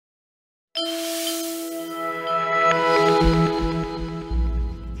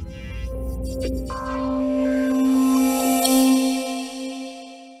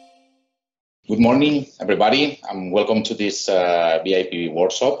morning, everybody, and welcome to this BIPV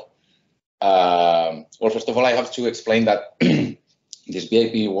workshop. Well, first of all, I have to explain that this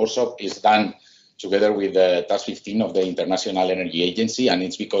BIPV workshop is done together with Task 15 of the International Energy Agency, and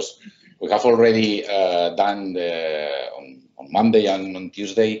it's because we have already done on Monday and on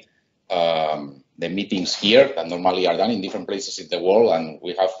Tuesday the meetings here that normally are done in different places in the world, and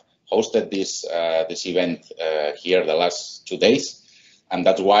we have hosted this event here the last 2 days. And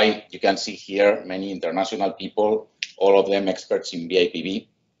that's why you can see here many international people, all of them experts in BIPV.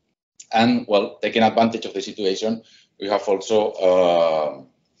 And well, taking advantage of the situation, we have also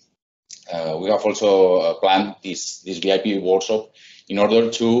planned this BIPV workshop in order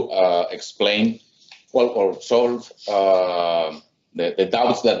to explain, well, or solve the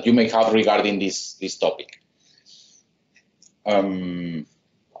doubts that you may have regarding this topic.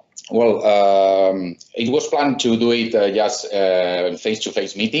 It was planned to do it just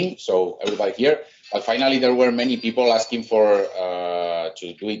face-to-face meeting, so everybody here. But finally, there were many people asking for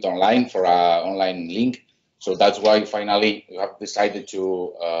to do it online, for an online link. So that's why finally we have decided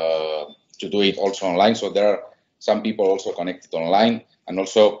to do it also online. So there are some people also connected online, and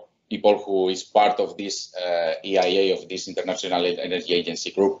also people who is part of this EIA, of this International Energy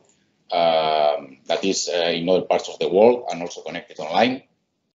Agency group that is in other parts of the world and also connected online.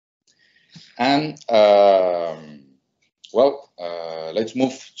 And let's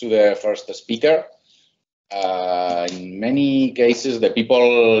move to the first speaker. In many cases, the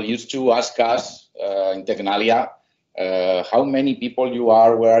people used to ask us in Tecnalia, how many people you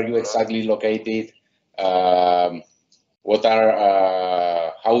are, where are you exactly located, how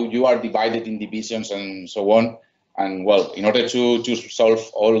you are divided in divisions and so on. And well, in order to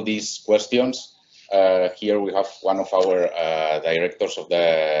solve all these questions, here we have one of our directors of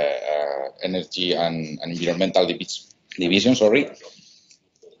the Energy and Environmental Division, sorry.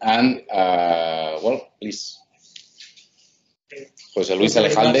 And, well, please, José Luis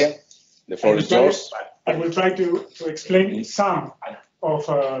Elejalde, the floor is yours. I will try to explain some of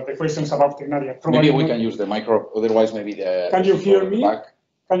the questions about Tecnalia. Maybe we can use the micro, otherwise maybe the... Can you hear me?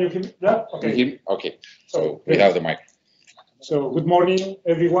 Can you hear me? Yeah, okay. Okay, so we have the mic. So good morning,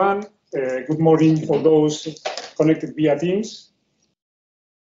 everyone. Good morning for those connected via Teams.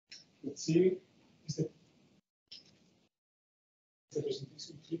 Let's see. Is the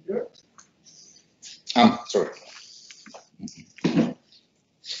presentation here? Sorry.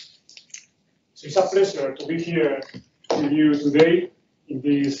 So it's a pleasure to be here with you today in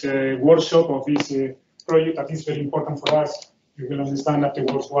this workshop of this project that is very important for us. You will understand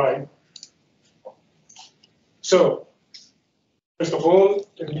afterwards why. So, first of all,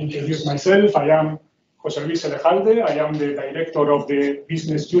 let me introduce myself. I am José Luis Elejalde. I am the director of the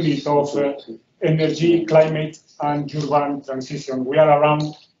business unit of Energy, Climate, and Urban Transition. We are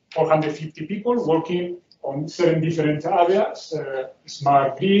around 450 people working on 7 different areas: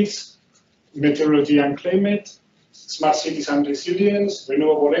 smart grids, meteorology and climate, smart cities and resilience,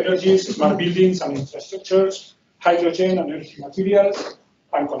 renewable energies, smart buildings and infrastructures, hydrogen and energy materials,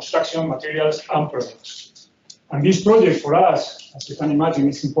 and construction materials and products. And this project for us, as you can imagine,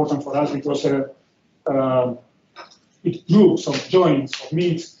 is important for us because it groups or joins or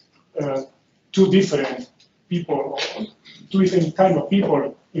meets 2 different people, 2 different kind of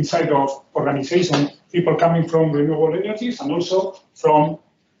people inside of organization, people coming from renewable energies and also from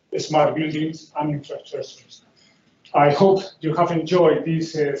smart buildings and infrastructures. I hope you have enjoyed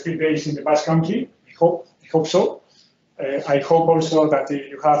these 3 days in the Basque Country. I hope so. I hope also that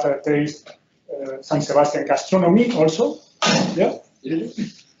you have tasted San Sebastian gastronomy also. Yeah? We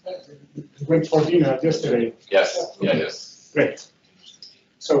went for dinner yesterday. Yes, yes. Great.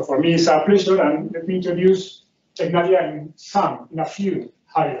 So for me, it's a pleasure, and let me introduce Tecnalia in a few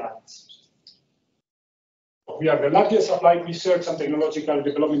highlights. We are the largest applied research and technological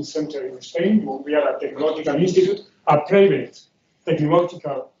development center in Spain. We are a technological institute, a private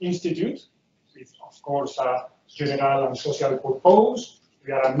technological institute, with, of course, a general and social purpose.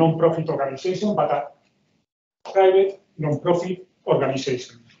 We are a non-profit organization, but a private non-profit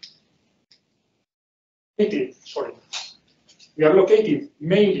organization. We are located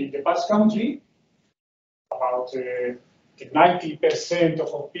mainly in the Basque Country. About 90%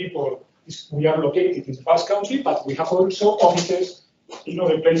 of our people we are located in the Basque Country, but we have also offices in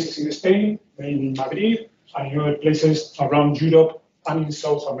other places in Spain, mainly in Madrid, and in other places around Europe and in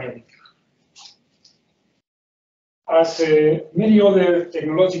South America. As many other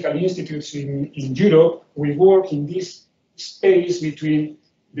technological institutes in Europe, we work in this space between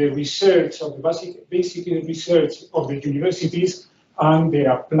the research of the basic research of the universities and the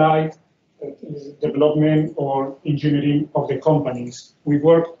applied development or engineering of the companies. We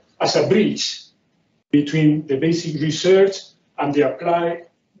work as a bridge between the basic research and the applied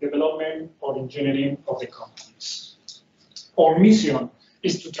development or engineering of the companies. Our mission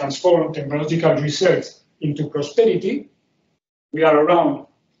is to transform technological research into prosperity. We are around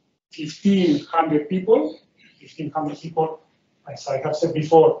 1,500 people, as I have said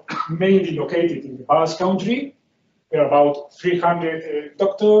before, mainly located in the Basque Country. There are about 300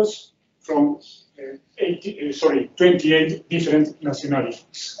 doctors from 28 different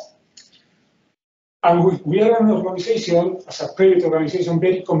nationalities. And we are an organization, as a private organization,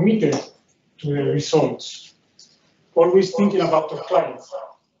 very committed to the results. Always thinking about our clients.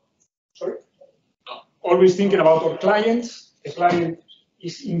 Sorry? Always thinking about our clients. The client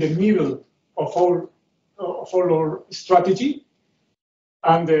is in the middle of all our strategy,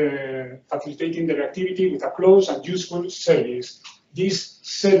 and facilitating their activity with a close and useful service. This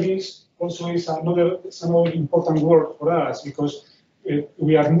service also is another important word for us, because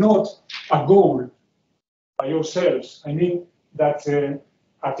we are not a goal by ourselves. I mean that a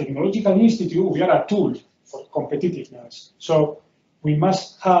technological institute, we are a tool for competitiveness. So we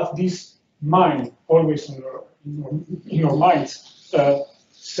must have this mind always in our minds,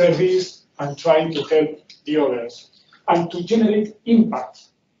 service and trying to help the others. And to generate impact.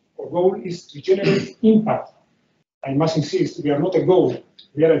 Our goal is to generate impact. I must insist, we are not a goal,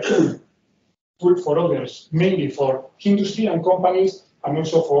 we are a tool for others, mainly for industry and companies, and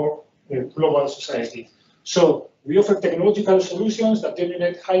also for the global society. So we offer technological solutions that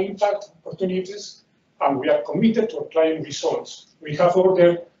generate high impact opportunities, and we are committed to our client results. We have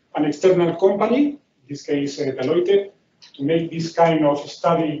ordered an external company, in this case Deloitte, to make this kind of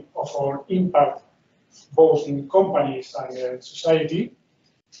study of our impact both in companies and society.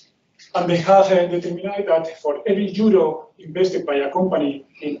 And they have determined that for every euro invested by a company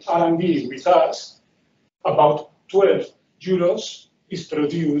in R&D with us, about 12 euros is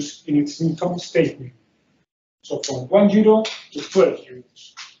produced in its income statement. So from 1 euro to 12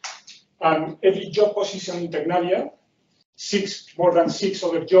 euros. And every job position in Tecnalia, more than 6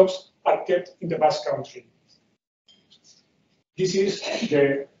 other jobs are kept in the Basque Country. This is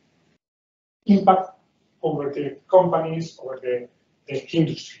the impact over the companies, over the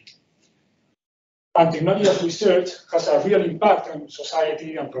industry. And Tecnalia's research has a real impact on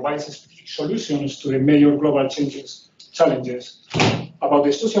society and provides specific solutions to the major global challenges. About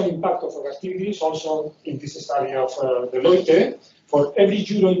the social impact of our activities, also in this study of Deloitte, for every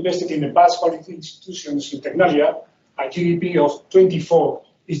euro invested in the Basque public institutions in Tecnalia, a GDP of 24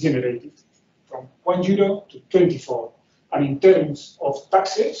 is generated, from 1 euro to 24. And in terms of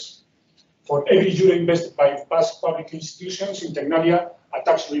taxes, for every euro invested by Basque public institutions in Tecnalia, a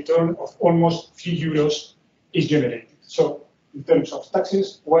tax return of almost 3 euros is generated. So in terms of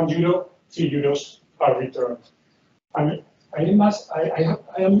taxes, 1 euro, 3 euros are returned. And I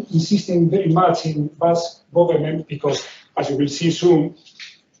am insisting very much in Basque government because, as you will see soon,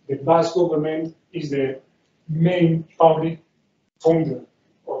 the Basque government is the main public funder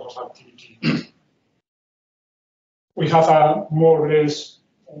of our activity. We have a more or less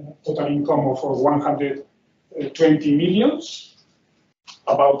total income of 120 millions,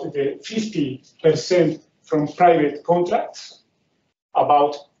 about the 50% from private contracts,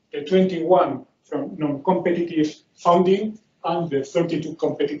 about the 21 from non-competitive funding, and the 32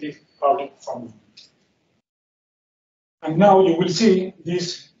 competitive public funding. And now you will see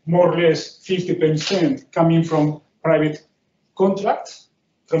this more or less 50% coming from private contracts,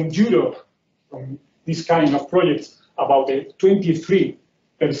 from Europe, from this kind of projects, about the 23%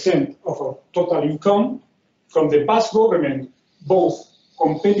 of our total income, from the Basque government, both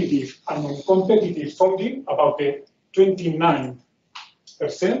competitive and non-competitive funding, about the 29%,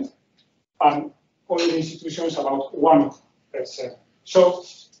 and other institutions about 1%. So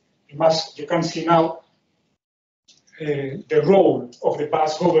you can see now the role of the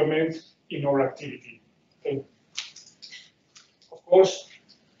Basque government in our activity. Okay. Of course,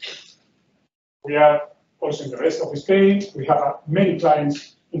 we are also in the rest of Spain. We have many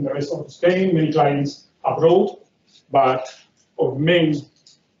clients in the rest of Spain, many clients abroad, but our main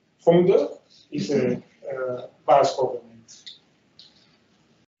funder is the Basque government.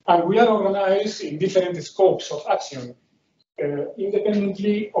 And we are organized in different scopes of action,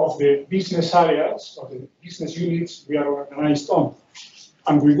 independently of the business areas or the business units we are organized on.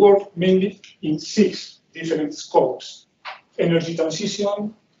 And we work mainly in 6 different scopes: energy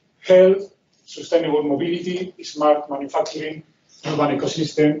transition, health, sustainable mobility, smart manufacturing, urban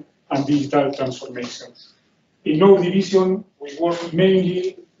ecosystem, and digital transformation. In our division, we work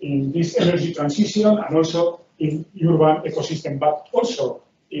mainly in this energy transition and also in urban ecosystem, but also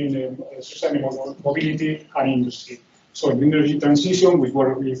in sustainable mobility and industry. So in energy transition, we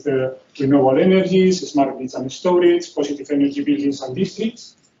work with renewable energies, smart grids and storage, positive energy buildings and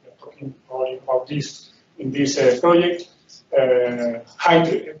districts. We're talking about this in this project.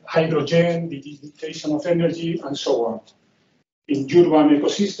 Hydrogen, the dedication of energy, and so on. In urban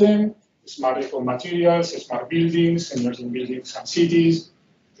ecosystem, smart eco materials, smart buildings, emerging buildings and cities,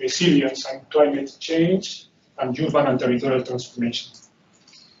 resilience and climate change, and urban and territorial transformation.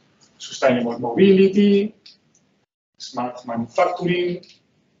 Sustainable mobility, smart manufacturing,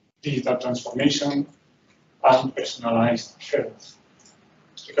 digital transformation, and personalized health.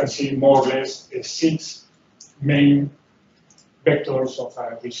 You can see more or less the 6 main vectors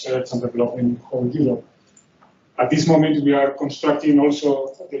of research and development in whole Europe. At this moment, we are constructing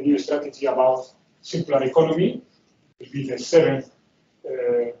also the new strategy about circular economy. It will be the 7th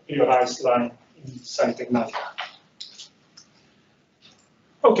prioritized line inside Tecnalia.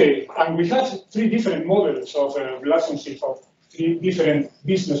 Okay, and we have 3 different models of relationship of 3 different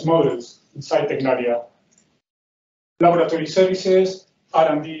business models inside Tecnalia. Laboratory services,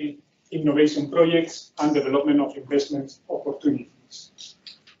 R&D, innovation projects, and development of investment opportunities.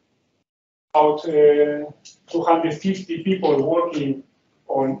 About 250 people working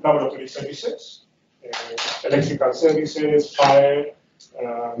on laboratory services, electrical services, fire,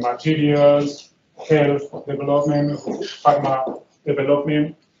 materials, health development, pharma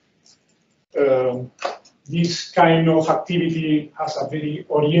development. This kind of activity has a very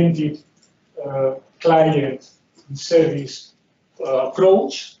oriented client service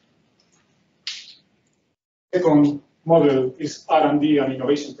approach. Second model is R&D and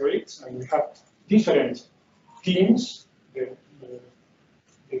innovation projects, and we have different teams. The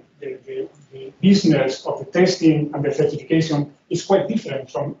business of the testing and the certification is quite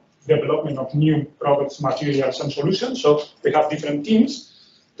different from development of new products, materials, and solutions. So we have different teams.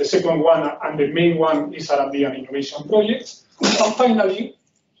 The second one and the main one is R&D and innovation projects. And finally,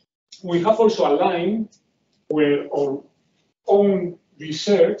 we have also a line where our own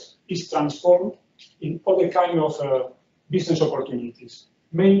research is transformed in other kind of business opportunities,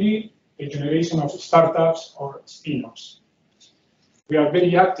 mainly the generation of startups or spin-offs. We are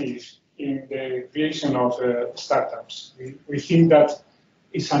very active in the creation of startups. We think that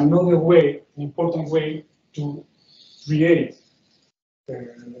it's another way, an important way to create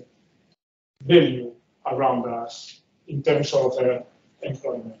value around us in terms of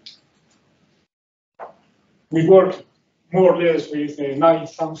employment. We work more or less with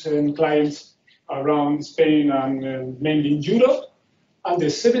 9,000 clients around Spain and mainly in Europe, and the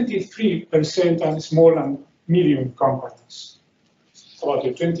 73% are small and medium companies. About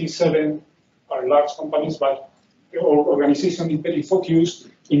the 27 are large companies, but our organization is very focused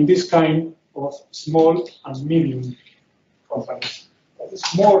in this kind of small and medium companies. That is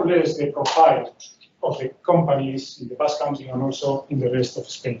more or less the profile of the companies in the Basque Country and also in the rest of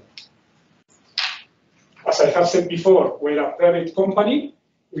Spain. As I have said before, we're a private company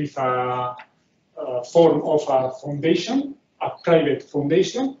with a form of a foundation, a private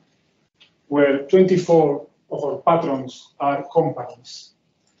foundation, where 24 of our patrons are companies.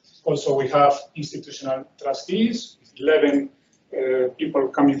 Also, we have institutional trustees, 11 people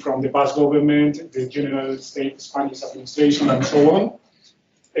coming from the Basque government, the General State Spanish administration, and so on,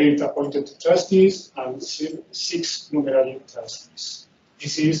 8 appointed trustees, and 6 numerary trustees.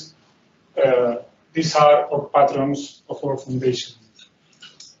 These are our patrons of our foundation.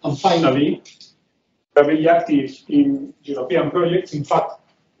 And finally, we're very active in European projects. In fact,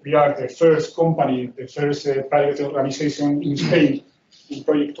 we are the first company, the first private organization in Spain in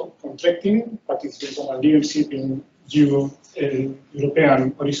project contracting, participating on leadership in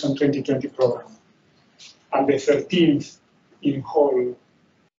European Horizon 2020 program, and the 13th in whole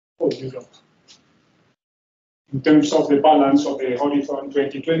Europe. In terms of the balance of the Horizon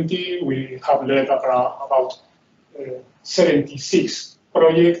 2020, we have led about 76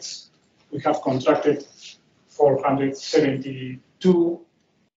 projects. We have contracted 472,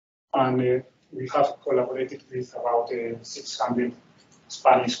 and we have collaborated with about 600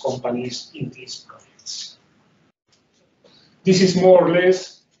 Spanish companies in these projects. This is more or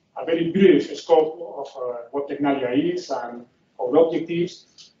less a very brief scope of what Tecnalia is and our objectives.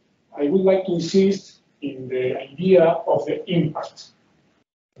 I would like to insist in the idea of the impact.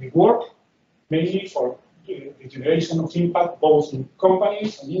 We work mainly for the generation of impact both in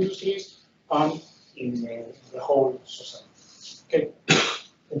companies and industries and in the whole society. Okay,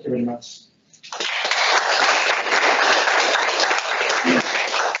 thank you very much.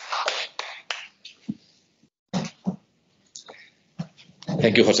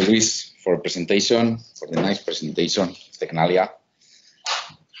 Thank you, José Luis, for presentation, for the nice presentation, Tecnalia.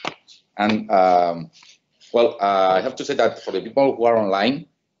 And Well, I have to say that for the people who are online,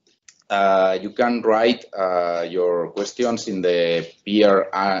 you can write your questions in the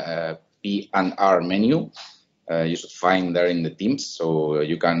P&R menu. You should find there in the Teams, so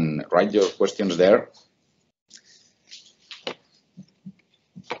you can write your questions there.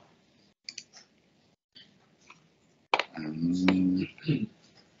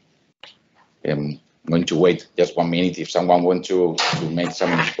 I'm going to wait just 1 minute if someone wants to make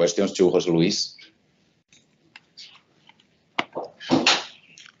some questions to José Luis.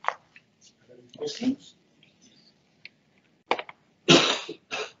 Questions?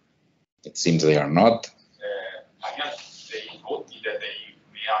 It seems they are not. I guess they told me that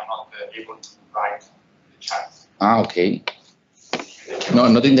we are not able to write the chat. Ah, okay. No,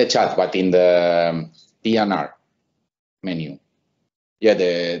 not in the chat, but in the P&R menu. Yeah,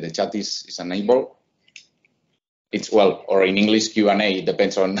 the chat is enabled. It's well, or in English Q&A, it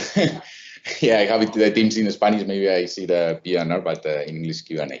depends on. Yeah, I have it the Teams in Spanish. Maybe I see the P&R, but in English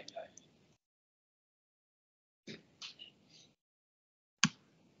Q&A.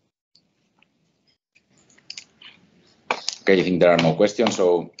 Okay, I think there are no questions,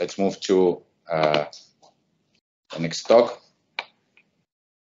 so let's move to the next talk.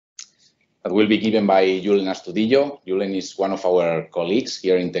 That will be given by Julen Astudillo. Julen is one of our colleagues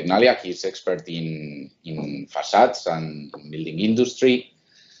here in Tecnalia. He's expert in facades and building industry.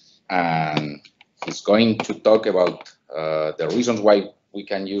 And he's going to talk about the reasons why we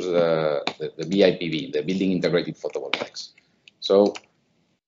can use the BIPV, the Building Integrated Photovoltaics. So,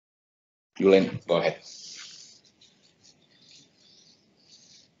 Julen, go ahead.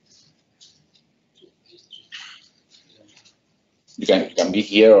 You can be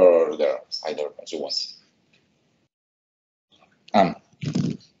here or there, either as you want.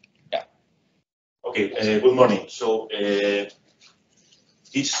 Yeah. Okay, good morning. So, I'm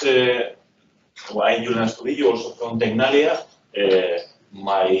Julen Astudillo, also from Tecnalia.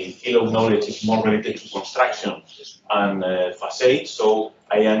 My field of knowledge is more related to construction and facades, so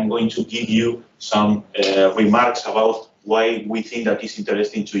I am going to give you some remarks about why we think that it's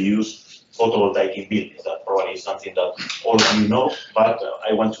interesting to use photovoltaic in buildings. That probably is something that all of you know, but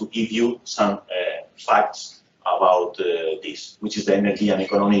I want to give you some facts about this, which is the energy and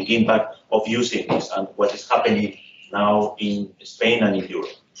economic impact of using this and what is happening now in Spain and in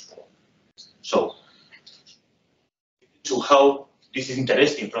Europe. So, to how this is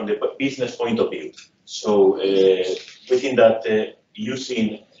interesting from the business point of view. So, we think that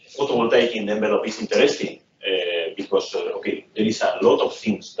using photovoltaic in the envelope is interesting because, okay, there is a lot of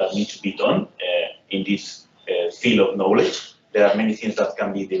things that need to be done in this field of knowledge. There are many things that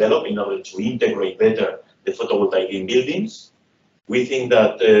can be developed in order to integrate better the photovoltaic in buildings. We think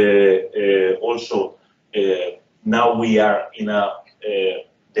that also now we are in a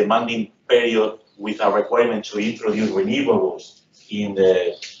demanding period with a requirement to introduce renewables in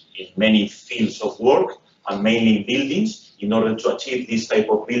many fields of work and mainly in buildings in order to achieve this type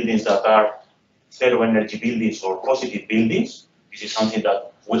of buildings that are zero energy buildings or positive buildings. This is something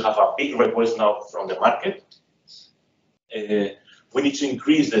that we have a big request now from the market. We need to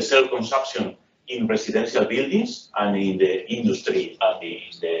increase the self-consumption in residential buildings and in the industry and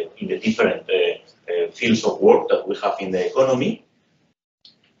in the different fields of work that we have in the economy.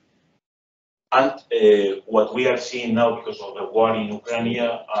 And what we are seeing now because of the war in Ukraine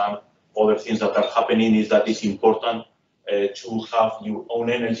and other things that are happening is that it's important to have your own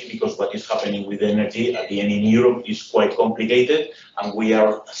energy because what is happening with energy at the end in Europe is quite complicated and we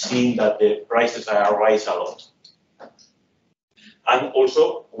are seeing that the prices are rising a lot. And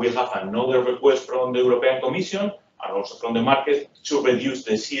also we have another request from the European Commission and also from the market to reduce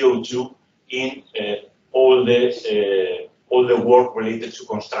the CO2 in all the work related to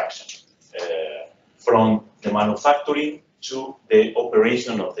construction. From the manufacturing to the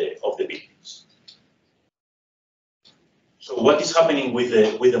operation of the buildings. So what is happening with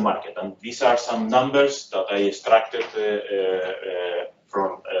the market? And these are some numbers that I extracted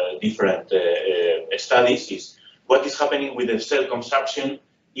from different studies. Is what is happening with the self-consumption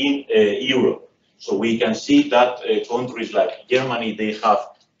in Europe. So we can see that countries like Germany, they have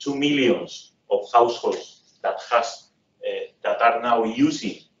 2 million of households that are now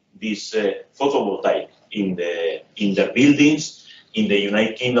using this photovoltaic in their buildings. In the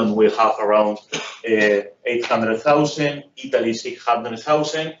United Kingdom, we have around 800,000, Italy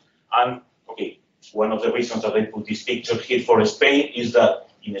 600,000, and okay, one of the reasons that I put this picture here for Spain is that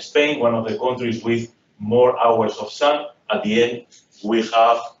in Spain, one of the countries with more hours of sun, at the end, we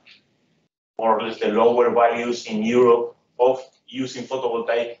have more or less the lower values in Europe of using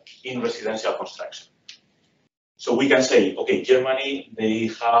photovoltaic in residential construction. So we can say, okay, Germany, they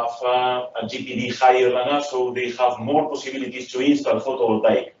have a GPD higher than us, so they have more possibilities to install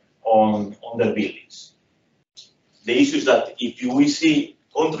photovoltaic on their buildings. The issue is that if we see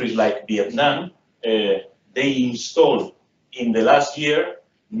countries like Vietnam, they installed in the last year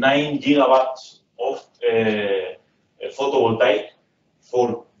 9 gigawatts of photovoltaic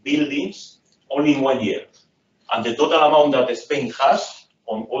for buildings only in 1 year. And the total amount that Spain has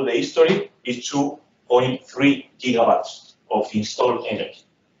on all the history is 2.3 gigawatts of installed energy.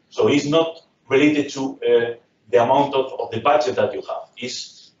 So it's not related to the amount of the budget that you have.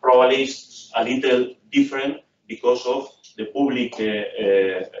 It's probably a little different because of the public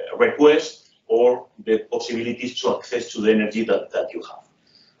request or the possibilities to access to the energy that you have.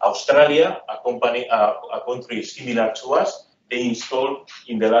 Australia, a country similar to us, they installed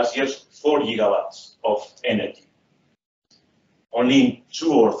in the last years 4 gigawatts of energy, only in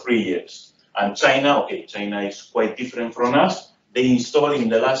 2 or 3 years. And China, okay, China is quite different from us. They installed in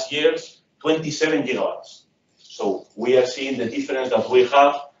the last years 27 gigawatts. So we are seeing the difference that we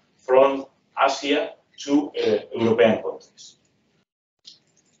have from Asia to European countries.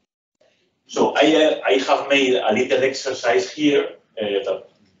 So I have made a little exercise here that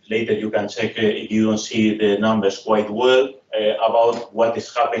later you can check if you don't see the numbers quite well about what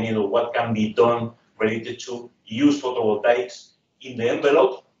is happening or what can be done related to use photovoltaics in the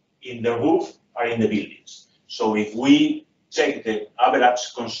envelope, in the roof, or in the buildings. So if we check the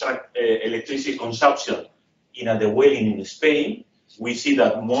average electricity consumption in a dwelling in Spain, we see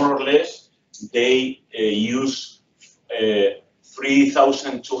that more or less they use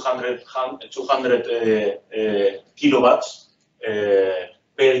 3,200 kilowatts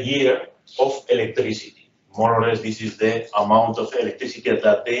per year of electricity. More or less, this is the amount of electricity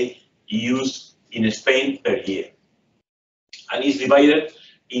that they use in Spain per year. And it's divided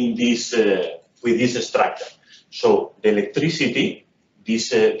in this with this structure. So the electricity,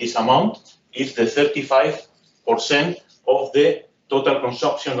 this amount, is the 35% of the total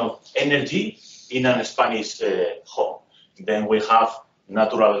consumption of energy in a Spanish home. Then we have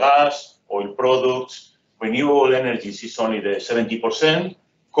natural gas, oil products, renewable energies is only the 70%,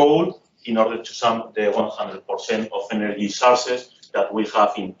 coal, in order to sum the 100% of energy sources that we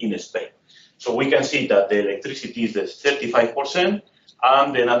have in Spain. So we can see that the electricity is the 35%,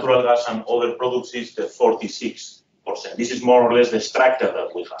 and the natural gas and other products is the 46%. This is more or less the structure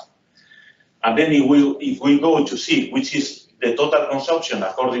that we have. And then if we go to see which is the total consumption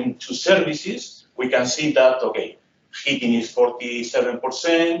according to services, we can see that, okay, heating is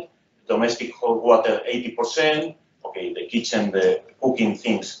 47%, domestic hot water 80%, okay, the kitchen, the cooking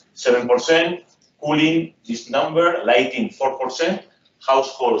things 7%, cooling, this number, lighting 4%,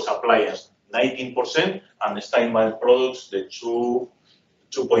 household appliance 19%, and standby products the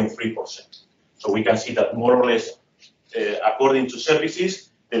 2.3%. So we can see that more or less, according to services,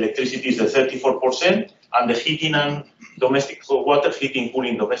 the electricity is the 34%, and the heating and domestic hot water, heating,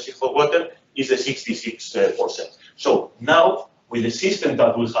 cooling, domestic hot water is the 66%. So now, with the system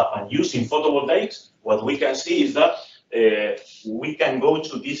that we have and using photovoltaics, what we can see is that we can go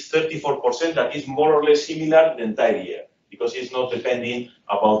to this 34% that is more or less similar the entire year, because it's not depending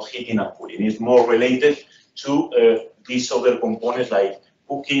about heating and cooling. It's more related to these other components like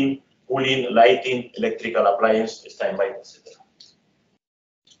cooking, cooling, lighting, electrical appliance, standby, etc.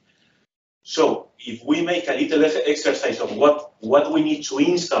 So if we make a little exercise of what we need to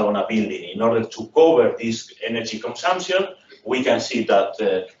install on a building in order to cover this energy consumption, we can see that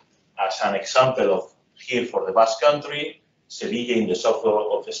as an example of here for the Basque Country, Sevilla in the south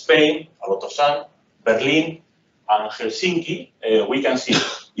of Spain, a lot of sun, Berlin, and Helsinki, we can see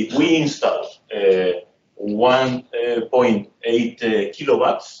if we install 1.8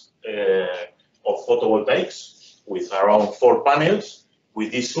 kilowatts of photovoltaics with around 4 panels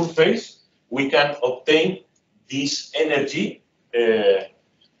with this surface, we can obtain this energy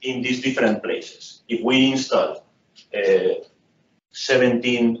in these different places. If we install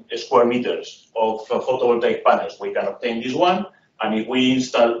 17 square meters of photovoltaic panels, we can obtain this one. And if we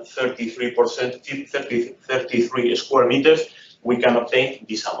install 33 square meters, we can obtain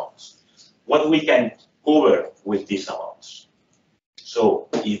these amounts. What we can cover with these amounts? So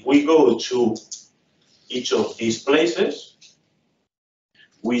if we go to each of these places,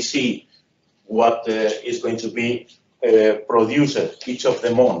 we see what is going to be produced each of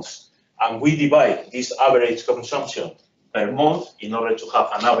the months. And we divide this average consumption per month in order to have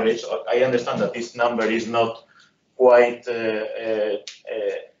an average. I understand that this number is not quite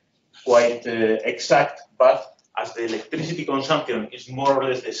exact, but as the electricity consumption is more or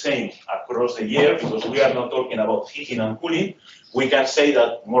less the same across the year, because we are not talking about heating and cooling, we can say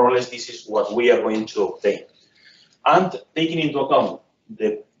that more or less this is what we are going to obtain. And taking into account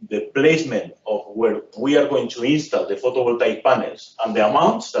the placement of where we are going to install the photovoltaic panels and the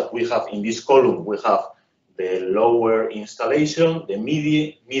amounts that we have in this column, we have the lower installation, the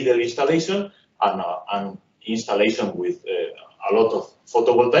middle installation, and installation with a lot of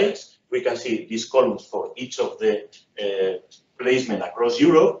photovoltaics. We can see these columns for each of the placement across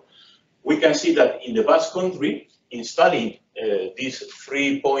Europe. We can see that in the Basque Country, installing these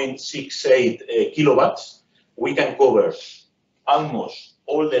 3.68 kilowatts, we can cover almost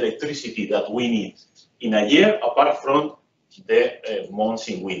all the electricity that we need in a year, apart from the months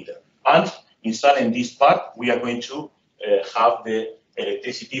in winter. And installing this part, we are going to have the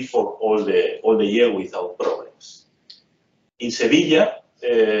electricity for all the year without problems. In Sevilla,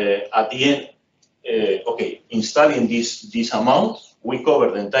 at the end, installing this amount, we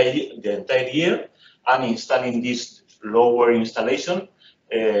cover the entire year, and installing this lower installation,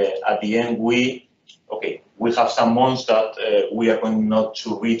 at the end we have some months that we are going not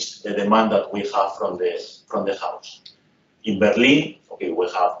to reach the demand that we have from the house. In Berlin, we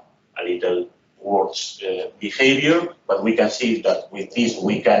have a little worse behavior, but we can see that with this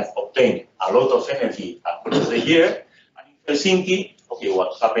we can obtain a lot of energy across the year. And in Helsinki,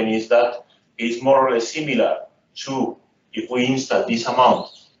 what happened is that it's more or less similar to if we install this amount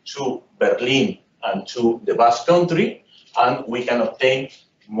to Berlin and to the Basque Country, and we can obtain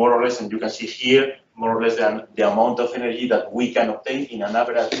more or less, and you can see here, more or less than the amount of energy that we can obtain in an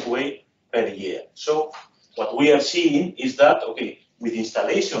average way per year. So what we are seeing is that, with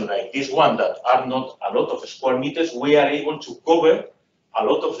installation like this one that are not a lot of square meters, we are able to cover a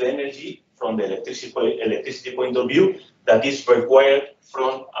lot of the energy from the electricity point of view that is required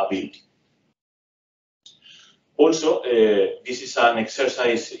from a building. Also, this is an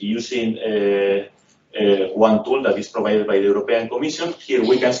exercise using one tool that is provided by the European Commission. Here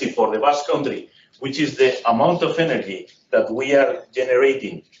we can see for the Basque Country, which is the amount of energy that we are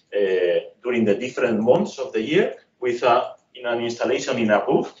generating during the different months of the year with in an installation in a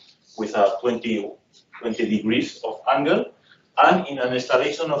roof with a 20 degrees of angle, and in an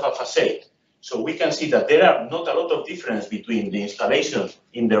installation of a facade. So we can see that there are not a lot of difference between the installation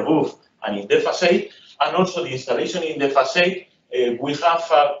in the roof and in the facade, and also the installation in the facade, we have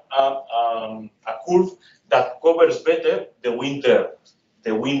a curve that covers better the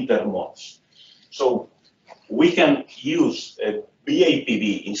winter months. So we can use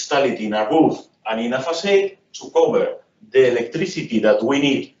BIPV installed in a roof and in a facade to cover the electricity that we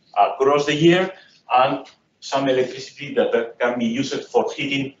need across the year, and some electricity that can be used for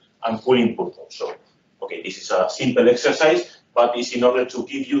heating and cooling purposes. So, this is a simple exercise, but it's in order to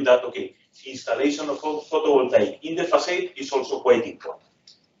give you that, installation of photovoltaic in the facade is also quite important.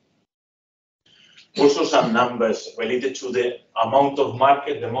 Also some numbers related to the amount of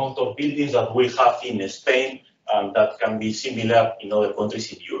market, the amount of buildings that we have in Spain, and that can be similar in other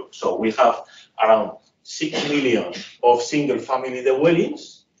countries in Europe. So we have around 6 million of single-family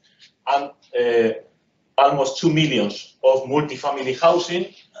dwellings and almost 2 million of multifamily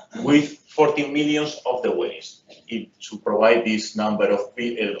housing with 14 million of dwellings. To provide this number of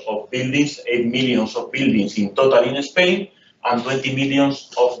buildings, 8 million of buildings in total in Spain and 20 million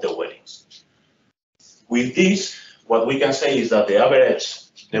of dwellings. With this, what we can say is that the average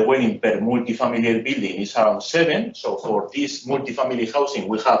dwelling per multifamily building is around 7. So for this multifamily housing,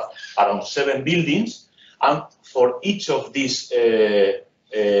 we have around 7 buildings. And for each of these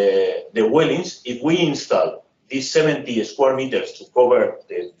dwellings, if we install these 70 square meters to cover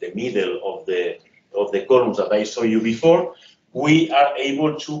the middle of the columns that I showed you before, we are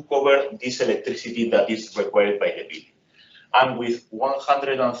able to cover this electricity that is required by the building. And with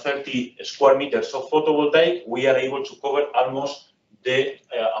 130 square meters of photovoltaic, we are able to cover almost the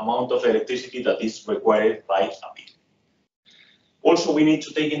amount of electricity that is required by a building. Also, we need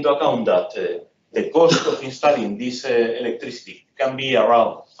to take into account that the cost of installing this electricity can be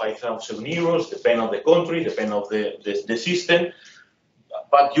around 5,000 euros, depending on the country, depending on the system.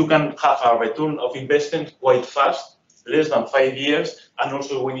 But you can have a return of investment quite fast, less than 5 years. And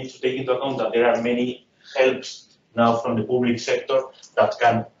also we need to take into account that there are many helps now from the public sector that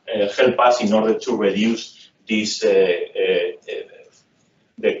can help us in order to reduce this the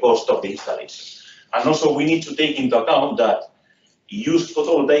cost of the installation. And also we need to take into account that use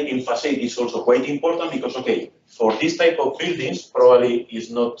photovoltaic in facade is also quite important because, for this type of buildings, probably it's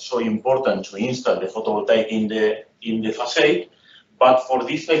not so important to install the photovoltaic in the facade. But for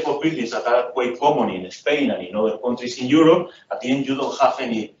this type of buildings that are quite common in Spain and in other countries in Europe, at the end you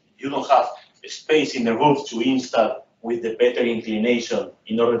don't have space in the roof to install with the better inclination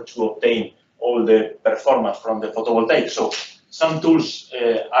in order to obtain all the performance from the photovoltaic. So some tools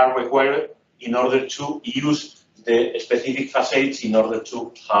are required in order to use the specific facades in order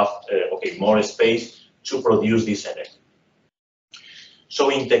to have more space to produce this energy. So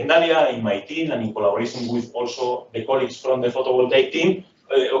in Tecnalia, in my team, and in collaboration with also the colleagues from the photovoltaic team,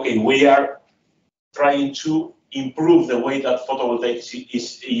 we are trying to improve the way that photovoltaics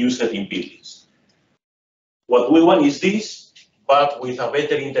is used in buildings. What we want is this, but with a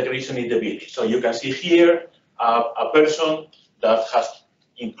better integration in the building. So you can see here a person that has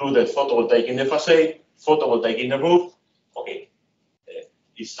included photovoltaic in the facade, photovoltaic in the roof.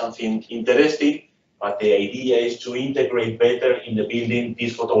 It's something interesting, but the idea is to integrate better in the building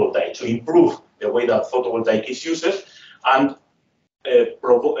this photovoltaic, to improve the way that photovoltaic is used and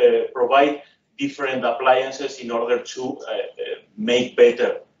provide different appliances in order to make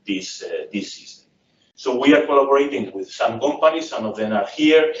better this system. So we are collaborating with some companies, some of them are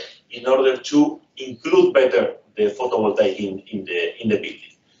here, in order to include better the photovoltaic in the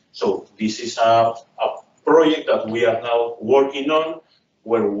building. So this is a project that we are now working on,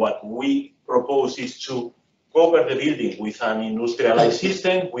 where what we propose is to cover the building with an industrialized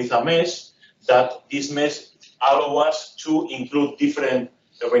system, with a mesh, that this mesh allows us to include different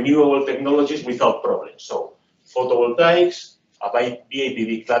renewable technologies without problems. So photovoltaics, a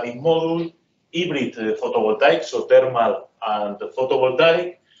BIPV cladding module, hybrid photovoltaics, so thermal and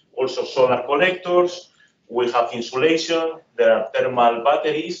photovoltaic, also solar collectors, we have insulation, there are thermal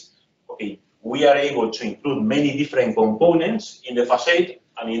batteries. We are able to include many different components in the facade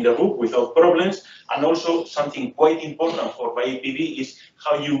and in the roof without problems. And also something quite important for BIPV is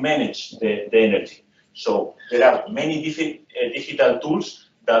how you manage the energy. So there are many different digital tools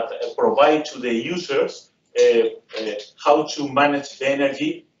that provide to the users how to manage the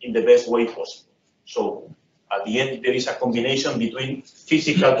energy in the best way possible. So at the end, there is a combination between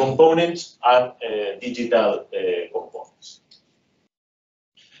physical components and digital components.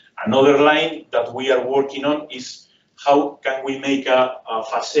 Another line that we are working on is how can we make a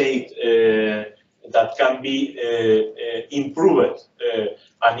facade that can be improved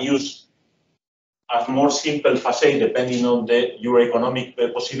and used as more simple facade depending on your economic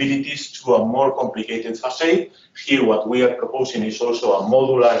possibilities to a more complicated facade. Here what we are proposing is also a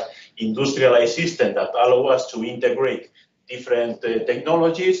modular industrialized system that allows us to integrate different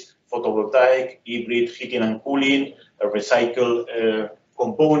technologies, photovoltaic, hybrid, heating and cooling, recycled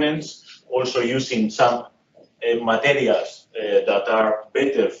components, also using some materials that are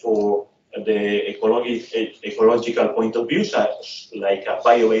better for the ecological point of view, such like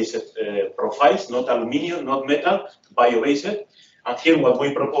bio-based profiles, not aluminium, not metal, bio-based. And here what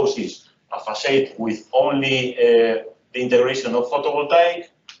we propose is a facade with only the integration of photovoltaic,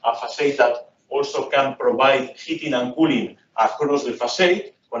 a facade that also can provide heating and cooling across the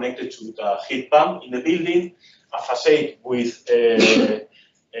facade, connected to the heat pump in the building, a facade with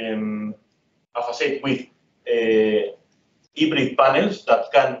hybrid panels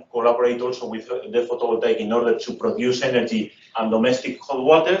that can collaborate also with the photovoltaic in order to produce energy and domestic hot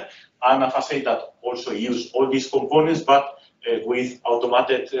water, and a facade that also uses all these components but with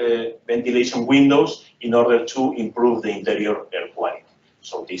automated ventilation windows in order to improve the interior air quality.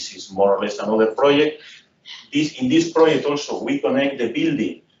 So this is more or less another project. In this project also we connect the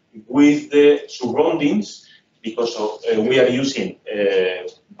building with the surroundings because we are using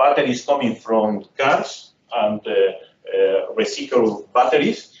batteries coming from cars and recycled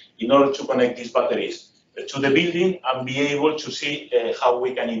batteries in order to connect these batteries to the building and be able to see how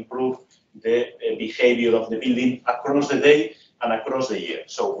we can improve the behavior of the building across the day and across the year.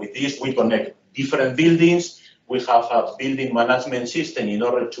 So with this we connect different buildings. We have a building management system in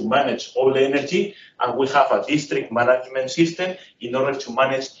order to manage all the energy, and we have a district management system in order to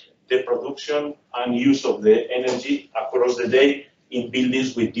manage the production and use of the energy across the day in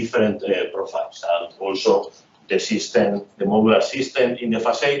buildings with different profiles, and also the system, the modular system in the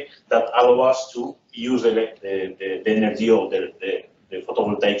facade that allow us to use the energy of the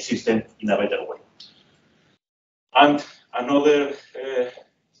photovoltaic system in a better way. And another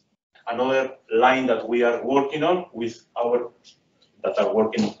line that we are working on with our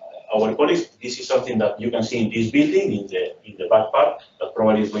colleagues. This is something that you can see in this building in the back part that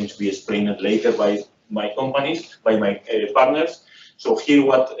probably is going to be explained later by my companies, by my partners. So here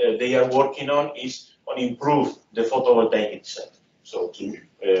what they are working on is on improve the photovoltaic itself. So to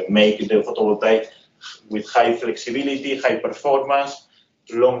make the photovoltaic with high flexibility, high performance,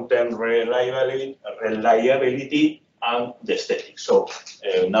 long-term reliability, and the aesthetics. So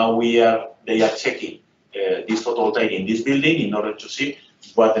now they are checking this photovoltaic in this building in order to see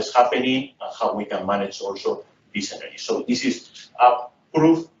what is happening and how we can manage also this energy. So this is a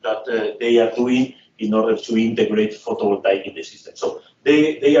proof that they are doing in order to integrate photovoltaic in the system. So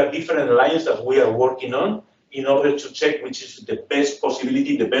they are different lines that we are working on in order to check which is the best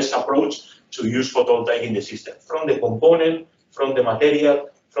possibility, the best approach to use photovoltaic in the system, from the component, from the material,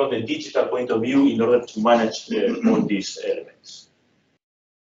 from the digital point of view, in order to manage all these elements.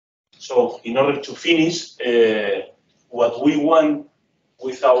 So in order to finish, what we want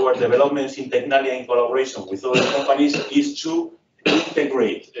with our developments in Tecnalia in collaboration with other companies is to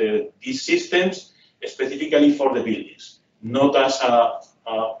integrate these systems specifically for the buildings, not as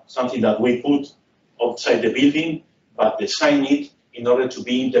something that we put outside the building, but design it in order to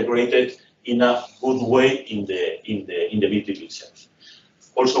be integrated in a good way in the building itself.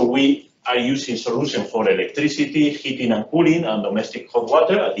 Also, we are using solutions for electricity, heating and cooling, and domestic hot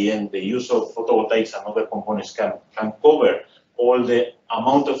water. At the end, the use of photovoltaics and other components can cover all the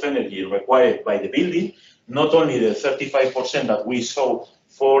amount of energy required by the building, not only the 35% that we saw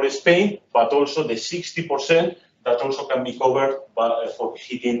for Spain, but also the 60% that also can be covered for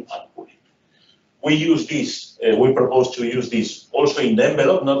heating and cooling. We use this, we propose to use this also in the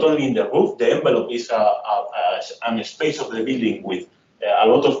envelope, not only in the roof. The envelope is a space of the building with a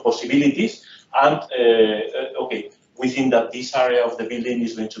lot of possibilities, and we think that this area of the building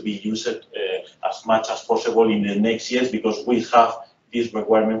is going to be used as much as possible in the next years, because we have this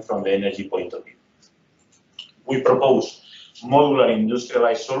requirement from the energy point of view. We propose modular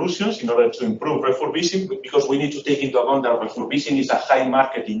industrialized solutions in order to improve refurbishing, because we need to take into account that refurbishing is a high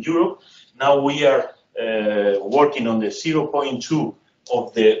market in Europe. Now we are working on the 0.2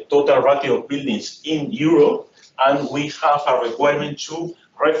 of the total ratio of buildings in Europe, and we have a requirement to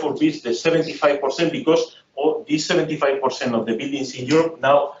refurbish the 75%, because all these 75% of the buildings in Europe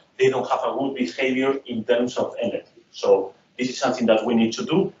now, they don't have a good behavior in terms of energy. So this is something that we need to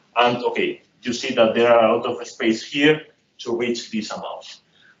do, and you see that there are a lot of space here to reach this amount.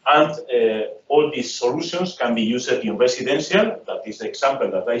 And all these solutions can be used in residential, that is the example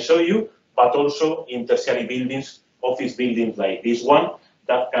that I show you, but also in tertiary buildings, office buildings like this one,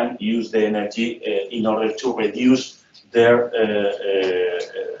 that can use the energy in order to reduce their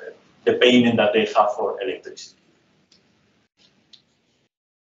the payment that they have for electricity.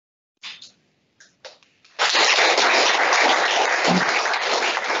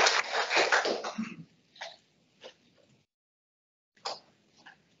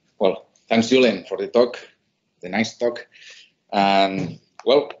 Well, thanks, Julen, for the talk, the nice talk. And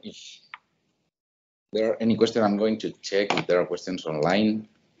well, if there are any questions, I'm going to check if there are questions online.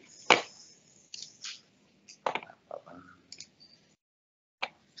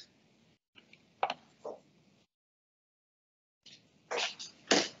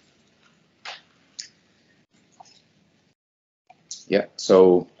 Yeah,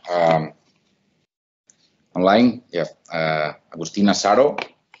 so online, yeah, Agustina Saro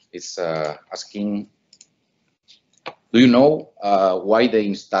is asking, do you know why the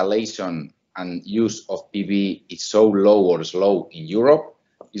installation and use of PV is so low or slow in Europe?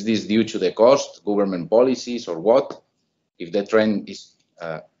 Is this due to the cost, government policies, or what? If the trend is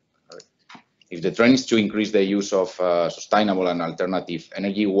to increase the use of sustainable and alternative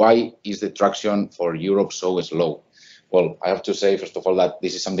energy, why is the traction for Europe so slow? Well, I have to say, first of all, that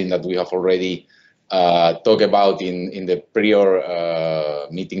this is something that we have already talked about in the prior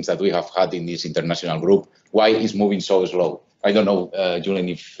meetings that we have had in this international group. Why is moving so slow? I don't know, Julen,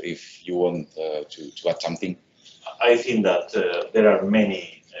 if you want to add something. I think that there are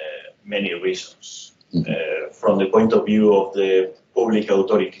many reasons. From the point of view of the public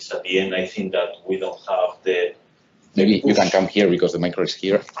authorities at the end, I think that we don't have the... Maybe you can come here because the micro is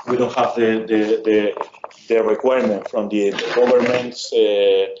here. We don't have the requirement from the governments.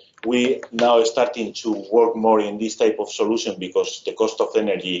 We now are starting to work more in this type of solution because the cost of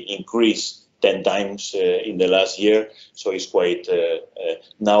energy increased 10 times in the last year. So it's quite,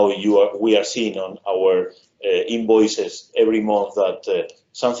 now we are seeing on our invoices every month that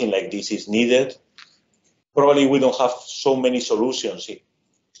something like this is needed. Probably we don't have so many solutions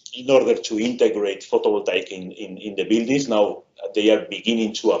in order to integrate photovoltaic in the buildings. Now they are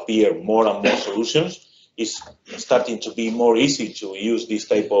beginning to appear more and more solutions. It's starting to be more easy to use this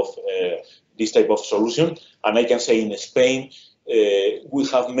type of solution. And I can say in Spain, we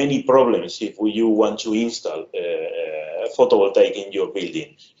have many problems if you want to install photovoltaic in your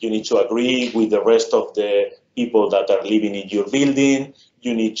building. You need to agree with the rest of the people that are living in your building.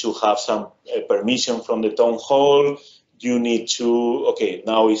 You need to have some permission from the town hall. You need to,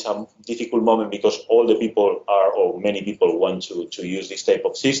 now is a difficult moment because all the people or many people want to use this type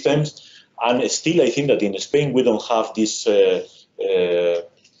of systems. And still, I think that in Spain, we don't have this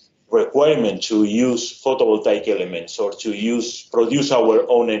requirement to use photovoltaic elements or to produce our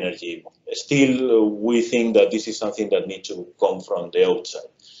own energy. Still, we think that this is something that needs to come from the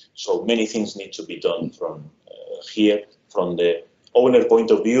outside. So many things need to be done from here from the owner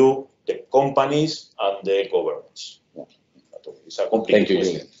point of view, the companies and the governments. It's a complicated Thank you,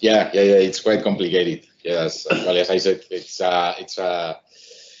 question. Yeah, it's quite complicated. Yes, well, as I said,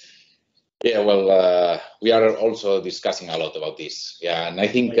 we are also discussing a lot about this. Yeah, and I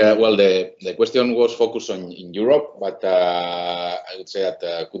think, well, the question was focused on in Europe, but I would say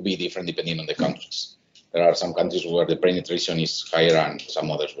that could be different depending on the countries. There are some countries where the penetration is higher and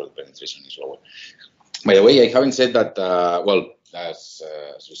some others where the penetration is lower. By the way, I haven't said that, well, as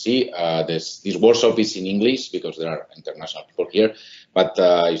you see, this workshop is in English because there are international people here. But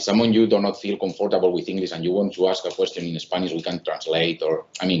if someone you do not feel comfortable with English and you want to ask a question in Spanish, we can translate. Or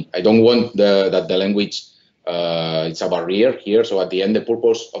I mean, I don't want that the language it's a barrier here. So at the end, the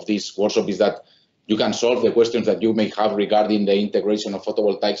purpose of this workshop is that you can solve the questions that you may have regarding the integration of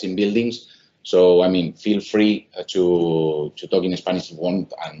photovoltaics in buildings. So I mean, feel free to talk in Spanish if you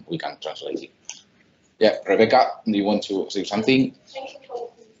want, and we can translate it. Yeah, Rebecca, do you want to say something? Thank you for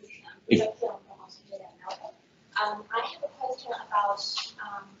the presentation. I have a question about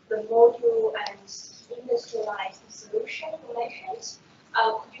the module and industrialized solution you mentioned.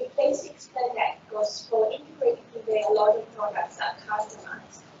 Could you please explain that? Because for integrated PV, a lot of products are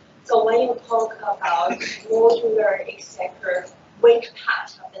customized. So when you talk about modular, etc., which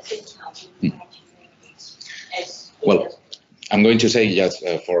part of the system do you want to make it as well, I'm going to say just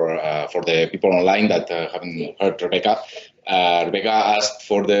for the people online that haven't heard Rebecca. Rebecca asked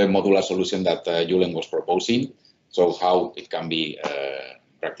for the modular solution that Julen was proposing. So how it can be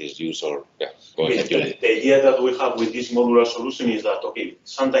practice use or go ahead, Julen. The idea that we have with this modular solution is that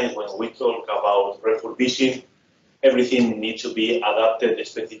sometimes when we talk about refurbishing, everything needs to be adapted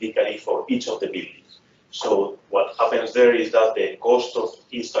specifically for each of the buildings. So what happens there is that the cost of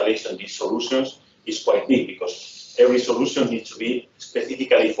installation of these solutions is quite big because every solution needs to be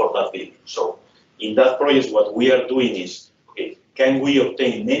specifically for that building. So in that project, what we are doing is, can we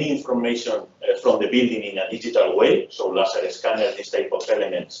obtain many information from the building in a digital way? So laser scanners, this type of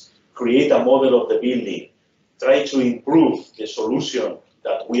elements, create a model of the building, try to improve the solution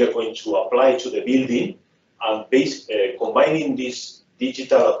that we are going to apply to the building, and combining this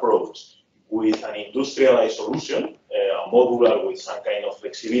digital approach with an industrialized solution, a modular with some kind of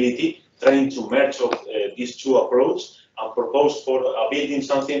flexibility, trying to merge these two approaches and propose for a building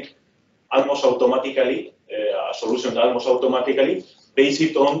something almost automatically, a solution almost automatically,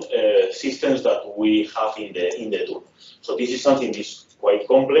 based on systems that we have in the tool. So this is something that is quite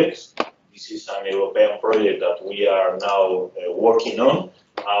complex. This is an European project that we are now working on,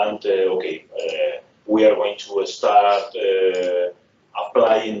 and we are going to start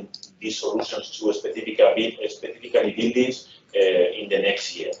applying these solutions to specifically buildings in the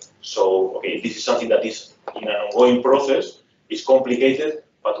next year. So, this is something that is in an ongoing process. It's complicated,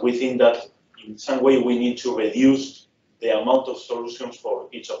 but we think that in some way we need to reduce the amount of solutions for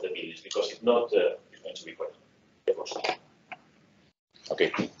each of the buildings, because if not, it's going to be quite costly.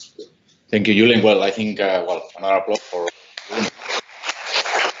 Okay. Thank you, Julen. Well, I think, well, another applause for Julen.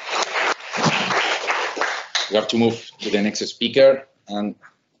 We have to move to the next speaker. And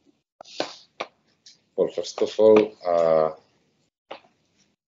well, first of all,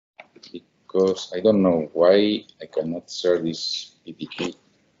 because I don't know why I cannot share this PPT.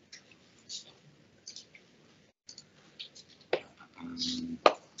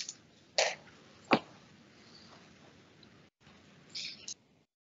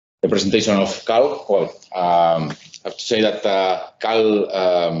 The presentation of Cal. Well, I have to say that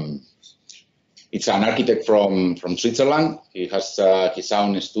Cal, it's an architect from Switzerland. He has his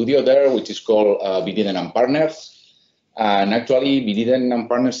own studio there, which is called Vididen and Partners. And actually, Vididen and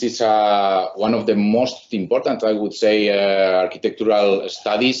Partners is one of the most important, I would say, architectural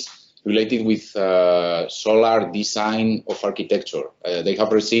studies related with solar design of architecture. They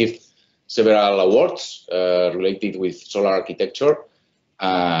have received several awards related with solar architecture.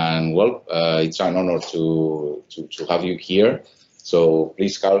 And well, it's an honor to have you here. So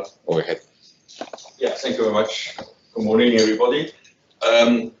please, Carl, go ahead. Yeah, thank you very much. Good morning, everybody.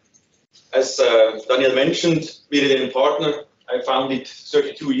 As Daniel mentioned, Vididen and Partner, I founded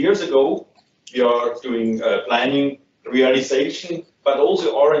 32 years ago. We are doing planning, realization, but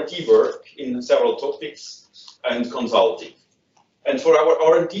also R&D work in several topics and consulting. And for our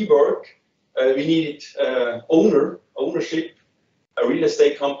R&D work, we needed ownership, a real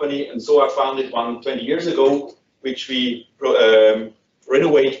estate company, and so I founded one 20 years ago, which we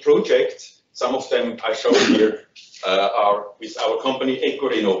renovate projects. Some of them I show here are with our company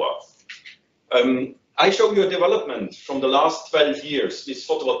EcoRenova. I show you a development from the last 12 years, this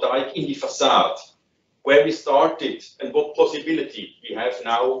photovoltaic in the facade, where we started and what possibility we have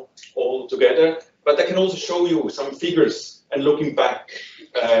now all together. But I can also show you some figures and looking back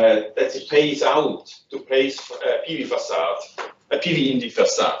that it pays out to place a PV facade, a PV in the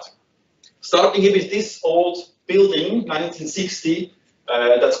facade. Starting here with this old building, 1960,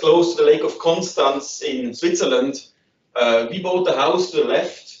 that's close to the Lake of Constance in Switzerland. We bought a house to the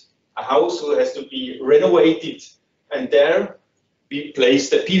left, a house who has to be renovated, and there we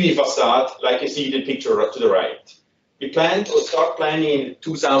placed a PV facade, like you see in the picture to the right. We planned or start planning in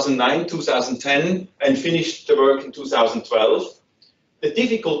 2009, 2010, and finished the work in 2012. The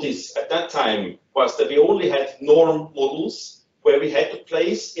difficulties at that time was that we only had norm models where we had to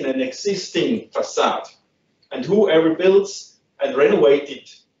place in an existing facade. And whoever builds and renovated,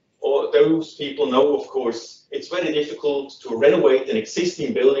 or those people know, of course, it's very difficult to renovate an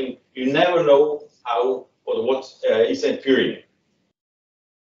existing building. You never know how or what is appearing.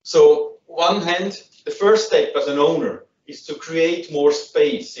 So, one hand, the first step as an owner is to create more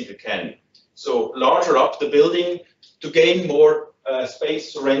space if you can. So, larger up the building to gain more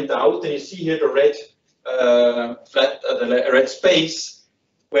space to rent out. And you see here the red the red space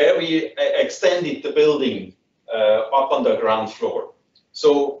where we extended the building up on the ground floor.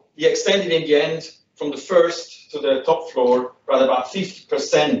 So we extended in the end from the first to the top floor around about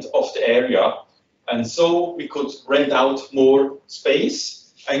 50% of the area. And so we could rent out more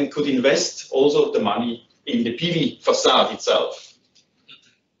space and could invest also the money in the PV facade itself.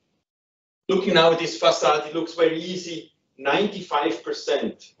 Looking now at this facade, it looks very easy.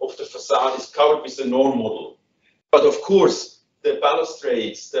 95% of the facade is covered with the norm model. But of course, the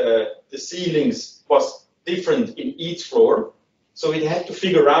balustrades, the ceilings was different in each floor. So we had to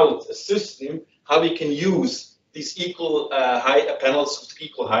figure out a system how we can use these equal panels with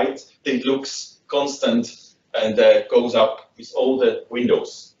equal height that it looks constant and goes up with all the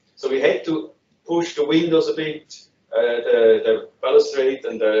windows. So we had to push the windows a bit, the balustrade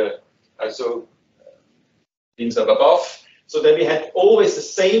and also things up above, so that we had always the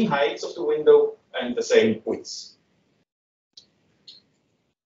same heights of the window and the same widths.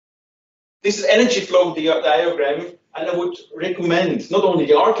 This is energy flow diagram, and I would recommend not only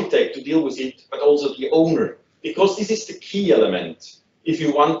the architect to deal with it, but also the owner, because this is the key element if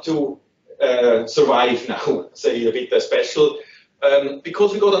you want to survive now, say a bit special,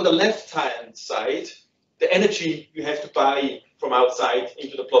 because we got on the left-hand side, the energy you have to buy from outside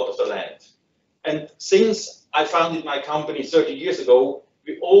into the plot of the land. And since I founded my company 30 years ago,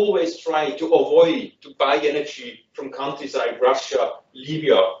 we always try to avoid to buy energy from countries like Russia,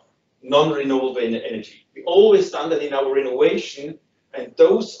 Libya, non-renewable energy. We always done that in our renovation, and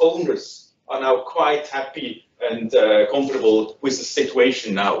those owners are now quite happy and comfortable with the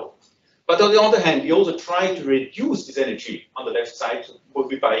situation now. But on the other hand, we also try to reduce this energy on the left side, what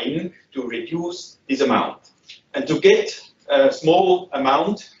we buy in, to reduce this amount. And to get a small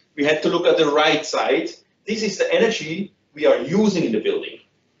amount, we had to look at the right side. This is the energy we are using in the building.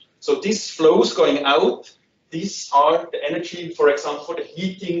 So these flows going out, these are the energy, for example, for the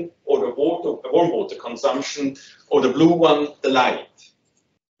heating or the water, warm water consumption, or the blue one, the light.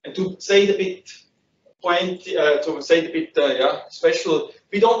 And to say it a bit special,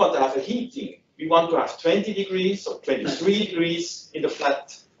 we don't want to have a heating. We want to have 20 degrees or 23 degrees in the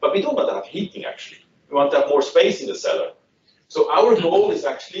flat, but we don't want to have heating actually. We want to have more space in the cellar. So our goal is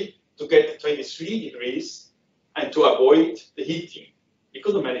actually to get the 23 degrees and to avoid the heating. We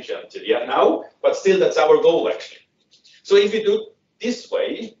couldn't manage it until now, but still that's our goal actually. So if we do this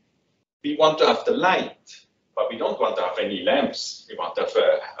way, we want to have the light, but we don't want to have any lamps. We want to have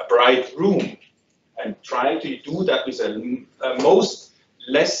a bright room and try to do that with most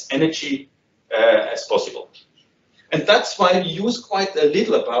less energy as possible. And that's why we use quite a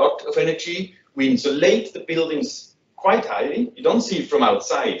little amount of energy. We insulate the buildings quite highly. You don't see it from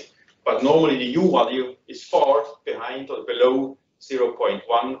outside, but normally the U value is far behind or below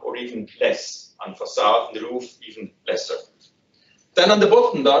 0.1 or even less on facade and the roof, even lesser. Then on the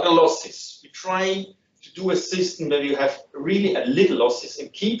bottom, there are the losses. We try to do a system where you have really a little losses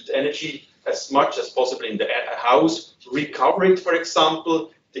and keep the energy as much as possible in the house, recover it, for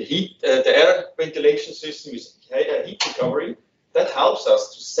example, the air ventilation system is heat recovery. That helps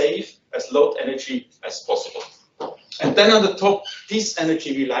us to save as low energy as possible. And then on the top, this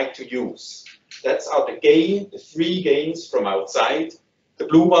energy we like to use. That's the gain, the free gains from outside. The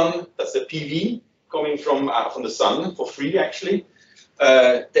blue one, that's the PV coming from the sun for free actually.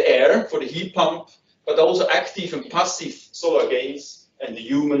 The air for the heat pump, but also active and passive solar gains, and the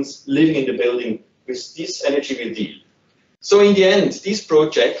humans living in the building with this energy will deal. So in the end, this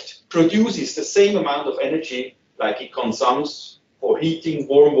project produces the same amount of energy like it consumes for heating,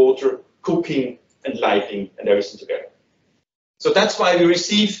 warm water, cooking, and lighting, and everything together. So that's why we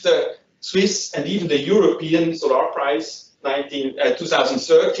received Swiss and even the European solar price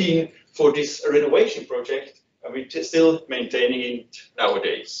 2013 for this renovation project, and we're still maintaining it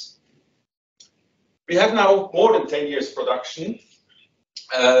nowadays. We have now more than 10 years production,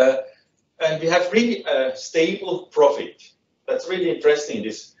 and we have really a stable profit. That's really interesting in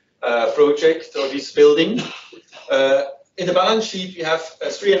this project or this building. In the balance sheet, we have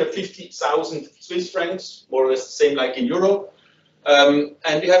 350,000 Swiss francs, more or less the same like in Europe.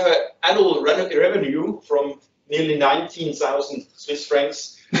 And we have an annual revenue from nearly 19,000 Swiss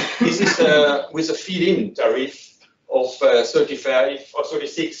francs. This is with a feed-in tariff of 35 or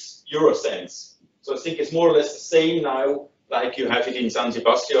 36 euro cents. So I think it's more or less the same now, like you have it in San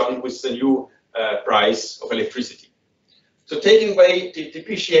Sebastian with the new price of electricity. So taking away the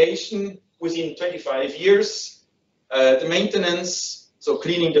depreciation within 25 years, the maintenance, so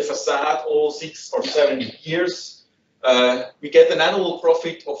cleaning the facade all 6 or 7 years, we get an annual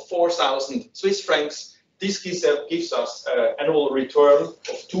profit of 4,000 Swiss francs. This gives us an annual return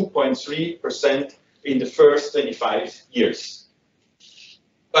of 2.3% in the first 25 years.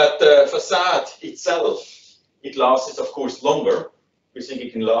 But the facade itself, it lasts, of course, longer. We think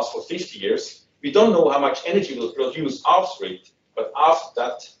it can last for 50 years. We don't know how much energy will produce after it, but after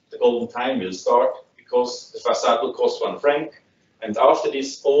that, the golden time will start because the facade will cost 1 franc. And after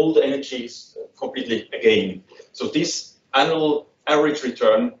this, all the energy is completely again. So this annual average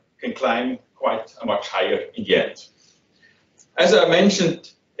return can climb quite much higher in the end. As I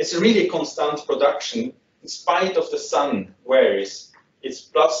mentioned, it's really a constant production in spite of the sun varies. It's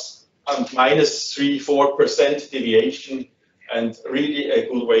plus and minus 3–4% deviation, and really a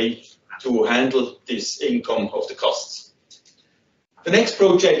good way to handle this income of the costs. The next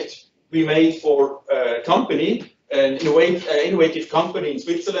project we made for a company, an innovative company in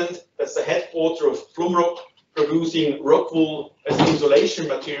Switzerland, that's the headquarter of Plumrock, producing rock wool as an insulation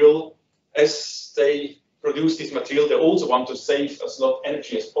material. As they produce this material, they also want to save as much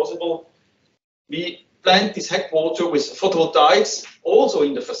energy as possible. We planned this headquarter with photovoltaics, also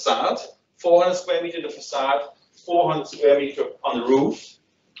in the facade, 400 square meter in the facade, 400 square meter on the roof,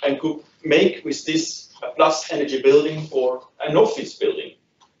 and could make with this a plus energy building for an office building.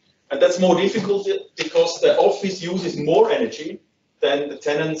 And that's more difficult because the office uses more energy than the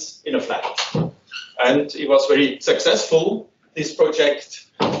tenants in a flat. And it was very successful, this project.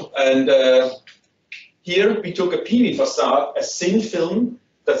 And here we took a PV facade, a thin film.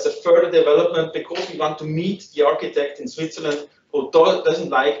 That's a further development because we want to meet the architect in Switzerland who doesn't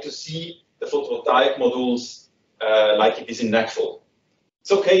like to see the photovoltaic modules like it is in natural.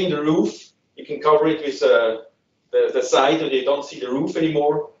 It's okay in the roof. You can cover it with the side so you don't see the roof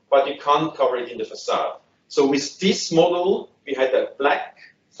anymore, but you can't cover it in the facade. So with this model, we had a black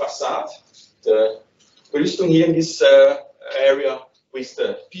facade, the Rüstung here in this area with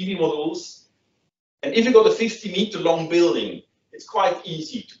the PV modules. And if you got a 50-meter long building, it's quite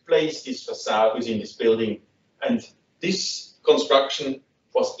easy to place this facade within this building. And this construction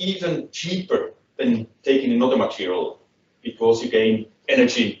was even cheaper than taking another material because you gain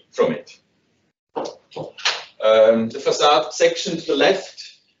energy from it. The facade section to the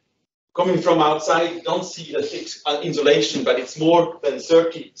left, coming from outside, you don't see the thick insulation, but it's more than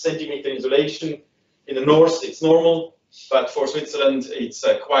 30 centimeter insulation. In the north, it's normal, but for Switzerland, it's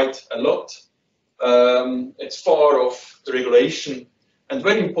quite a lot. It's far off the regulation. And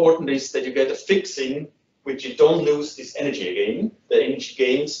very important is that you get a fixing, which you don't lose this energy again, the energy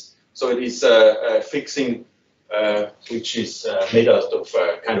gains. So it is a fixing which is made out of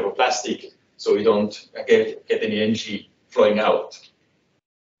kind of a plastic, so you don't get any energy flowing out.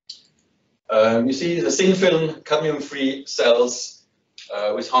 You see the thin film cadmium-free cells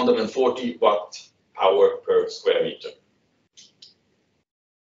with 140 watt power per square meter.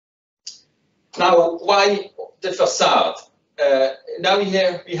 Now, why the facade? Now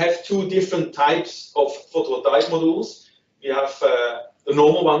we have two different types of photovoltaic modules. We have the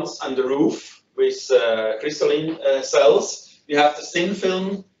normal ones on the roof with crystalline cells. We have the thin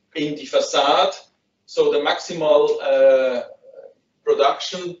film in the facade. So the maximal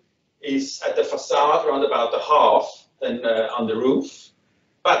production is at the facade around about a half than on the roof.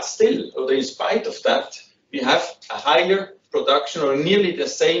 But still, in spite of that, we have a higher production or nearly the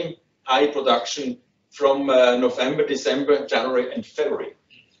same high production from November, December, January, and February.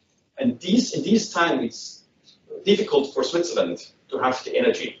 And in these times, it's difficult for Switzerland to have the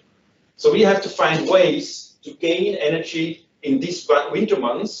energy. So we have to find ways to gain energy in these winter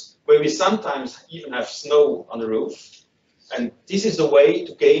months, where we sometimes even have snow on the roof. And this is the way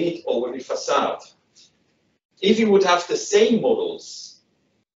to gain it over the facade. If you would have the same models,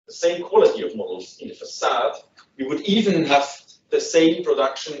 the same quality of models in the facade, we would even have the same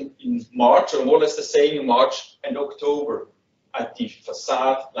production in March, or more or less the same in March and October at the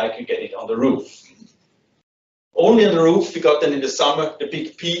facade, like you get it on the roof. Only on the roof, we got then in the summer the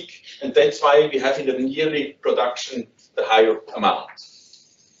big peak, and that's why we have in the yearly production the higher amount.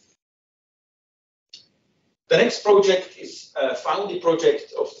 The next project is a founding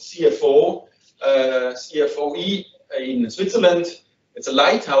project of the CFOE in Switzerland. It's a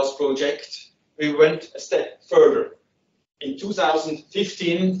lighthouse project. We went a step further. In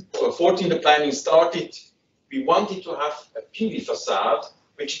 2015 or 14, the planning started. We wanted to have a PV facade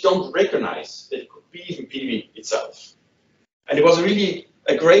which you don't recognize that it could be even PV itself. And it was really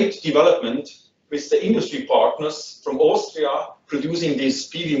a great development with the industry partners from Austria producing these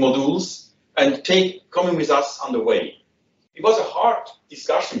PV modules and coming with us on the way. It was a hard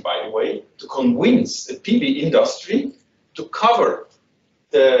discussion, by the way, to convince the PV industry to cover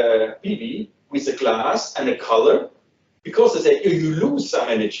the PV with a glass and a color, because they say, you lose some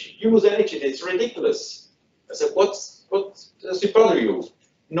energy. You lose energy, it's ridiculous. I said, what does it bother you?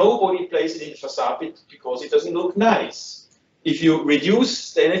 Nobody plays it in the facade because it doesn't look nice. If you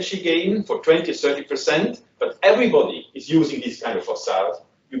reduce the energy gain for 20 or 30%, but everybody is using this kind of facade,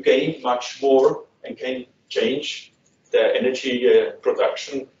 you gain much more and can change the energy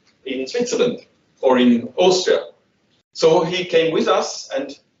production in Switzerland or in Austria. So he came with us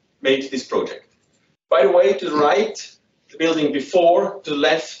and made this project. By the way, to the right, the building before, to the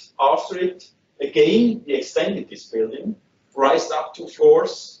left after it, again, we extended this building, raised up 2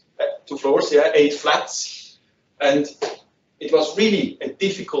 floors, 8 flats, and it was really a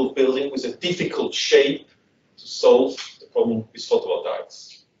difficult building with a difficult shape to solve the problem with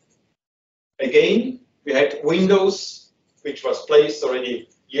photovoltaics. Again, we had windows, which was placed already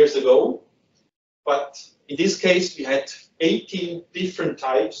years ago, but in this case, we had 18 different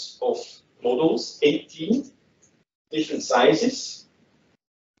types of modules, 18 different sizes,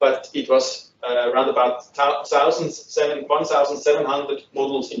 but it was around about 1,700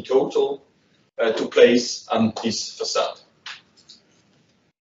 modules in total to place on this facade.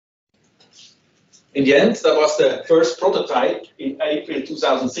 In the end, that was the first prototype in April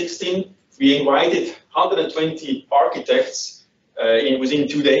 2016. We invited 120 architects within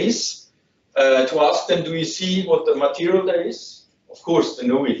 2 days to ask them, do you see what the material there is? Of course, they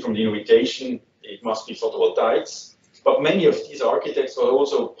know it from the invitation, it must be photovoltaics. But many of these architects were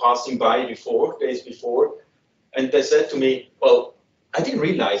also passing by days before, and they said to me, well, I didn't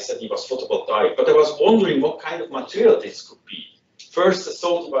realize that it was photovoltaic, but I was wondering what kind of material this could be. First, I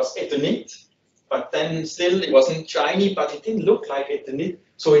thought it was Eternit, but then still it wasn't shiny, but it didn't look like Eternit.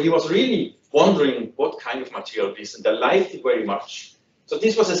 So he was really wondering what kind of material it is, and they liked it very much. So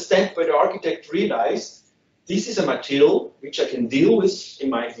this was a step where the architect realized this is a material which I can deal with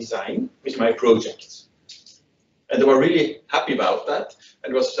in my design, with my project. And they were really happy about that.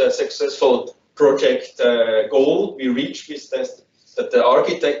 And it was a successful project goal we reached with this, that the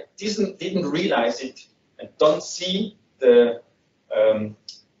architect didn't realize it and don't see the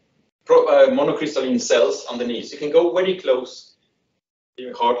monocrystalline cells underneath. You can go very close,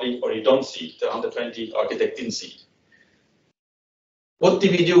 you hardly, or you don't see it. The 120 architect didn't see it. What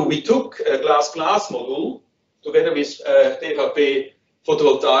did we do? We took a glass module together with BIPV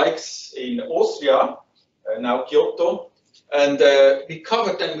Photovoltaics in Austria, now Kyoto, and we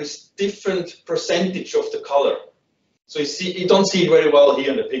covered them with different percentage of the color. So you don't see it very well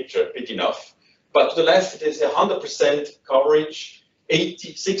here in the picture, bit enough. But to the left, it is 100% coverage,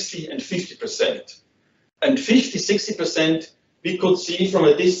 80, 60, and 50%. And 50, 60%, we could see from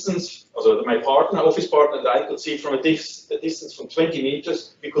a distance, also my office partner, and I could see from a distance from 20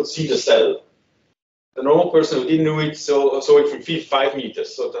 meters, we could see the cell. The normal person who didn't know it saw it from 5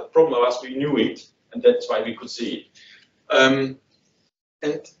 meters. So the problem was we knew it, and that's why we could see it. And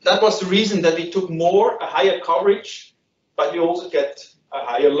that was the reason that we took a higher coverage, but we also get a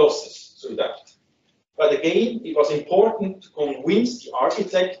higher losses through that. But again, it was important to convince the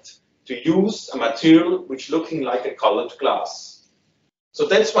architect to use a material which looking like a colored glass. So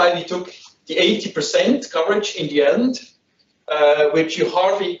that's why we took the 80% coverage in the end, which you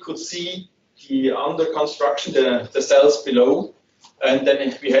hardly could see the under construction, the cells below, and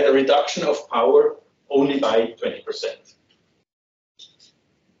then we had a reduction of power only by 20%.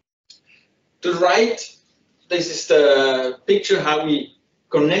 To the right, this is the picture how we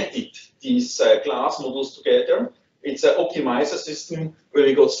connected these glass modules together. It's an optimizer system where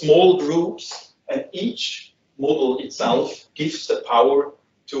we got small groups, and each module itself gives the power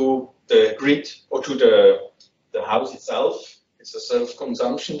to the grid or to the house itself. It's a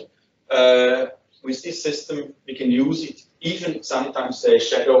self-consumption. With this system, we can use it, even sometimes a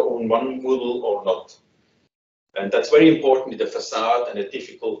shadow on one module or not. And that's very important in the facade and a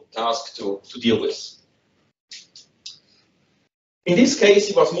difficult task to deal with. In this case,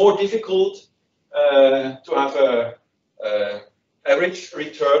 it was more difficult to have a average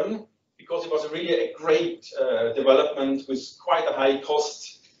return because it was really a great development with quite a high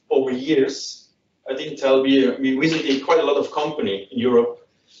cost over years. I didn't tell we visited quite a lot of companies in Europe,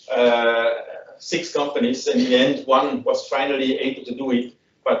 6 companies, and in the end, one was finally able to do it.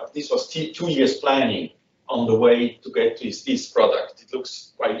 But this was 2 years planning on the way to get to this product. It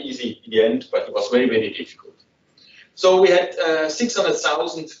looks quite easy in the end, but it was very, very difficult. So we had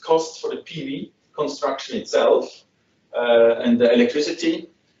 600,000 costs for the PV construction itself and the electricity.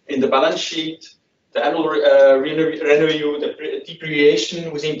 In the balance sheet, the annual revenue, the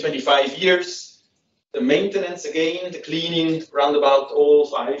depreciation within 25 years, the maintenance again, the cleaning round about all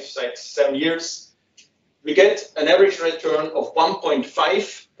 5, 6, 7 years. We get an average return of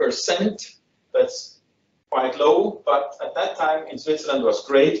 1.5%. That's quite low, but at that time in Switzerland was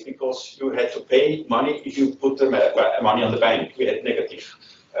great because you had to pay money if you put the money on the bank. We had negative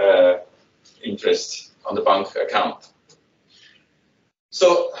interest on the bank account.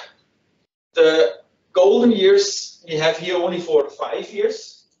 So the golden years we have here only for 5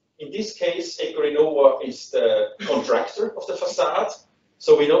 years. In this case, Ecorenova is the contractor of the facade.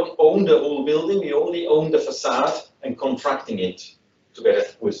 So we don't own the whole building, we only own the facade and contracting it together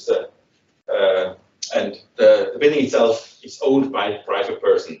with the and the building itself is owned by a private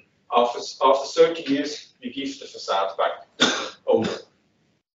person. After 30 years, we give the facade back to the owner.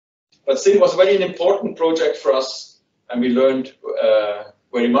 But still, it was a very important project for us, and we learned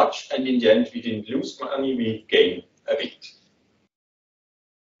very much. And in the end, we didn't lose money; we gained a bit.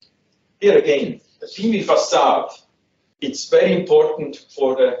 Here again, the PV facade. It's very important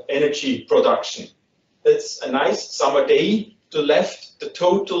for the energy production. That's a nice summer day. To the left, the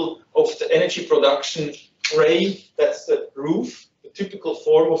total of the energy production gray, that's the roof, the typical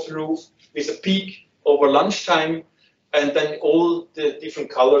form of the roof, with a peak over lunchtime, and then all the different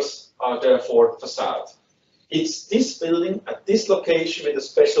colors are there for facade. It's this building at this location with a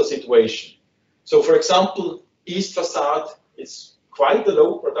special situation. So for example, east facade is quite a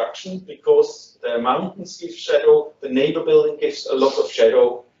low production because the mountains give shadow, the neighbor building gives a lot of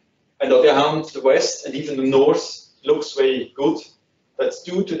shadow, and on the other hand, the west and even the north looks very good. That's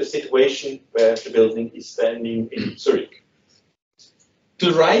due to the situation where the building is standing in Zurich.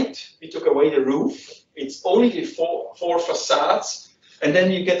 To the right, we took away the roof. It's only four facades, and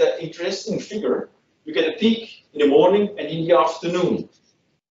then you get an interesting figure. You get a peak in the morning and in the afternoon.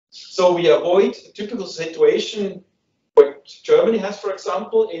 So we avoid the typical situation what Germany has, for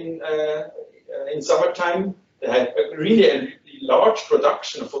example, in summertime. They have really a large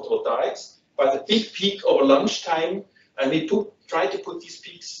production of photovoltaics, but a big peak over lunchtime, and we try to put these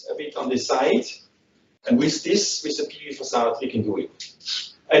peaks a bit on the side, and with the PV facade, we can do it.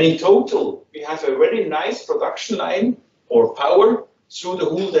 And in total, we have a very nice production line for power through the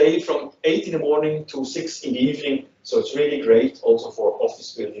whole day from 8 in the morning to 6 in the evening, so it's really great also for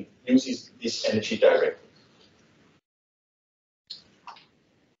office building, uses this energy directly.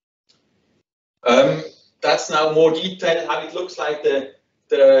 That's now more detailed how it looks like the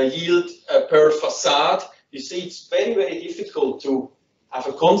yield per facade. You see, it's very, very difficult to have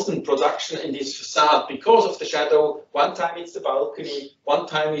a constant production in this facade because of the shadow. One time it's the balcony, one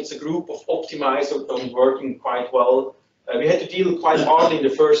time it's a group of optimizers not working quite well. We had to deal quite hard in the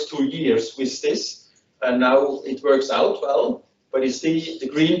first 2 years with this, and now it works out well. But you see, the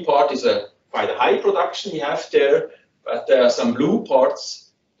green part is quite a high production we have there, but there are some blue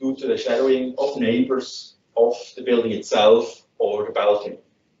parts due to the shadowing of neighbors of the building itself or the balcony.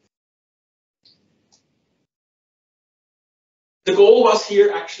 The goal was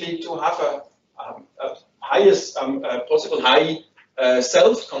here actually to have a highest possible high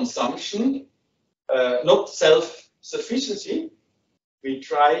self-consumption, not self-sufficiency. We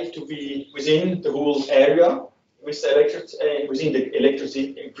try to be within the whole area with within the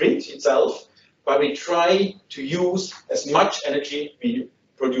electricity grid itself, but we try to use as much energy we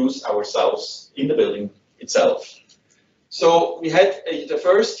produce ourselves in the building itself. So we had the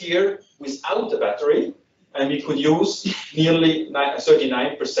first year without the battery, and we could use nearly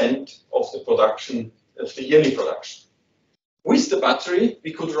 39% of the production, of the yearly production. With the battery,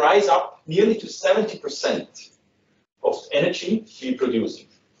 we could rise up nearly to 70% of energy we're producing.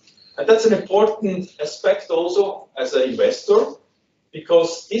 And that's an important aspect also as an investor,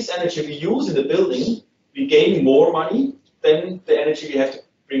 because this energy we use in the building, we gain more money than the energy we have to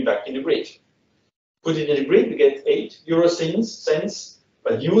bring back in the grid. Put it in the grid, we get 8 euro cents,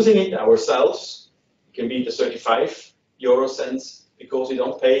 but using it ourselves, it can be the 35 euro cents because we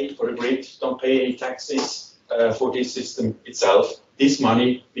don't pay for the grid, don't pay any taxes, for this system itself. This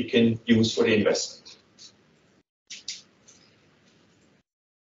money we can use for the investment.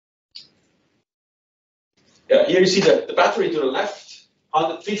 Yeah, here you see the battery to the left,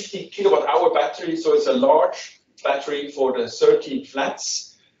 150 kilowatt hour battery, so it's a large battery for the 30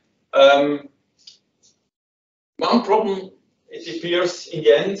 flats. One problem, it appears in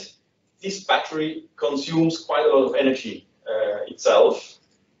the end, this battery consumes quite a lot of energy itself.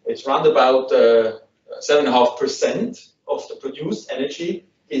 It's around about 7.5% of the produced energy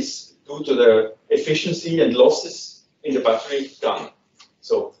is due to the efficiency and losses in the battery gone.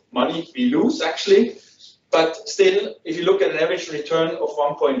 So money we lose actually, but still, if you look at an average return of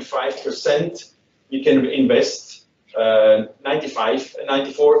 1.5%, you can invest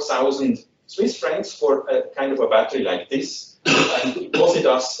 94,000 Swiss francs for a kind of a battery like this, and it cost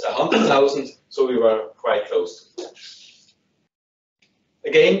us 100,000, so we were quite close to that.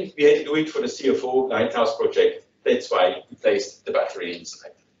 Again, we had to do it for the CFO Lighthouse project. That's why we placed the battery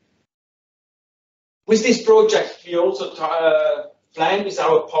inside. With this project, we also planned with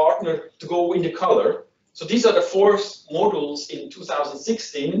our partner to go in the color. So these are the 4 modules in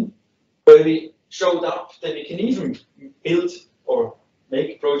 2016 where we showed up that we can even build or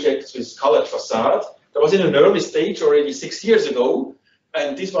make projects with colored facade. That was in an early stage already 6 years ago,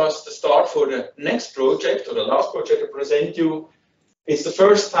 and this was the start for the next project, or the last project I present you. It's the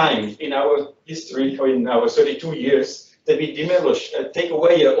first time in our history, or in our 32 years, that we demolish, take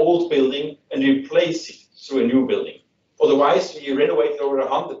away an old building and replace it through a new building. Otherwise, we renovated over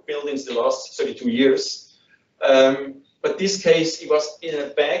 100 buildings the last 32 years. But this case, it was in a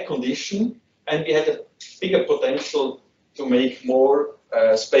bad condition, and we had a bigger potential to make more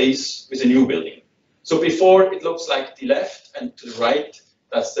space with a new building. So before, it looks like the left, and to the right,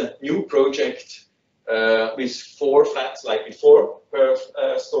 that's the new project with 4 flats like before per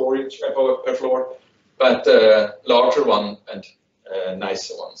storage per floor, but larger one and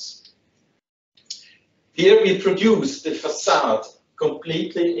nicer ones. Here we produce the facade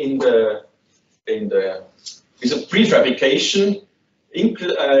completely with a prefabrication,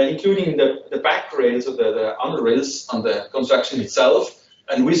 including the back rails or the under rails on the construction itself,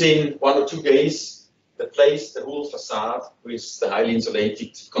 and within 1 or 2 days, they place the whole facade with the highly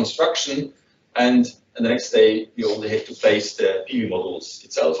insulated construction, and the next day we only had to place the PV modules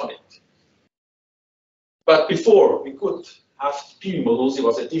itself on it. But before we could have PV modules, it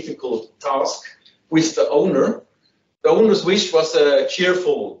was a difficult task with the owner. The owner's wish was a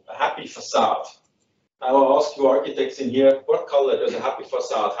cheerful, a happy facade. I will ask you architects in here, what color does a happy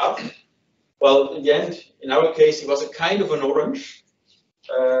facade have? Well, in the end, in our case, it was a kind of an orange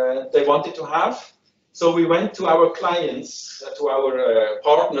they wanted to have. So we went to our clients, to our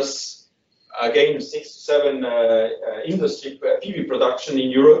partners, again, 6 to 7 industry PV production in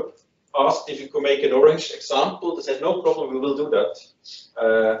Europe, asked if you could make an orange example. They said, no problem, we will do that.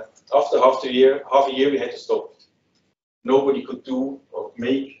 After half a year, we had to stop. Nobody could do or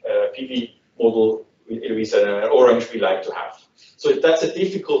make a PV model with an orange we like to have. So that's a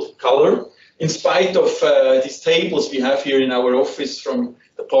difficult color. In spite of these tables we have here in our office from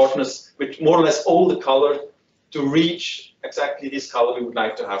the partners, with more or less all the color, to reach exactly this color we would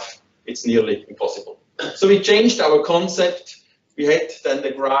like to have, it's nearly impossible. So we changed our concept. We had then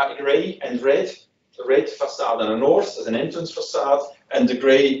the gray and red, the red facade on the north as an entrance facade, and the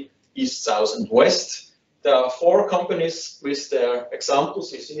gray east, south, and west. There are 4 companies with their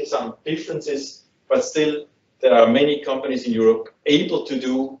examples. You see some differences, but still there are many companies in Europe able to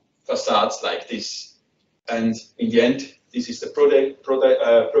do facades like this. And in the end, this is the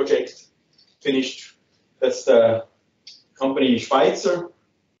project finished. That's the company Schweizer.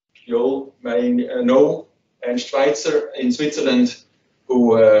 You all may know, and Schweizer in Switzerland,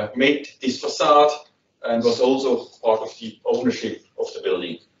 who made this facade and was also part of the ownership of the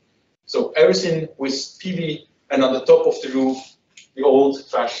building. So everything with PV, and on the top of the roof, the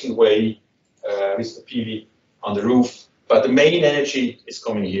old-fashioned way with the PV on the roof, but the main energy is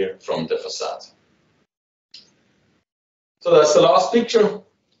coming here from the facade. So that's the last picture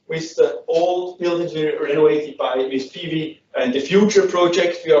with the old buildings we renovated with PV, and the future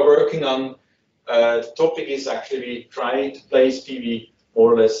project we are working on. The topic is actually we try to place PV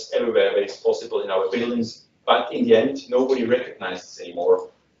more or less everywhere where it's possible in our buildings, but in the end, nobody recognizes anymore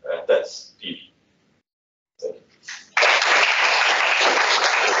that's PV. Thank you.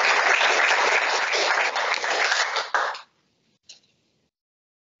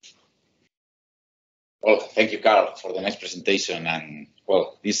 Well, thank you, Carl, for the nice presentation, and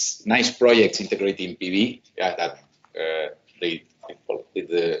well, these nice projects integrating PV. Yeah, that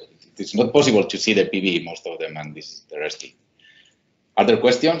it's not possible to see the PV, most of them, and this is interesting. Other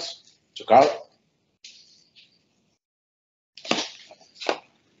questions to Carl?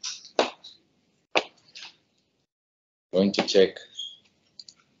 Going to check.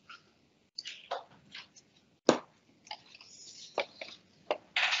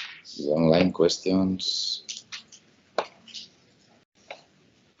 The online questions.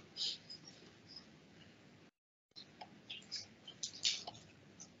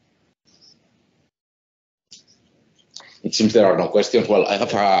 It seems there are no questions. Well, I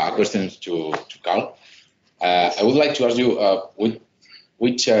have a question to Carl. I would like to ask you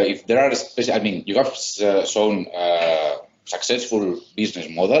which if there are special, I mean, you have shown successful business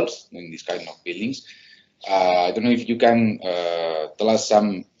models in this kind of buildings. I don't know if you can tell us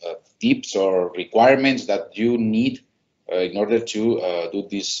some tips or requirements that you need in order to do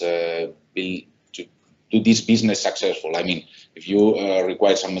this business successful. I mean, if you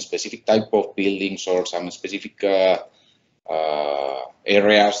require some specific type of buildings or some specific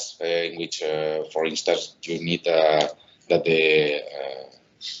areas in which, for instance, you need that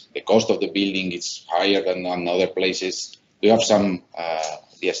the cost of the building is higher than on other places. Do you have some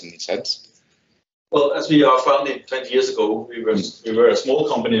ideas in this sense? Well, as we are founded 20 years ago, we were a small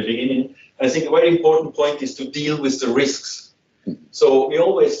company at the beginning. And I think a very important point is to deal with the risks. So we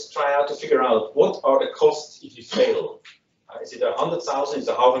always try out to figure out what are the costs if you fail. Is it 100,000? Is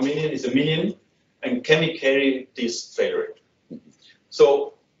it 500,000? Is it 1 million? And can we carry this failure?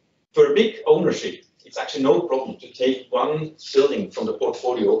 So for a big ownership, it's actually no problem to take one building from the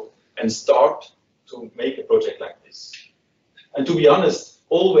portfolio and start to make a project like this. And to be honest,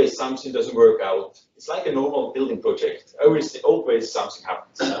 always something doesn't work out. It's like a normal building project. Always something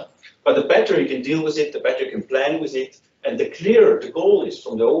happens. But the better you can deal with it, the better you can plan with it, and the clearer the goal is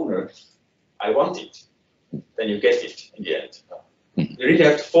from the owner, I want it, then you get it in the end. You really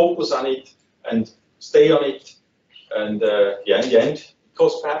have to focus on it and stay on it. And yeah, in the end, it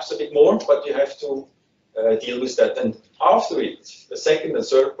costs perhaps a bit more, but you have to deal with that. And after it, the second and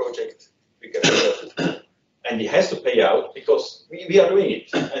third project, we get rid of it. And it has to pay out because we are doing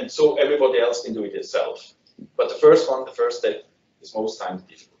it. And so everybody else can do it itself. But the first one, the first step, is most times the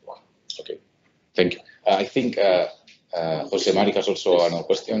difficult one. Okay, thank you. I think Jose Mari has also another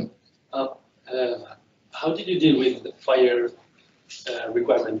question. How did you deal with the fire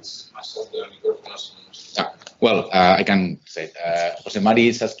requirements? Well, I can say Jose Mari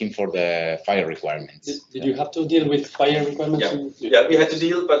is asking for the fire requirements. Did you have to deal with fire requirements? Yeah, we had to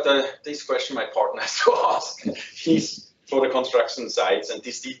deal, but this question my partner has to ask. He's for the construction sites and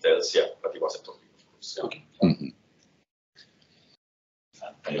these details, yeah, but he wasn't talking, of course. Okay. Mm-hmm.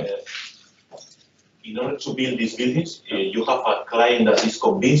 In order to build these buildings, you have a client that is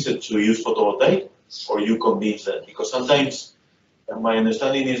convinced to use photovoltaic, or you convince them? Because sometimes my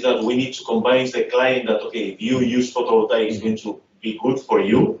understanding is that we need to convince the client that, okay, if you use photovoltaic, it's going to be good for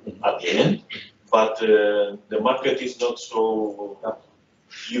you at the end, but the market is not so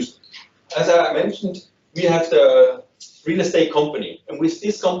used. As I mentioned, we have the real estate company, and with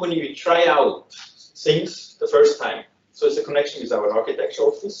this company, we try out things the first time. So it's a connection with our architecture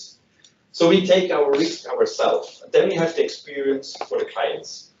office. So we take our risk ourselves, and then we have the experience for the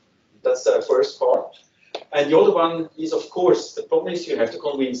clients. That's the first part. And the other one is, of course, the problem is you have to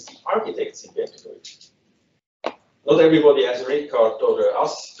convince the architects in the end to do it. Not everybody has a red card or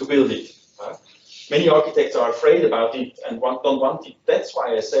us to build it. Many architects are afraid about it and don't want it. That's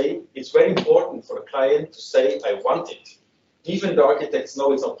why I say it's very important for the client to say, I want it. Even the architects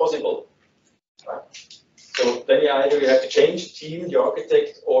know it's not possible. So then either you have to change the team, the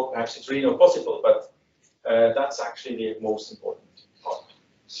architect, or perhaps it's really not possible. But that's actually the most important part.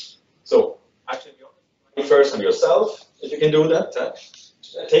 So actually, first on yourself, if you can do that,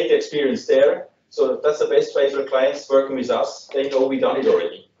 take the experience there. So that's the best way for clients working with us. They know we've done it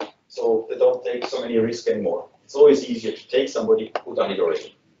already. So they don't take so many risks anymore. It's always easier to take somebody who's done it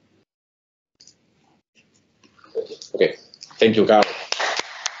already. Okay, thank you, Carl.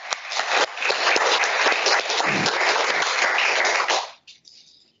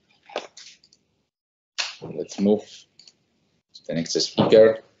 Let's move to the next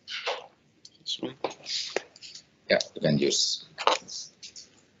speaker. Yeah, you can use.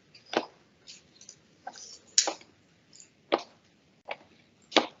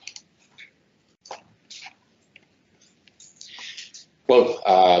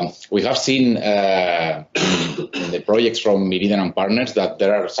 Well, we have seen in the projects from Meridian and Partners that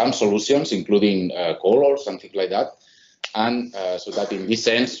there are some solutions, including color, something like that. And so that in this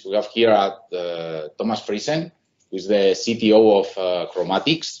sense, we have here at Thomas Friesen, who is the CTO of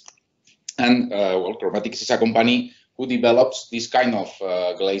Chromatics. And well, Chromatics is a company who develops this kind of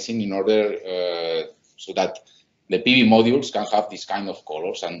glazing in order so that the PV modules can have this kind of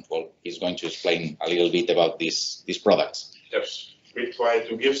colors. And well, he's going to explain a little bit about these products. Yes, we try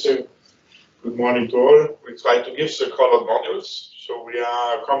to give the Good morning to all. We try to give the colored modules. So we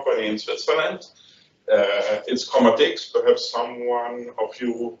are a company in Switzerland. It's Chromatix. Perhaps someone of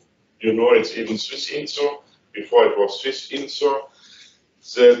you know it's even Swiss Inso. Before it was Swiss Inso.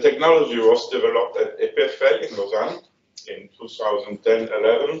 The technology was developed at EPFL in Lausanne in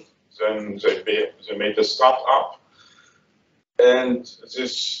 2010-11. Then they made a startup. And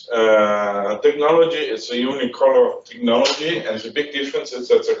this technology is a unicolor technology, and the big difference is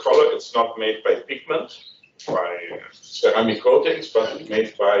that the color is not made by pigment, by ceramic coatings, but it's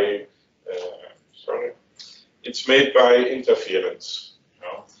made by it's made by interference. You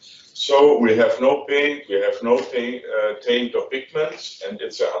know? So we have no paint, we have no taint or pigments, and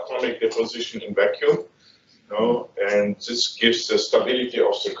it's an atomic deposition in vacuum. You know? And this gives the stability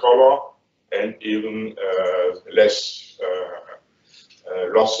of the color and even less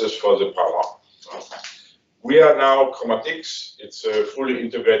losses for the power. We are now Chromatix. It's a fully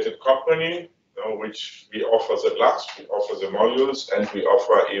integrated company, you know, which we offer the glass, we offer the modules, and we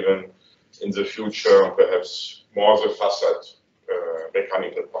offer even in the future perhaps more the facade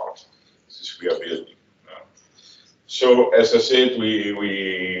mechanical part. This we are building. So as I said,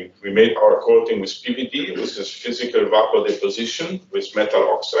 we made our coating with PVD, with this physical vapor deposition with metal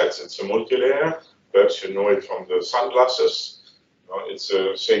oxides. It's a multi-layer. Perhaps you know it from the sunglasses. It's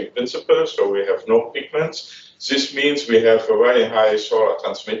the same principle, so we have no pigments. This means we have a very high solar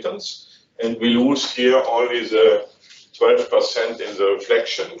transmittance, and we lose here only the 12% in the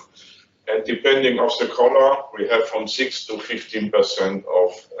reflection. And depending on the color, we have from 6 to 15%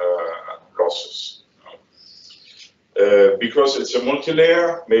 of losses. Because it's a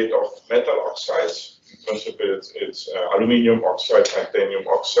multi-layer made of metal oxides, in principle it's aluminum oxide, titanium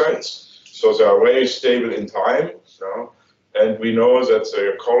oxides, so they are very stable in time. You know? And we know that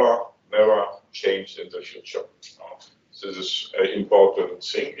the color never changed in the future. This is an important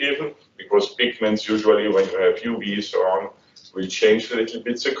thing even, because pigments usually when you have UV so on, will change a little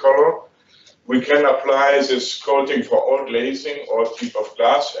bit the color. We can apply this coating for all glazing, all type of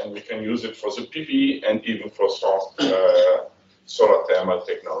glass, and we can use it for the PV and even for soft solar thermal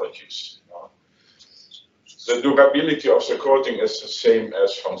technologies. The durability of the coating is the same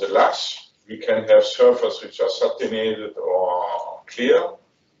as from the glass. We can have surfaces which are satinated or clear.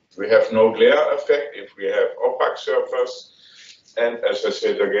 We have no glare effect if we have opaque surface. And as I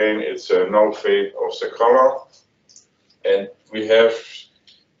said again, it's a no fade of the color. And we have,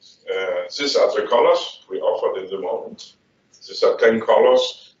 these are the colors we offered in the moment. These are 10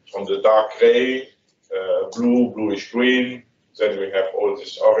 colors from the dark gray, blue, bluish green. Then we have all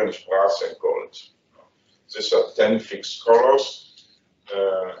this orange, brass, and gold. These are 10 fixed colors.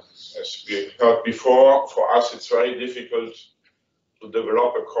 As we heard before, for us it's very difficult to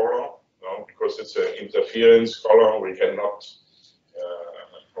develop a color, you know, because it's an interference color. We cannot,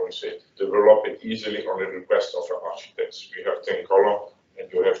 how we say, develop it easily on the request of our architects. We have 10 color,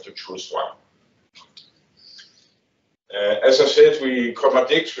 and you have to choose one. As I said,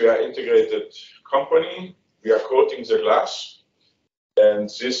 Chromatix, we are integrated company. We are coating the glass. And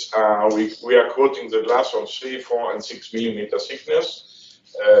this we are coating the glass on 3, 4, and 6 millimeter thickness.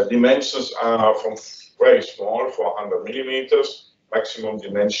 Dimensions are from very small, 400 millimeters. Maximum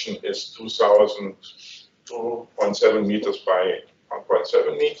dimension is 2.7 meters by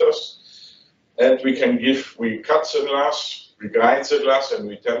 1.7 meters. And we cut the glass, we grind the glass, and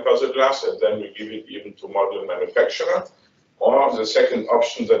we temper the glass, and then we give it even to module manufacturer. Or the second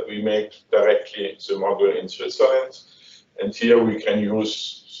option that we make directly the module in Switzerland. And here we can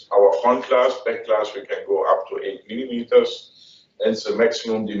use our front glass, back glass, we can go up to 8 millimeters. And the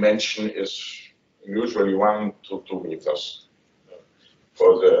maximum dimension is usually 1 to 2 meters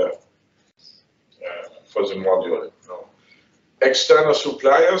for the module. No. External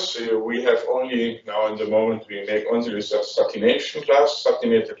suppliers, we have only, now in the moment, we make only with satination glass.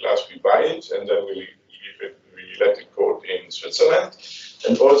 Satinated glass, we buy it, and then we let it coat in Switzerland.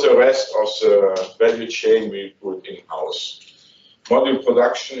 And all the rest of the value chain, we put in-house. Module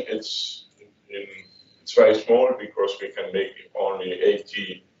production, it's very small because we can make only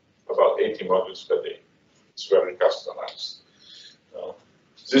about 80 modules per day. It's very customized.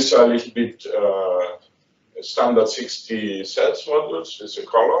 These are a little bit standard 60 cells modules with the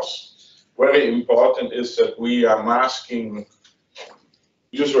colors. Very important is that we are masking,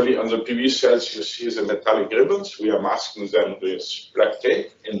 usually on the PV cells you see the metallic ribbons. We are masking them with black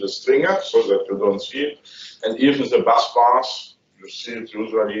tape in the stringer so that you don't see it. And even the bus bars, you see it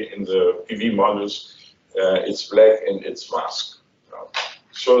usually in the PV modules, it's black and it's masked.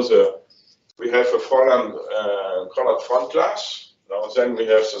 So we have a colored front glass. Now then we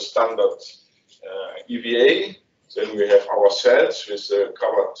have the standard EVA. Then we have our cells with the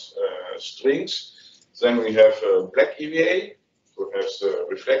covered strings. Then we have black EVA to have the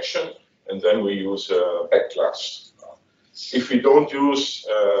reflection, and then we use back glass. If we don't use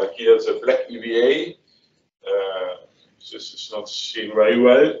here the black EVA, this is not seen very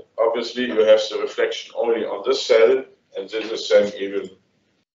well. Obviously, you have the reflection only on the cell, and this is then even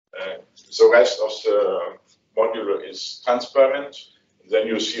the rest of the module is transparent. Then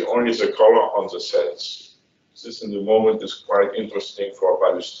you see only the color on the cells. This in the moment is quite interesting for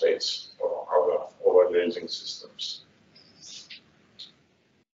balustrades or other overlaying systems.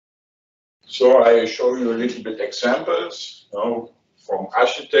 So I show you a little bit examples from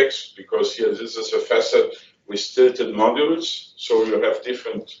architects, because here this is a facet with tilted modules. So you have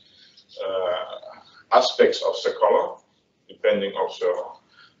different aspects of the color, depending of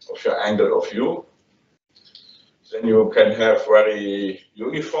your angle of view. Then you can have very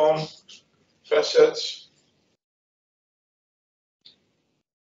uniform facets.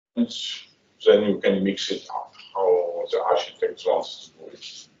 And then you can mix it up, how the architect wants to do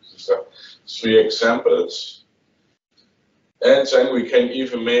it. These are 3 examples. And then we can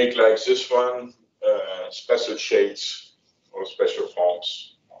even make, like this one, special shades or special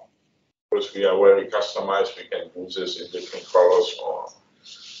forms. Because we are very customized, we can do this in different colors or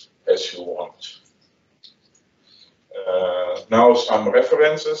as you want. Now some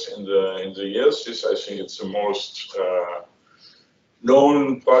references in the years. This, I think, it's the most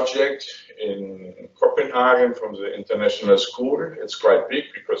known project in Copenhagen from the international school. It's quite big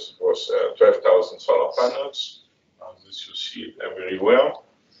because it was 12,000 solar panels. This you see everywhere.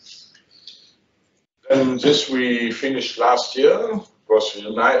 And this we finished last year. It was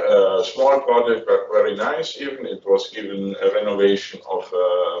a small project, but very nice. Even it was even a renovation of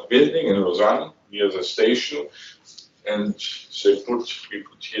a building in Lausanne near the station. And we put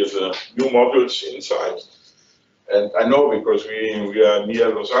here the new modules inside. And I know, because we are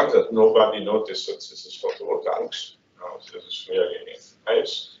near Lausanne, that nobody noticed that this is photovoltaics. This is really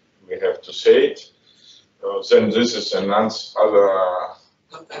nice. We have to say it. Then this is another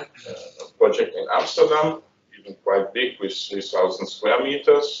project in Amsterdam, even quite big, with 3,000 square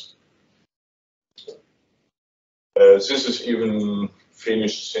meters. This is even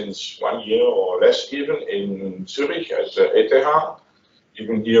finished since 1 year or less, even in Zurich at the ETH.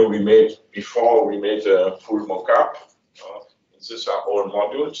 Even here we made a full mock-up. These are all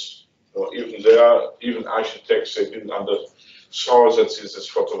modules. Even there, even architects, they didn't saw that this is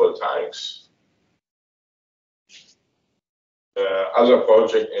photovoltaics. Other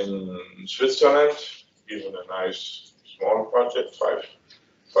project in Switzerland, even a nice small project,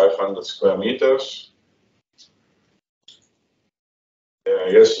 500 square meters.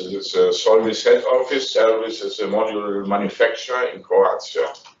 Yes, it's a Solvis head office. Solvis is a module manufacturer in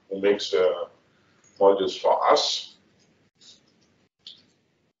Croatia who makes modules for us.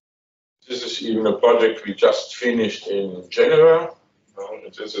 This is even a project we just finished in January.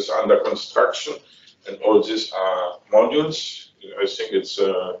 This is under construction, and all these are modules. I think it's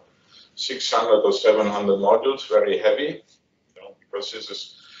 600 or 700 modules, very heavy, because this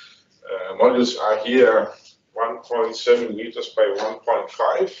is modules are here 1.7 meters by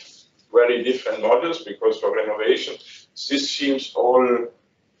 1.5, very different modules, because for renovation, this seems all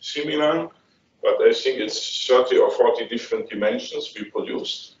similar, but I think it's 30 or 40 different dimensions we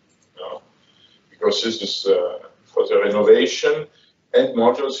produced, because this is for the renovation, and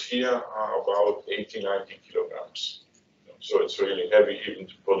modules here are about 80-90 kilograms. So it's really heavy even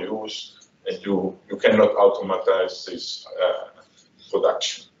to produce, and you cannot automatize this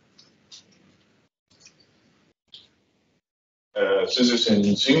production. This is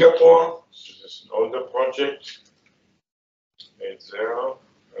in Singapore. This is an older project made there,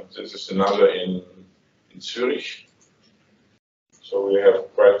 and this is another in Zurich. So we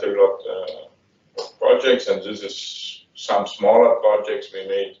have quite a lot of projects, and this is some smaller projects we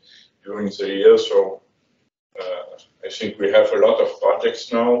made during the year. So I think we have a lot of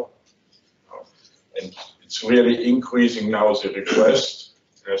projects now, and it's really increasing now the request.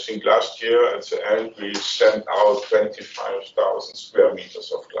 I think last year at the end we sent out 25,000 square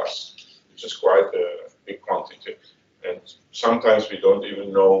meters of glass, which is quite a big quantity. And sometimes we don't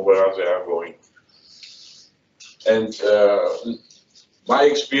even know where they are going. And my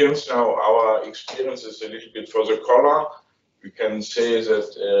experience now, our experience is a little bit for the color. We can say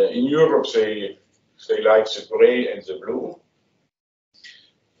that in Europe they like the gray and the blue.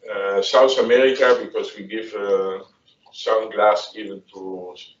 South America, because we give sun glass even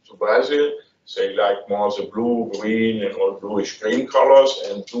to Brazil, they like more the blue, green, and all bluish green colors.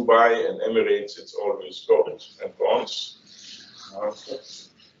 And Dubai and Emirates, it's always gold and bronze.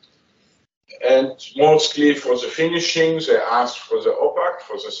 And mostly for the finishing, they ask for the opaque,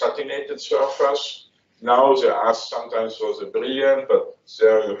 for the satinated surface. Now they ask sometimes for the brilliant, but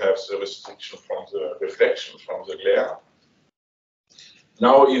there you have the restriction from the reflection from the glare.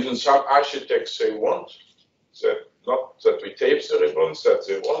 Now even some architects they want that not that we tape the ribbons, that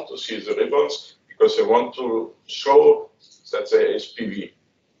they want to see the ribbons because they want to show that there is PV.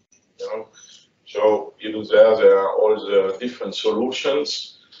 You know? So even there are all the different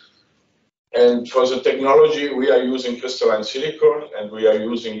solutions. And for the technology, we are using crystalline silicon, and we are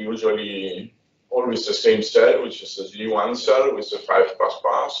using usually always the same cell, which is the G1 cell with the 5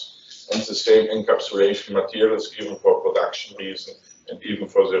 bus, and the same encapsulation materials given for production reason and even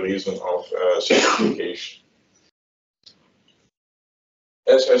for the reason of certification.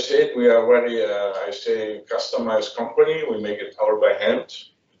 As I said, we are very, I say, customized company. We make it all by hand.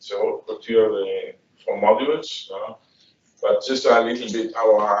 It's a whole couture for modules. But these are a little bit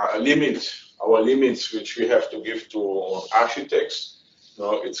our limits which we have to give to architects.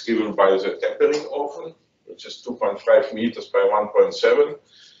 It's given by the tempering oven, which is 2.5 meters by 1.7.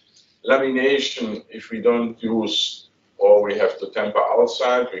 Lamination, if we don't use or we have to temper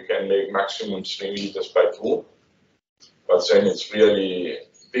outside, we can make maximum 3 meters by 2. But then it's really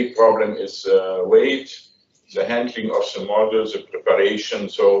big problem is weight, the handling of the model, the preparation.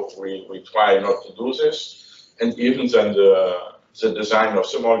 So we try not to do this. And even then the design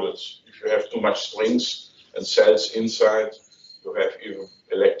of the models. If you have too much strings and cells inside, you have even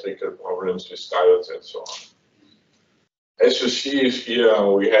electrical problems with diodes and so on. As you see here,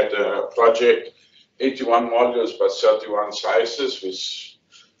 we had a project, 81 modules, but 31 sizes with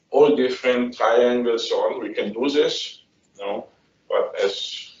all different triangles, so on. We can do this, but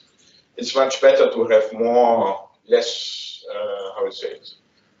as it's much better to have less, how you say it,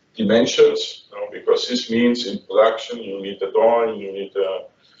 dimensions, because this means in production you need a door, you need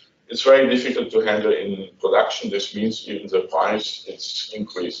it's very difficult to handle in production. This means even the price is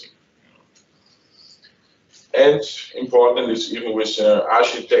increasing. And important is even with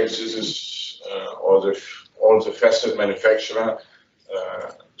architects, this is all the facet manufacturer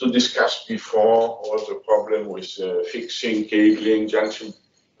to discuss before all the problem with fixing, cabling, junction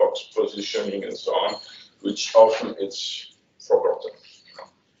box positioning, and so on, which often it's forgotten.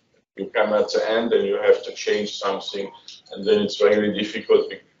 You come at the end and you have to change something, and then it's very difficult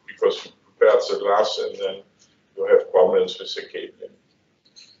because you prepare the glass and then you have problems with the cabling.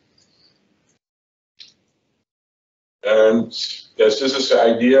 And yes, this is the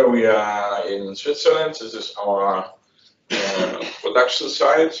idea. We are in Switzerland. This is our production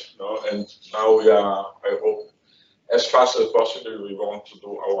site, and now we are, I hope, as fast as possible, we want to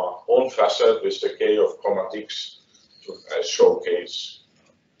do our own facade with the K of chromatics to showcase.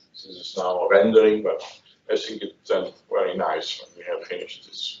 This is now rendering, but I think it's very nice when we have finished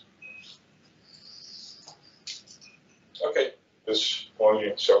this. Okay, this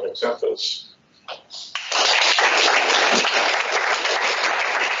only some examples.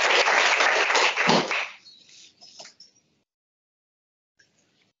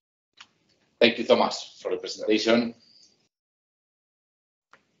 Thank you, Thomas, for the presentation.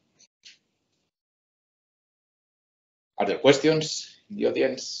 Are there questions in the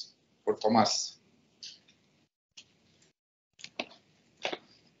audience for Thomas?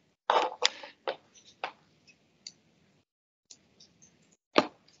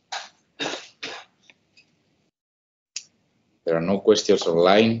 There are no questions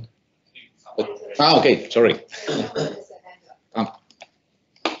online. Okay, sorry.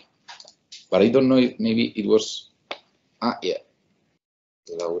 But I don't know if maybe it was, yeah,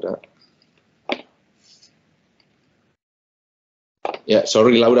 Laura. Yeah,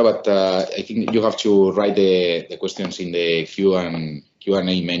 sorry, Laura, but I think you have to write the questions in the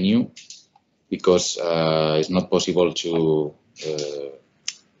Q&A menu because it's not possible to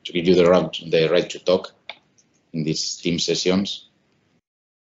give you the right to talk in these team sessions.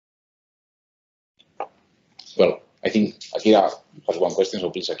 Well, I think Akira has one question, so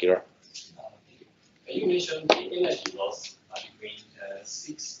please, Akira. You mentioned the energy loss between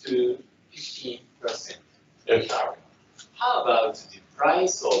 6 to 15%. Yes. How about the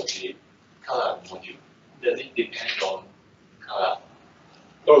price of the color module? Does it depend on color?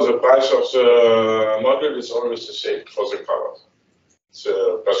 No, the price of the module is always the same for the color. It's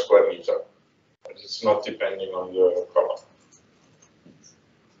per square meter. It's not depending on the color.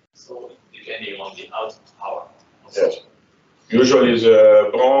 So depending on the output power. Yes. Usually the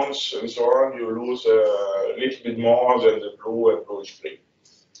bronze and so on, you lose a little bit more than the blue and bluish green.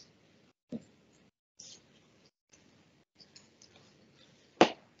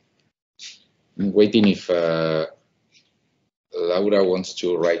 I'm waiting if Laura Laura wants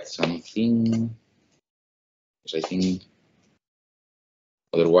to write something, because I think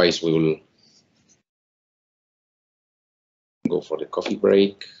otherwise we will go for the coffee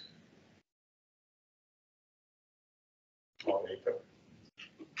break.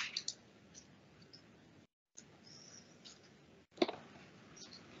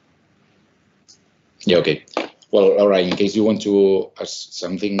 Yeah, okay. Well, Laura, in case you want to ask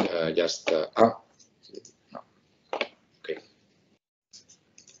something, just no. Okay.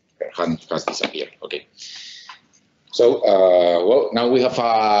 Her hand has disappeared. Okay. So, well, now we have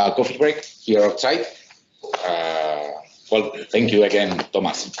a coffee break here outside. Well, thank you again,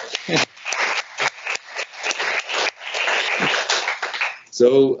 Thomas.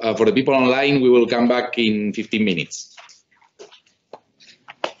 So, for the people online, we will come back in 15 minutes.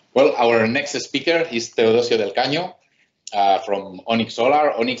 Well, our next speaker is Teodosio del Caño from Onyx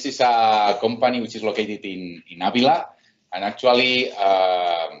Solar. Onyx is a company which is located in Avila, and actually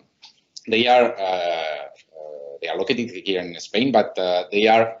they are located here in Spain, but they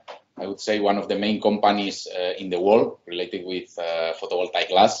are, I would say, one of the main companies in the world related with photovoltaic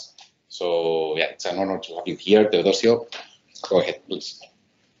glass. So yeah, it's an honor to have you here, Teodosio. Go ahead, please.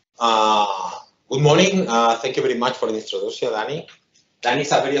 Good morning. Thank you very much for the introduction, Danny. Danny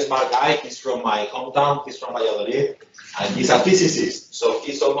is a very smart guy. He's from my hometown. He's from Valladolid, and he's a physicist. So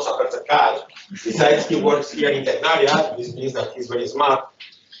he's almost a perfect guy. Besides, he works here in Tecnalia. This means that he's very smart.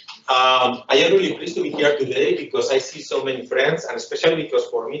 I am really pleased to be here today because I see so many friends, and especially because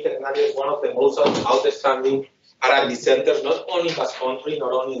for me, Tecnalia is one of the most outstanding R&D centers, not only in this country,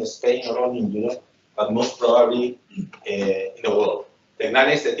 not only in Spain, not only in Europe, but most probably in the world.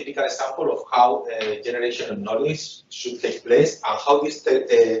 Tecnalia is the typical example of how generation of knowledge should take place and how this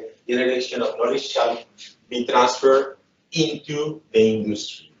generation of knowledge shall be transferred into the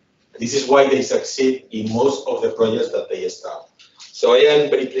industry. This is why they succeed in most of the projects that they start. So I am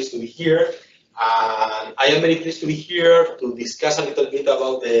very pleased to be here, and I am very pleased to be here to discuss a little bit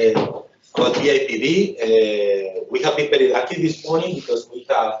about BIPV. We have been very lucky this morning because we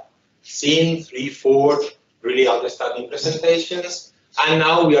have seen 3-4 really outstanding presentations. And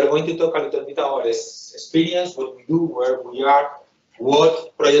now we are going to talk a little bit about our experience, what we do, where we are,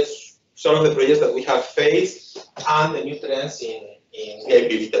 what projects, some of the projects that we have faced, and the new trends in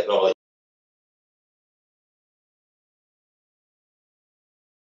BIPV technology.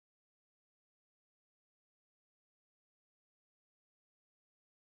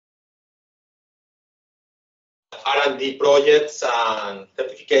 R&D projects and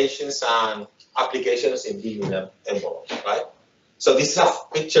certifications and applications in building envelopes, right? So this is a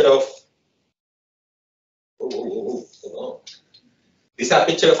picture of this is a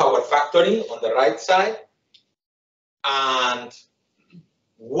picture of our factory on the right side. And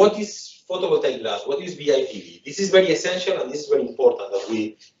what is photovoltaic glass? What is BIPV? This is very essential, and this is very important that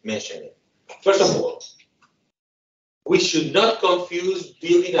we mention it. First of all, we should not confuse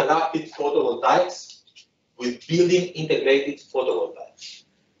building a rapid photovoltaics with building integrated photovoltaics.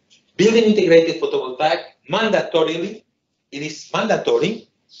 Building integrated photovoltaic mandatorily. It is mandatory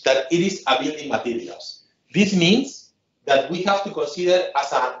that it is a building materials. This means that we have to consider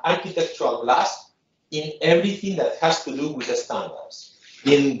as an architectural glass in everything that has to do with the standards.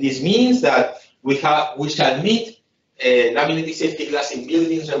 This means that we shall meet laminated safety glass in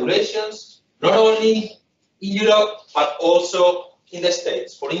buildings regulations, not only in Europe, but also in the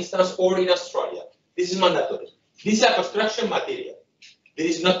States, for instance, or in Australia. This is mandatory. This is a construction material.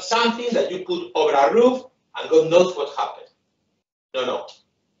 This is not something that you put over a roof and God knows what happened. No.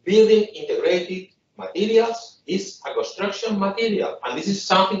 Building integrated materials is a construction material, and this is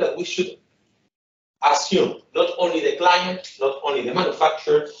something that we should assume, not only the client, not only the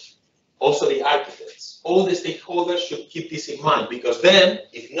manufacturer, also the architects. All the stakeholders should keep this in mind, because then,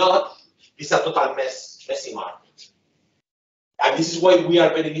 if not, it's a total messy market. And this is why we are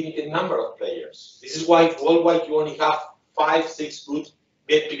very limited number of players. This is why worldwide you only have 5-6 good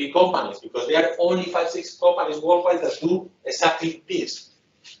BIPV companies, because there are only 5-6 companies worldwide that do exactly this,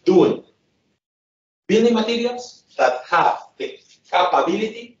 doing building materials that have the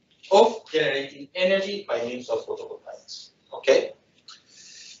capability of generating energy by means of photovoltaics. Okay?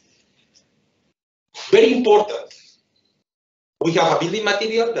 Very important. We have a building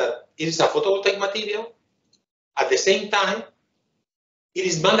material that is a photovoltaic material. At the same time, it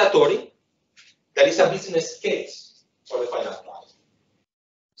is mandatory that is a business case for the final client.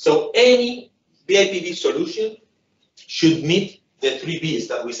 So any BIPV solution should meet the 3 B's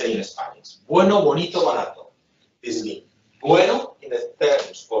that we say in Spanish. Bueno, bonito, barato. This means bueno in the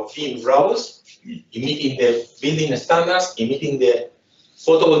terms of being robust, in meeting the building standards, in meeting the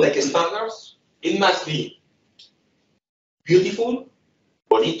photovoltaic standards. It must be beautiful,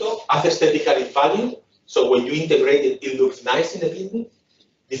 bonito, has aesthetically value. So when you integrate it, it looks nice in the building.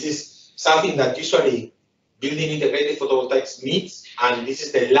 This is something that usually building integrated photovoltaics needs, and this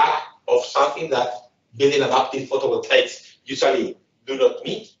is the lack of something that building adaptive photovoltaics usually do not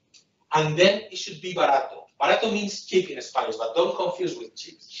meet. And then it should be barato. Barato means cheap in Spanish, but don't confuse with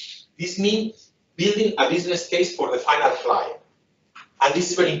cheap. This means building a business case for the final client. And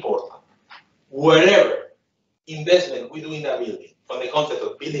this is very important. Wherever investment we do in a building, from the concept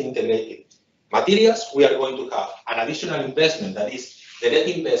of building integrated materials, we are going to have an additional investment that is the net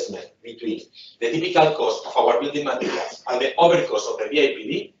investment between the typical cost of our building materials and the over cost of the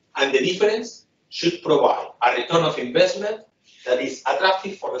BIPV, and the difference should provide a return of investment that is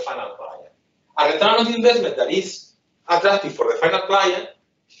attractive for the final client. A return of investment that is attractive for the final client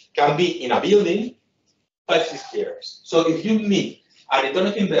can be in a building 5-6 years. So if you meet a return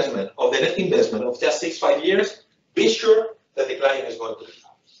of investment of the net investment of just 6-5 years, be sure that the client is going to be happy.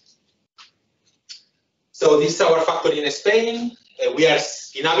 So this is our factory in Spain. We are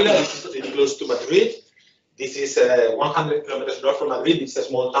in Avila, this is pretty close to Madrid. This is 100 kilometers north from Madrid. It's a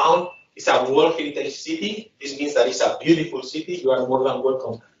small town. It's a World Heritage City. This means that it's a beautiful city. You are more than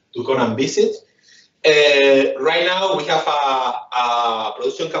welcome to come and visit. Right now, we have a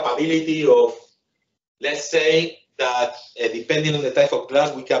production capability of, let's say, that depending on the type of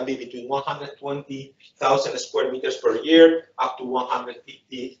glass, we can be between 120,000 square meters per year up to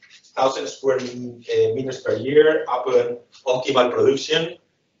 150,000 square meters per year upon optimal production.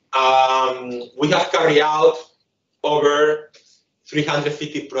 We have carried out over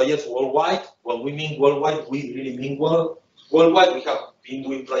 350 projects worldwide. When we mean worldwide, we really mean worldwide. We have been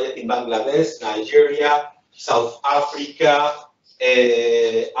doing projects in Bangladesh, Nigeria, South Africa,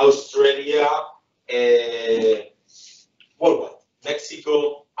 Australia, worldwide,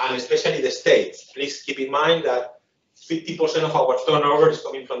 Mexico, and especially the States. Please keep in mind that 50% of our turnover is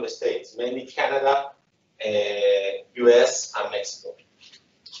coming from the States, mainly Canada, US, and Mexico.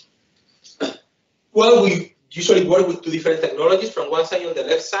 Well, we usually work with two different technologies. From one side, on the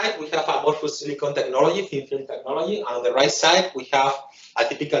left side, we have amorphous silicon technology, thin film technology, and on the right side, we have a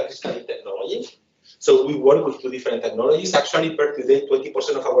typical crystalline technology. So we work with two different technologies. Actually, per today,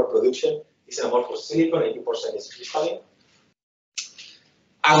 20% of our production is amorphous silicon, 80% is crystalline.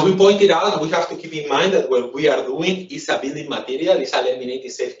 As we pointed out, we have to keep in mind that what we are doing is a building material, it's a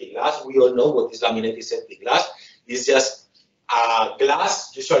laminated safety glass. We all know what is laminated safety glass. It's just a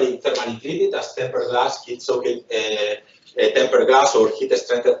glass, usually thermally treated as tempered glass, heat soaked tempered glass or heat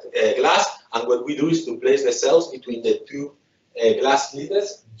strengthened glass. And what we do is to place the cells between the two glass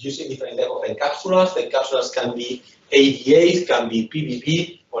slitters using different types of encapsulants. The encapsulants can be ADAs, can be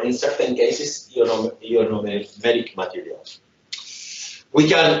PVP, or in certain cases, ionomeric materials. We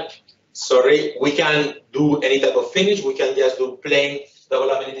can do any type of finish. We can just do plain double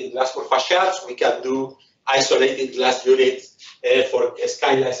laminated glass for facades. We can do isolated glass units for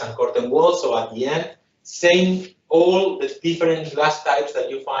skylights and curtain walls. So at the end, all the different glass types that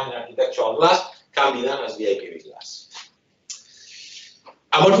you find in architectural glass can be done as BIPV glass.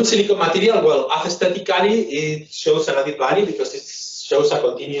 Amorphous silicon material, well, aesthetically, it shows an added value because it shows a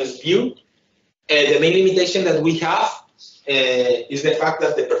continuous view. The main limitation that we have is the fact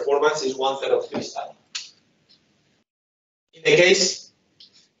that the performance is 1/3 of crystalline. In the case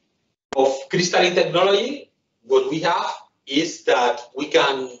of crystalline technology, what we have is that we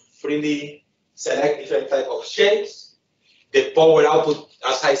can freely select different types of shapes. The power output,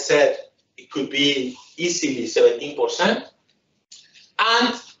 as I said, it could be easily 17%.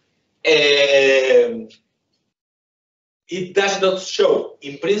 And it does not show,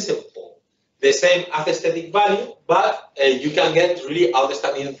 in principle, the same aesthetic value, but you can get really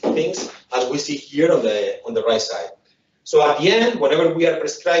outstanding things as we see here on the right side. So at the end, whenever we are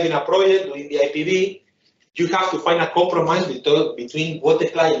prescribing a project doing the IPV, you have to find a compromise between what the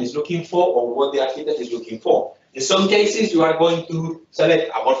client is looking for or what the architect is looking for. In some cases, you are going to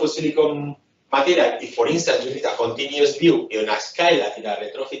select amorphous silicon material if, for instance, you need a continuous view in a skylight in a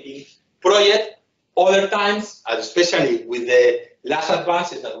retrofitting project. Other times, especially with the last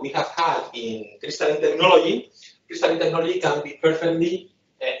advances that we have had in crystalline technology can be perfectly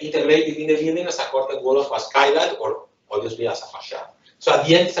integrated in the building as a curtain wall of a skylight or obviously as a facade. So at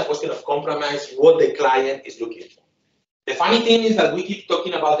the end, it's a question of compromise what the client is looking for. The funny thing is that we keep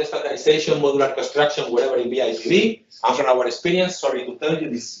talking about the standardization, modular construction, whatever in BIPV, and from our experience, sorry to tell you,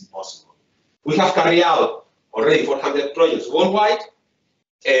 this is impossible. We have carried out already 400 projects worldwide.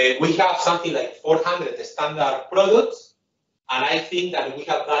 We have something like 400 standard products, and I think that we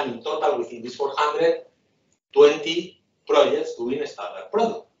have done in total within these 400, 20 projects doing a standard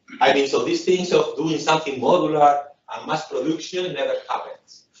product. I mean, so these things of doing something modular and mass production never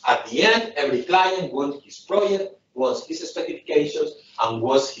happens. At the end, every client wants his project, wants his specifications, and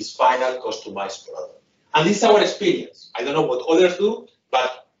wants his final customized product. And this is our experience. I don't know what others do,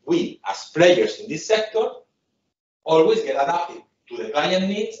 but we, as players in this sector, always get adapted to the client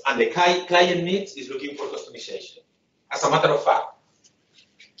needs, and the client needs is looking for customization, as a matter of fact.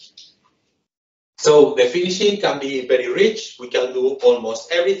 So the finishing can be very rich. We can do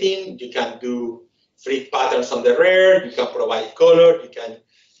almost everything. You can do frit patterns on the rear. You can provide color. You can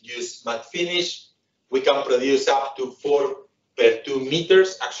use matte finish. We can produce up to 4 per 2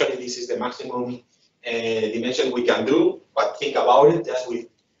 meters. Actually, this is the maximum dimension we can do. But think about it. Just with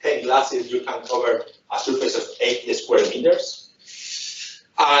 10 glasses, you can cover a surface of 8 square meters.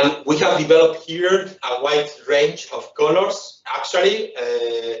 And we have developed here a wide range of colors. Actually,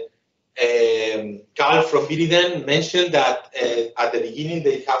 Carl from Biriden mentioned that at the beginning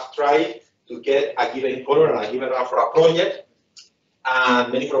they have tried to get a given color and a given run for a project,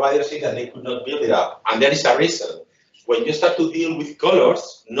 and many providers say that they could not build it up. And there is a reason. When you start to deal with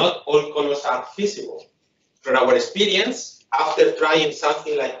colors, not all colors are feasible. From our experience, after trying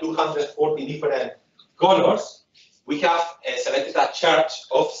something like 240 different colors, we have selected a chart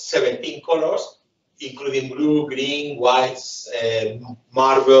of 17 colors, including blue, green, whites,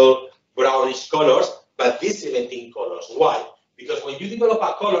 marble, brownish colors, but these 17 colors. Why? Because when you develop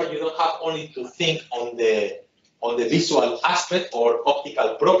a color, you don't have only to think on the visual aspect or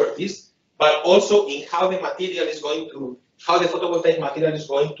optical properties, but also in how the material is going to, how the photovoltaic material is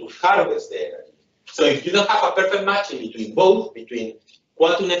going to harvest the energy. So if you don't have a perfect matching between both, between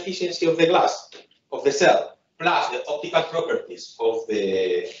quantum efficiency of the glass, of the cell, plus the optical properties of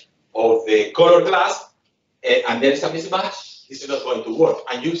the color glass, and there is a mismatch, this is not going to work.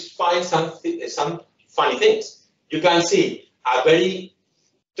 And you find some funny things. You can see a very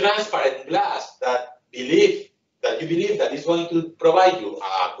transparent glass that you believe that is going to provide you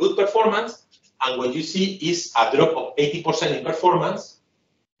a good performance, and what you see is a drop of 80% in performance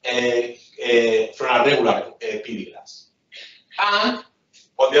from a regular PV glass. And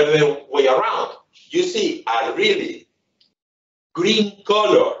on the other way around, you see a really green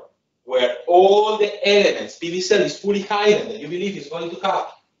color where all the elements, PV cell is fully hidden, and you believe is going to have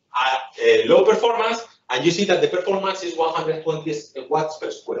a low performance, and you see that the performance is 120 watts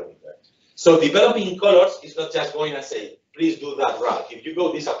per square meter. So developing colors is not just going and say, please do that right. If you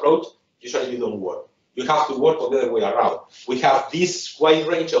go this approach, usually you don't work. You have to work on the other way around. We have this wide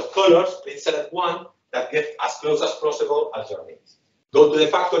range of colors, please select one that gets as close as possible as your needs. Go to the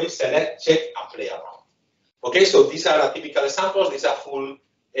factory, select, check, and play around. Okay, so these are typical examples. These are full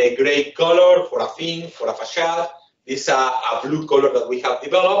gray color for a fin, for a facade. This is a blue color that we have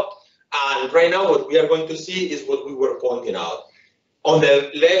developed. And right now, what we are going to see is what we were pointing out. On the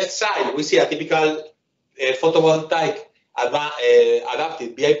left side, we see a typical photovoltaic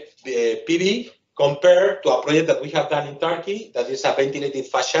adapted BIPV compared to a project that we have done in Turkey that is a ventilated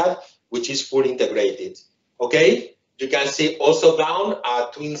facade, which is fully integrated. Okay? You can see also down a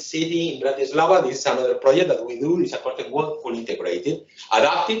twin city in Bratislava. This is another project that we do. It's a curtain wall fully integrated,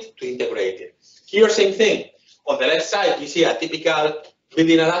 adapted to integrated. Here, same thing. On the left side, you see a typical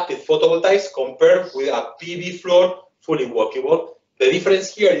building adapted photovoltaics compared with a PV floor fully walkable. The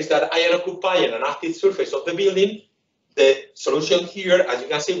difference here is that I am occupying an active surface of the building. The solution here, as you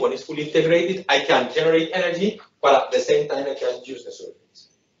can see, when it's fully integrated, I can generate energy, but at the same time, I can use the surface.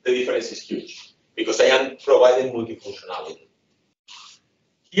 The difference is huge, because I am providing multifunctionality.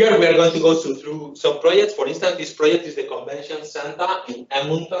 Here we are going to go through some projects. For instance, this project is the Convention Center in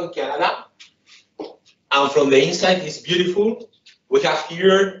Edmonton, Canada. And from the inside, it's beautiful. We have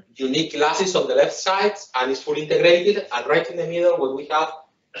here unique glasses on the left side, and it's fully integrated. And right in the middle, what we have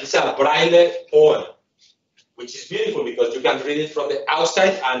is a braille poem, which is beautiful because you can read it from the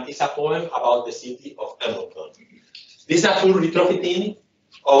outside, and it's a poem about the city of Edmonton. This is a full retrofitting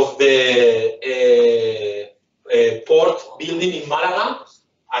of the port building in Malaga,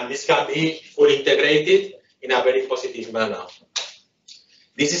 and this can be fully integrated in a very positive manner.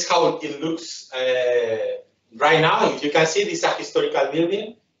 This is how it looks right now. If you can see, this is a historical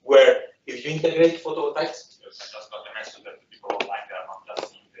building where if you integrate photovoltaics. I just got to mention that the people online, they are not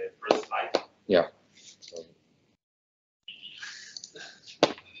just seeing the first slide. Yeah.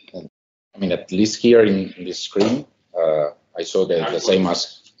 I mean, at least here in this screen, I saw the same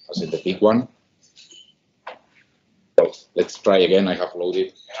as in the big one. So let's try again. I have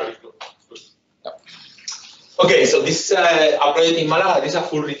loaded. Sorry. Yeah. Okay, so this is a project in Malaga. This is a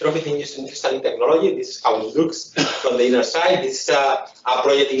full retrofitting using crystalline technology. This is how it looks from the inner side. This is a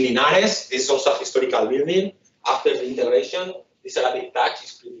project in Linares. This is also a historical building. After the integration, this Arabic touch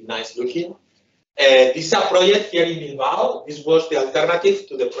is pretty nice looking. This is a project here in Bilbao. This was the alternative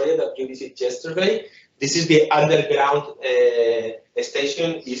to the project that you visited yesterday. This is the underground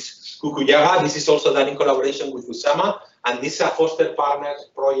station, is Cucuyaga. This is also done in collaboration with Usama. And this is a Foster Partners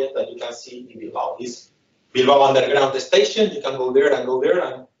project that you can see in Bilbao. This Bilbao underground station, you can go there.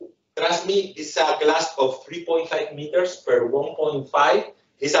 And trust me, this is a glass of 3.5 meters per 1.5.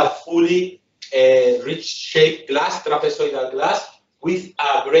 It's a fully rich shaped glass, trapezoidal glass, with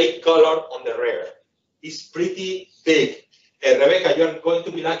a gray color on the rear. It's pretty big. Rebecca, you are going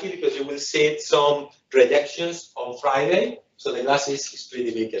to be lucky because you will see some rejections on Friday. So the glass is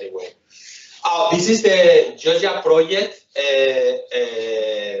pretty big anyway. This is the Georgia project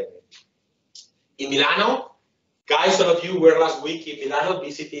in Milano. Guys, some of you were last week in Milano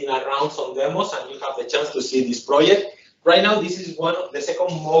visiting around some demos, and you have the chance to see this project. Right now, this is one of the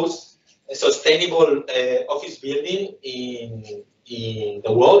second most sustainable office building in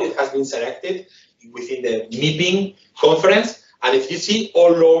the world. It has been selected within the MIPIM conference. And if you see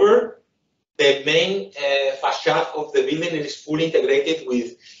all over, the main facade of the building is fully integrated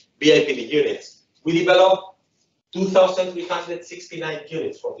with BIPV units. We developed 2,369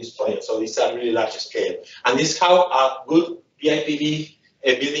 units for this project, so it's a really large scale. And this is how a good BIPV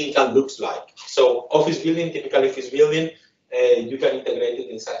building can look like. So office building, typical office building, you can integrate it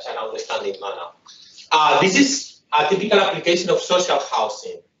in such an outstanding manner. This is a typical application of social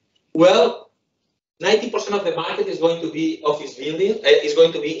housing. Well, 90% of the market is going to be office building, is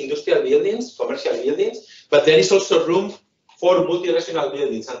going to be industrial buildings, commercial buildings, but there is also room for multi-regional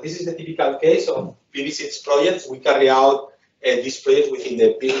buildings. And this is the typical case of PV6 projects. We carry out this project within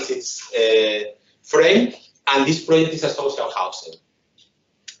the PV6 frame, and this project is a social housing.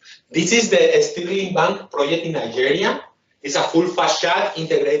 This is the Sterling Bank project in Nigeria. It's a full facade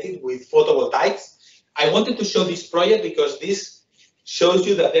integrated with photovoltaics. I wanted to show this project because this shows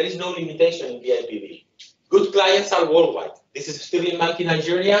you that there is no limitation in BIPV. Good clients are worldwide. This is Sterling Bank in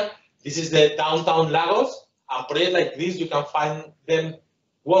Nigeria. This is the downtown Lagos. A project like this, you can find them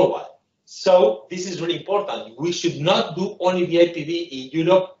worldwide. So this is really important. We should not do only BIPV in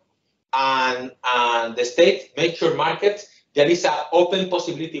Europe and the States, major markets. There is an open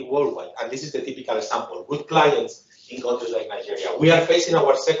possibility worldwide. And this is the typical example. Good clients in countries like Nigeria. We are facing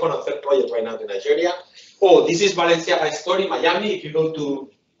our second and third project right now in Nigeria. Oh, this is Balenciaga story, Miami. If you go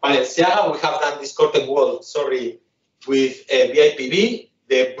to Balenciaga, we have done this curtain wall, with BIPV.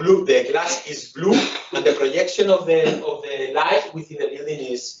 The glass is blue, and the projection of the light within the building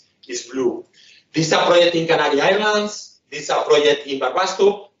is blue. This is a project in Canary Islands. This is a project in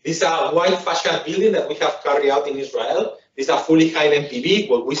Barbasco. This is a white facade building that we have carried out in Israel. This is a fully high-end PV.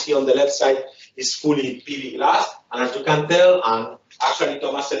 What we see on the left side is fully PV glass. And as you can tell, and actually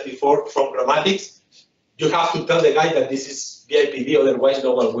Thomas said before, from chromatics, you have to tell the guy that this is BIPV, otherwise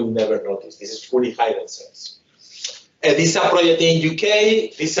no one will never notice. This is fully high-end cells. This is a project in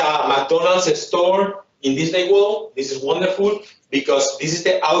UK. This is a McDonald's store in Disney World. This is wonderful because this is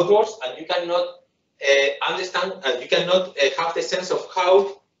the outdoors, and you cannot understand, and you cannot have the sense of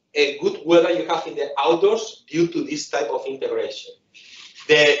how good weather you have in the outdoors due to this type of integration.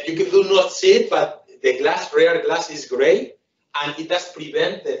 You do not see it, but the rear glass is gray, and it does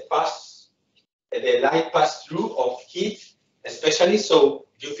prevent the light pass-through of heat, especially, so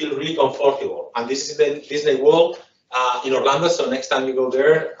you feel really comfortable. And this is the Disney World in Orlando, so next time you go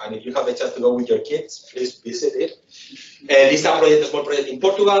there, and if you have the chance to go with your kids, please visit it. This is a small project in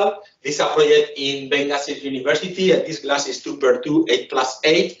Portugal. This is a project in Benghazi University, and this glass is 2x2,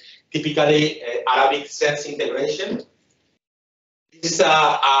 8+8, typically Arabic sense integration. This is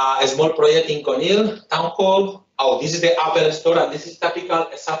a small project in Conil, Town Hall. Oh, this is the Apple store, and this is a typical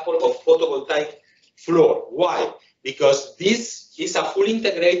example of photovoltaic floor. Why? Because this is a fully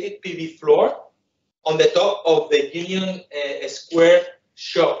integrated PV floor on the top of the Union Square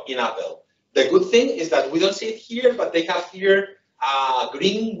shop in Apple. The good thing is that we don't see it here, but they have here a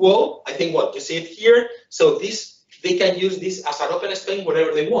green wall. I think you see it here. So they can use this as an open space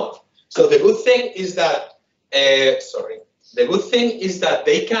wherever they want. So the good thing is that, the good thing is that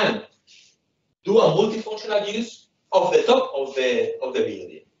they can do a multifunctional use of the top of the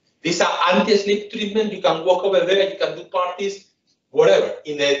building. This is an anti-slip treatment. You can walk over there, you can do parties, whatever.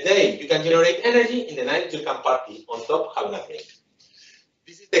 In the day, you can generate energy. In the night, you can party on top, having a drink.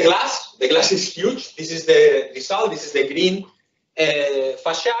 This is the glass. The glass is huge. This is the result. This is the green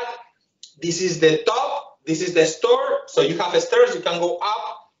facade. This is the top. This is the store. So you have stairs. You can go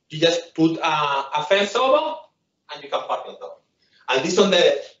up. You just put a fence over, and you can park on top. And this on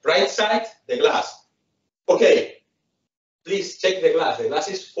the right side, the glass. Okay, please check the glass. The glass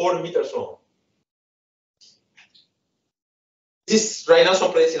is 4 meters long. This right now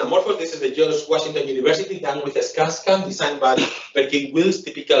some projects in Amorphous. This is the George Washington University done with a ScanScan designed by Perkin Wills,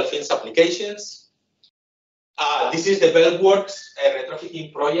 typical fins applications. This is the Bellworks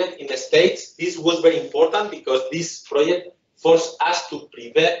retrofitting project in the States. This was very important because this project forced us to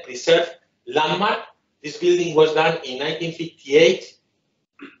preserve landmark. This building was done in 1958.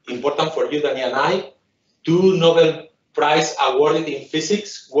 Important for you, Dani and I. 2 Nobel Prize awarded in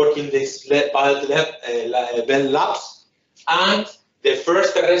physics, working this Bell Labs, and the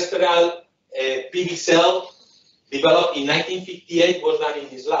first terrestrial PV cell developed in 1958 was done in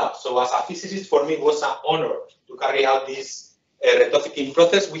this lab. So as a physicist, for me, it was an honor to carry out this retrofitting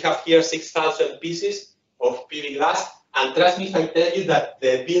process. We have here 6,000 pieces of PV glass, and trust me if I tell you that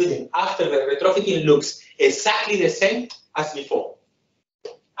the building after the retrofitting looks exactly the same as before.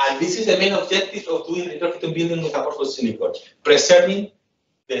 And this is the main objective of doing retrofitting building with amorphous silicon, preserving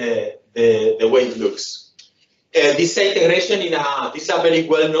the way it looks. This integration in this is a very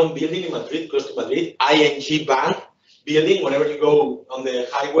well-known building in Madrid, close to Madrid, ING Bank building. Whenever you go on the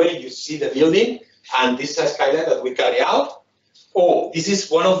highway, you see the building, and this is a skylight that we carry out. Oh, this is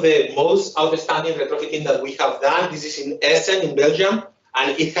one of the most outstanding retrofitting that we have done. This is in Essen, in Belgium,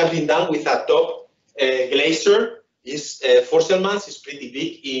 and it has been done with a top glacier. This Forselmans is pretty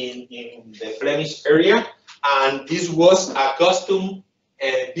big in the Flemish area, and this was a custom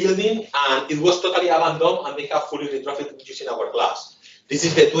building, and it was totally abandoned, and they have fully retrofitted using our glass. This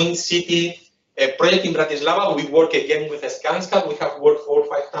is the Twin City project in Bratislava. We work again with Skanska. We have worked 4 or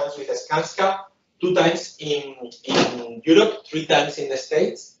 5 times with Skanska, 2 times in Europe, 3 times in the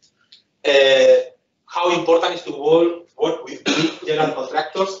States. How important is to work with big general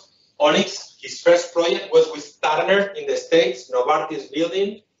contractors. Onyx, his first project was with Turner in the States, Novartis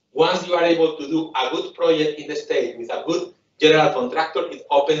building. Once you are able to do a good project in the States with a good general contractor, it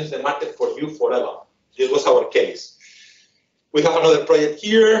opens the market for you forever. This was our case. We have another project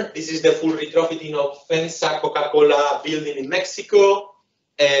here. This is the full retrofitting of FEMSA Coca-Cola building in Mexico.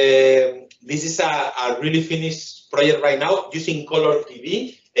 This is a really finished project right now using color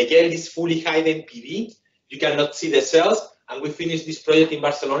PV. Again, this fully hidden PV. You cannot see the cells. And we finished this project in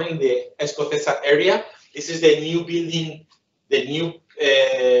Barcelona in the Escocesa area. This is the new building, the new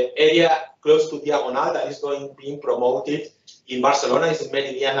area close to Diagonal that is being promoted in Barcelona. It's in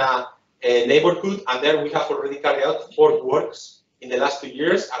Meridiana neighborhood, and there we have already carried out 4 works in the last 2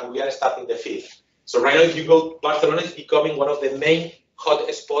 years, and we are starting the 5th. So right now, if you go, Barcelona is becoming one of the main hot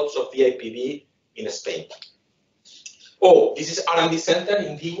spots of BIPV in Spain. Oh, this is R&D center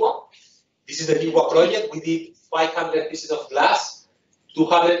in Vigua. This is the Vigua project. We did 500 pieces of glass,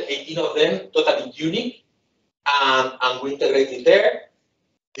 218 of them totally unique, and we integrated there.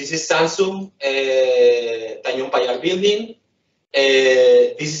 This is Samsung Tañón Payar building.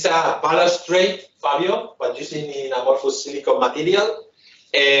 This is a balustrade, Fabio, but using in amorphous silicon material,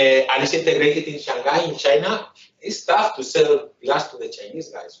 and it's integrated in Shanghai, in China. It's tough to sell glass to the Chinese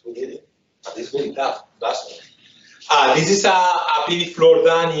guys. We did it, but it's very tough. This is a PV floor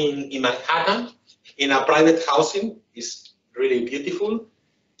done in Manhattan, in a private housing. It's really beautiful.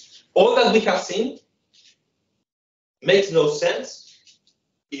 All that we have seen makes no sense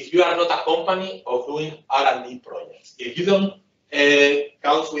if you are not a company of doing R&D projects. If you don't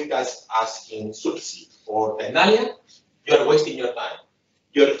count with us as in Subsea or Tenalia, you are wasting your time.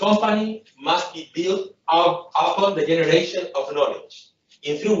 Your company must be built upon the generation of knowledge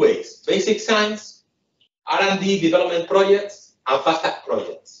in 3 ways: basic science, R&D development projects, and fast-track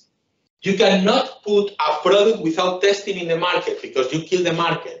projects. You cannot put a product without testing in the market because you kill the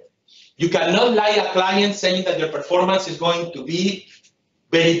market. You cannot lie a client saying that your performance is going to be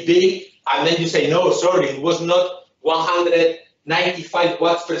very big, and then you say, no, sorry, it was not 195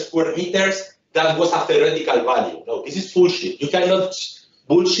 watts per square meters. That was a theoretical value. No, this is bullshit. You cannot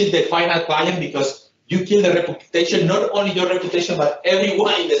bullshit the final client because you kill the reputation, not only your reputation, but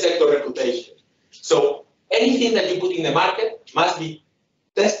everyone in the sector reputation. So anything that you put in the market must be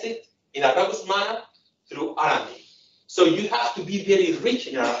tested in a robust manner through R&D. So you have to be very rich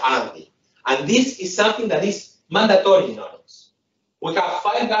in R&D. And this is something that is mandatory in ours. We have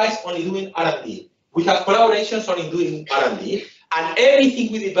 5 guys only doing R&D. We have collaborations only doing R&D. And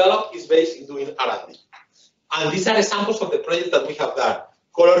everything we develop is based in doing R&D. And these are examples of the projects that we have done.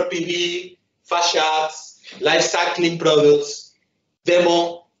 Color PV, facades, life cycling products,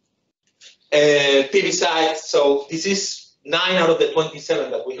 demo, PV sites. So this is 9 out of the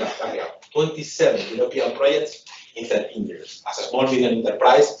 27 that we have carried out. 27 European projects in 13 years. As a small medium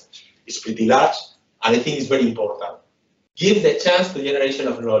enterprise, it's pretty large, and I think it's very important. Give the chance to generation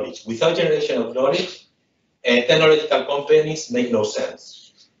of knowledge. Without generation of knowledge, technological companies make no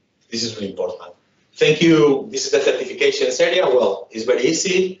sense. This is really important. Thank you. This is the certifications area. Well, it's very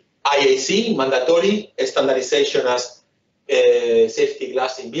easy. IAC, mandatory. Standardization as safety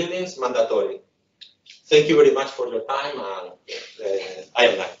glass in buildings, mandatory. Thank you very much for your time, and I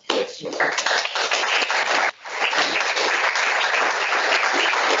am done. Yes.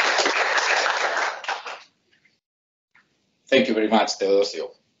 Thank you very much,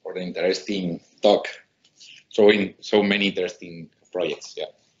 Teodosio, for the interesting talk, showing so many interesting projects. Yeah.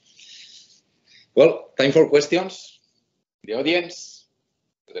 Well, time for questions. The audience,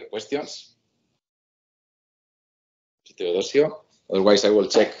 other questions? Teodosio. Otherwise, I will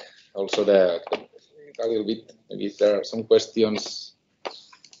check also a little bit. Maybe if there are some questions.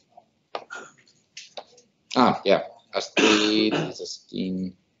 Yeah. Astrid is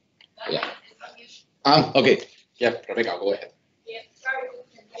asking. Yeah. Okay. Yeah, Rebecca, go ahead. Yeah, very good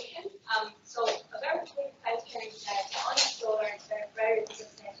presentation. So a very quick question is that onshore is very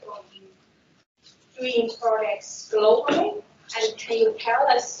successful in doing projects globally. And can you tell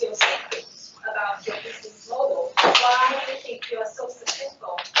us your secrets about your business model? Why do you think you are so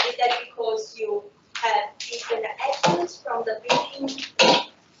successful? Is that because you have different accents from the building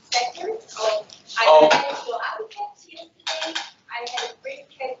sector? Or I met your architect yesterday. I had a brief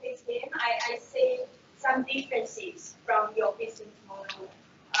chat with him. I see some differences from your business model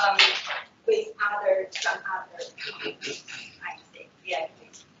with some other, I think. Yeah.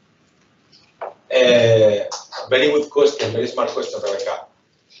 Very good question, very smart question, Rebecca.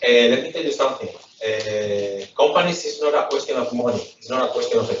 Let me tell you something. Companies is not a question of money. It's not a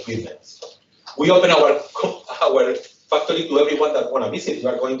question of equipment. We open our factory to everyone that want to visit. You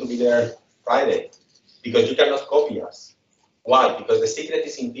are going to be there Friday because you cannot copy us. Why? Because the secret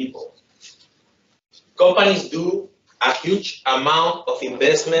is in people. Companies do a huge amount of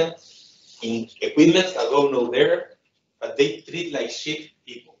investment in equipment that go nowhere, but they treat like shit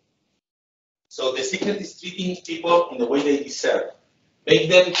people. So the secret is treating people in the way they deserve. Make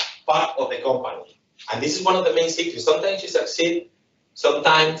them part of the company. And this is one of the main secrets. Sometimes you succeed,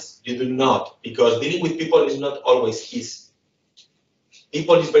 sometimes you do not, because dealing with people is not always easy.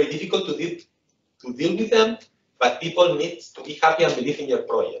 People is very difficult to deal with them, but people need to be happy and believe in your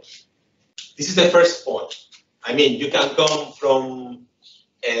project. This is the first point. I mean, you can come from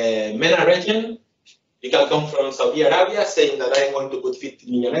MENA region, you can come from Saudi Arabia saying that I'm going to put 50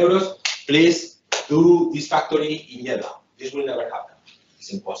 million euros. Please do this factory in Jeddah. This will never happen.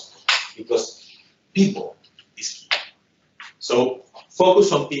 It's impossible because people is key. So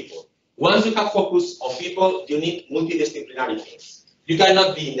focus on people. Once you have focus on people, you need multidisciplinary things. You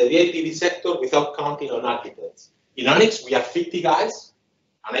cannot be in the BIPV sector without counting on architects. In Onyx, we have 50 guys,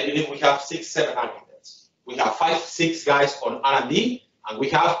 and I believe we have 6, 7 architects. We have 5, 6 guys on R&D, and we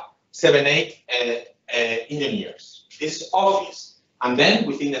have 7, 8 engineers. This is obvious. And then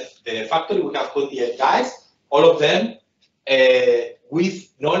within the factory, we have 28 guys, all of them with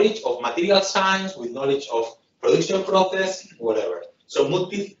knowledge of material science, with knowledge of production process, whatever. So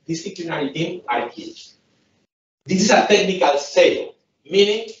multidisciplinary teams are key. This is a technical sale,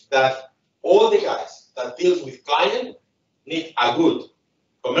 meaning that all the guys that deal with client need a good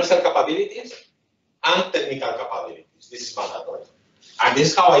commercial capabilities and technical capabilities. This is mandatory. And this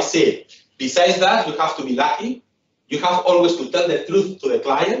is how I see it. Besides that, you have to be lucky. You have always to tell the truth to the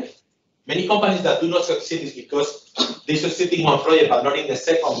client. Many companies that do not succeed is because they succeed in one project but not in the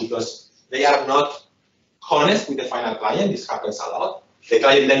second because they are not honest with the final client. This happens a lot. The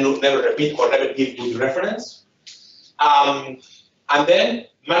client then never repeat or never give good reference. And then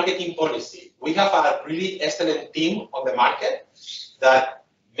marketing policy. We have a really excellent team on the market that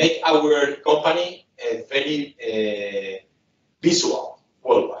make our company very visual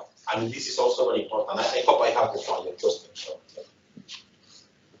worldwide. And this is also very important. I hope I have answered your question. So.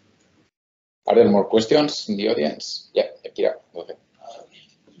 Are there more questions in the audience? Yeah, Kira, go ahead.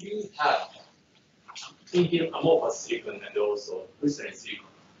 You have indium amorphous silicon and also crystalline silicon.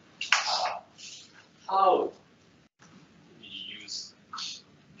 How do you use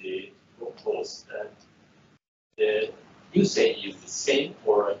the both? The usage is the same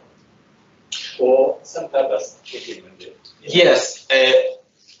or some purpose equipment? Yes.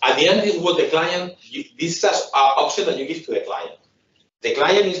 At the end, is what the client. This is an option that you give to the client. The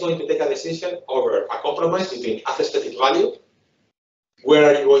client is going to take a decision over a compromise between aesthetic value, where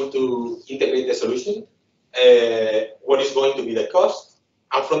are you going to integrate the solution, what is going to be the cost,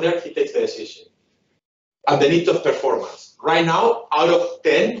 and from there he takes the decision. And the need of performance. Right now, out of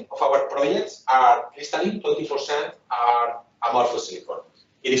 10 of our projects are crystalline, 20% are amorphous silicon.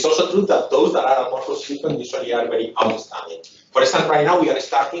 It is also true that those that are amorphous silicon usually are very outstanding. For instance, right now we are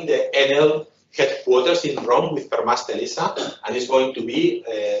starting the NL headquarters in Rome with Permas Telisa, and it's going to be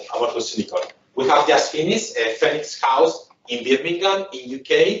amorphous silicon. We have just finished a Phoenix House in Birmingham, in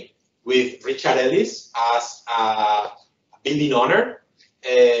UK, with Richard Ellis as a building owner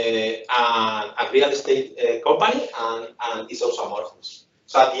and a real estate company, and it's also amorphous.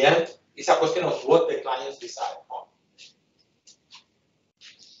 So at the end, it's a question of what the clients decide on.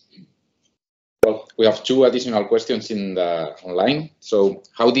 Well, we have two additional questions in the online. So,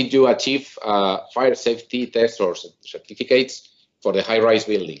 how did you achieve fire safety tests or certificates for the high-rise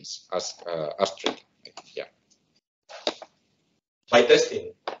buildings? Ask Astrid. Yeah. By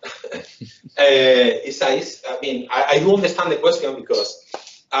testing. I mean, I do understand the question because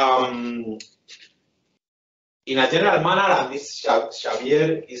in a general manner, and this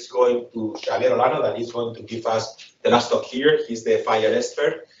Xavier Olano, that is going to give us the last talk here. He's the fire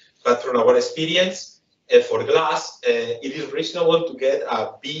expert. But from our experience, for glass, it is reasonable to get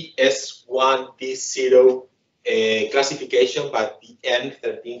a BS1D0 classification by the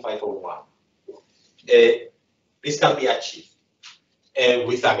N13501. This can be achieved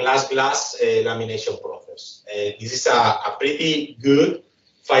with a glass lamination process. This is a pretty good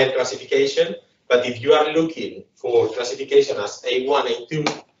fire classification, but if you are looking for classification as A1,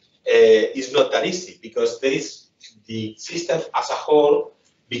 A2, it's not that easy because there is the system as a whole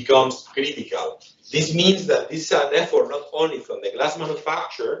becomes critical. This means that this is an effort not only from the glass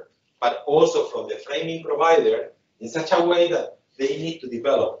manufacturer, but also from the framing provider in such a way that they need to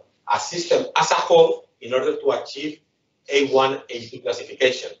develop a system as a whole in order to achieve A1, A2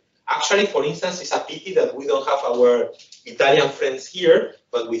 classification. Actually, for instance, it's a pity that we don't have our Italian friends here,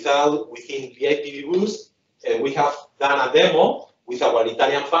 but within BIPV booth, we have done a demo with our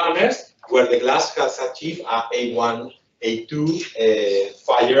Italian partners where the glass has achieved a A1, A2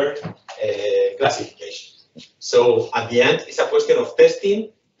 fire classification. So at the end, it's a question of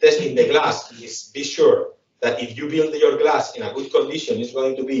testing. Testing the glass is be sure that if you build your glass in a good condition, it's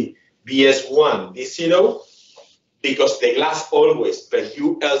going to be BS1, D0, because the glass always per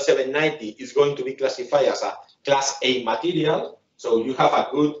UL790 is going to be classified as a class A material. So you have a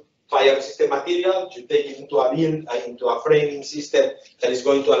good fire resistant material, you take it into a build, into a framing system that is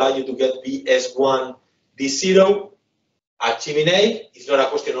going to allow you to get BS1, D0. Achieving A is not a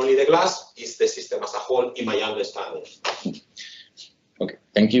question only the glass, it's the system as a whole, in my understanding. Okay,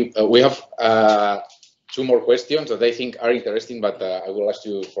 thank you. We have two more questions that I think are interesting, but I will ask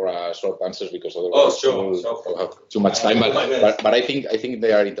you for short answers because otherwise we'll have too much time. But I think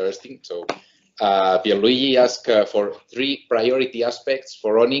they are interesting. So Pierluigi asked for 3 priority aspects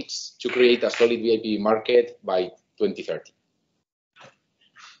for Onyx to create a solid BIPV market by 2030.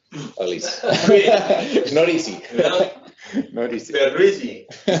 At least. Not easy. Not easy. Pierluigi,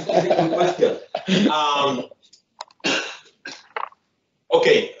 that's a good question.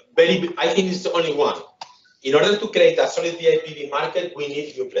 Okay, I think it's only one. In order to create a solid BIPV market, we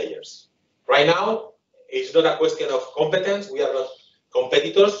need new players. Right now, it's not a question of competence. We are not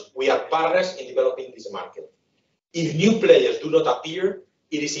competitors. We are partners in developing this market. If new players do not appear,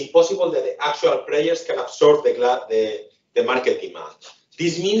 it is impossible that the actual players can absorb the market demand.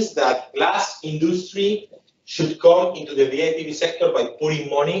 This means that glass industry should come into the BIPV sector by putting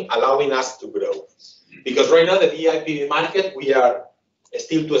money, allowing us to grow. Because right now, the BIPV market, we are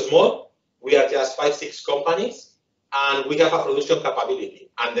still too small. We are just 5-6 companies, and we have a production capability,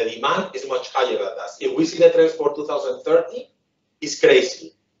 and the demand is much higher than us. If we see the trends for 2030, it's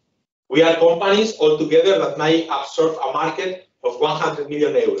crazy. We are companies altogether that may absorb a market of 100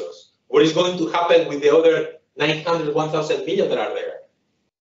 million euros. What is going to happen with the other 900, 1,000 million that are there?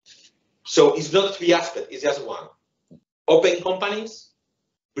 So it's not 3 aspects, it's just one. Open companies,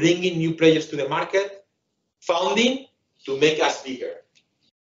 bringing new players to the market, founding to make us bigger.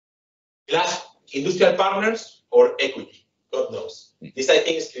 Glass industrial partners or equity, God knows. This I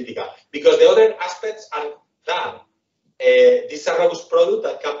think is critical because the other aspects are done. This is a robust product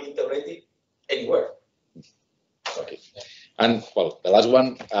that can be integrated anywhere. Okay. And well, the last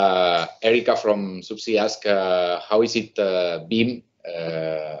one, Erica from Subsea asked, how is it BIM?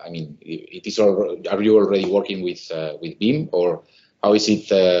 I mean, it is. Are you already working with BIM, or how is it?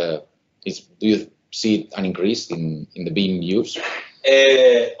 Do you see an increase in the BIM use?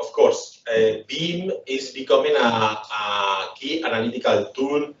 Of course, BIM is becoming a key analytical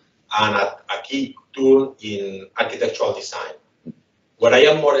tool and a key tool in architectural design. Where I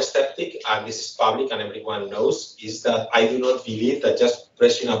am more skeptic, and this is public and everyone knows, is that I do not believe that just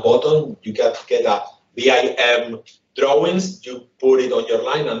pressing a button, you can get a BIM drawings, you put it on your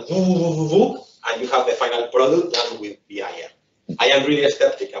line and and you have the final product done with BIM. I am really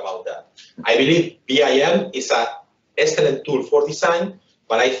skeptic about that. I believe BIM is an excellent tool for design,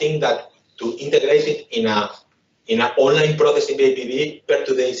 but I think that to integrate it in in an online process in BIPV per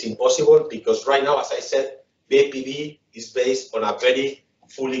today is impossible, because right now, as I said, BIPV is based on a very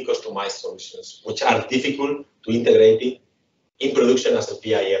fully customized solutions, which are difficult to integrate it in production as a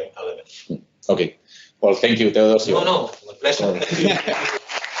PIM element. Okay. Well, thank you, Teodosio. No, my pleasure. Thank you.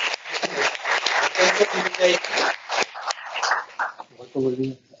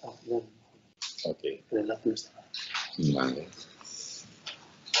 Okay. Vale.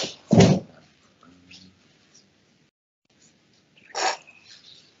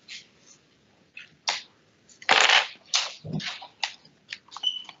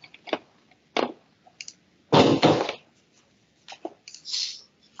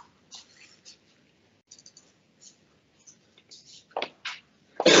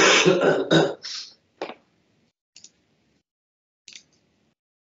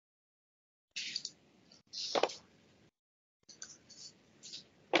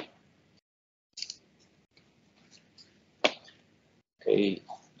 Okay,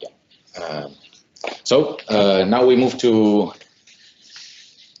 yeah. Now we move to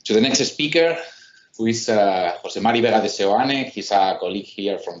the next speaker, who is José Mari Vega de Seoane. He's a colleague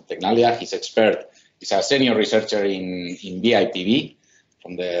here from Tecnalia. He's expert. He's a senior researcher in BIPV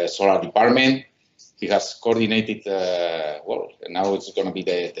from the solar department. He has coordinated, well, now it's going to be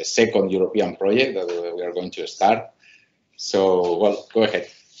the second European project that we are going to start. So, well, go ahead.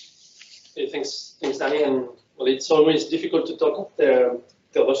 Okay, thanks, Danny. And well, it's always difficult to talk after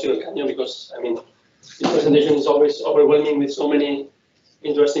Teodosio del Caño, because I mean, his presentation is always overwhelming with so many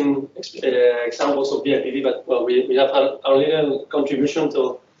interesting examples of BIPV. But well, we have our little contribution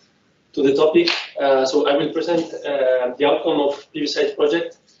to the topic. So I will present the outcome of PV site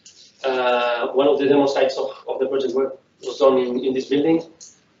project. One of the demo sites of the project was done in this building,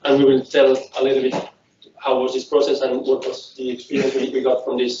 and we will tell a little bit how was this process and what was the experience we got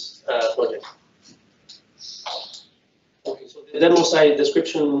from this project. Okay, so the demo site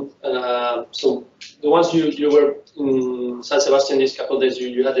description. So the ones you were in San Sebastian these couple of days,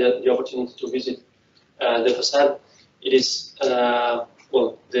 you had the opportunity to visit the facade. It is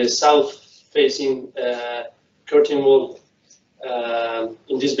well, the south-facing curtain wall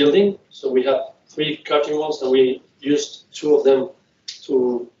in this building. So we have 3 curtain walls, and we used 2 of them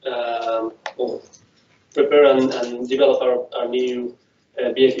to well, prepare and develop our new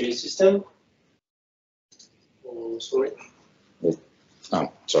BIPV system. Oh, sorry. Oh,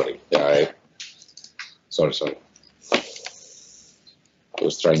 sorry. Yeah, sorry. I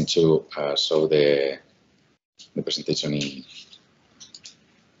was trying to show the presentation in.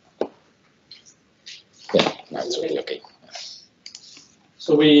 Yeah, no, it's okay.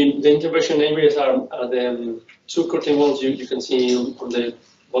 So the intervention areas are the 2 curtain walls you can see on the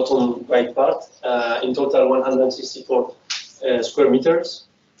bottom right part. In total, 164 square meters.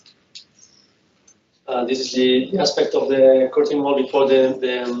 This is the aspect of the curtain wall before the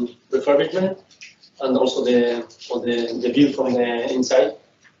refurbishment, and also the view from the inside.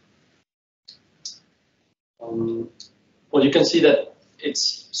 Well, you can see that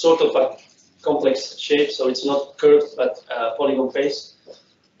it's sort of a complex shape, so it's not curved but polygon face,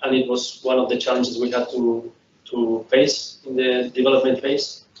 and it was one of the challenges we had to face in the development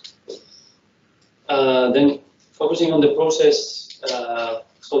phase. Then focusing on the process,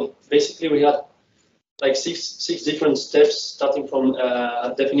 so basically we had like six different steps, starting from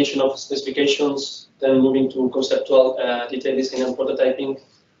definition of specifications, then moving to conceptual detail design and prototyping,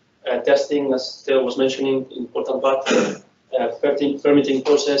 testing, as Theo was mentioning, important part, permitting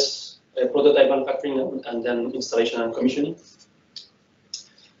process, prototype manufacturing, and then installation and commissioning.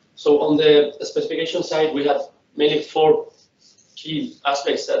 So on the specification side, we had mainly 4 key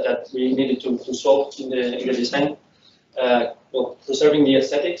aspects that we needed to solve in the design. Well, preserving the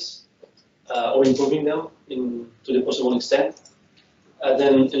aesthetics, or improving them to the possible extent.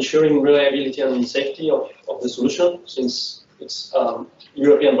 Then ensuring reliability and safety of the solution, since it's a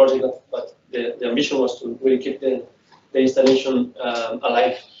European project, but the ambition was to really keep the installation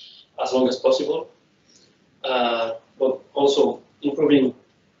alive as long as possible. But also improving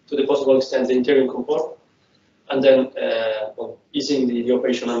to the possible extent the interior comfort, and then well, easing the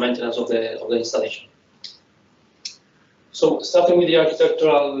operation and maintenance of the installation. So starting with the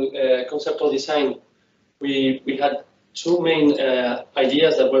architectural conceptual design, we had 2 main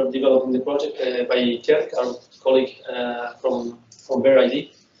ideas that were developed in the project by Tjerk, our colleague from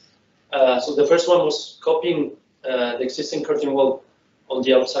BER-ID. So the first one was copying the existing curtain wall on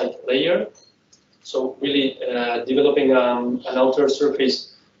the outside layer. So really developing an outer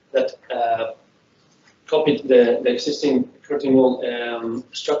surface that copied the existing curtain wall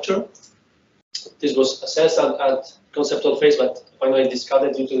structure. This was assessed at conceptual phase, but finally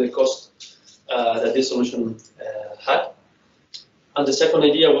discarded due to the cost that this solution had. And the second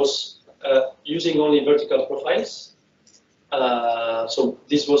idea was using only vertical profiles. So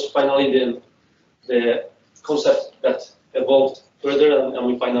this was finally the concept that evolved further, and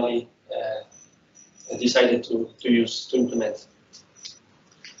we finally decided to implement.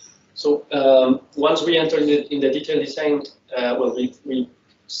 So once we entered in the detailed design, well, we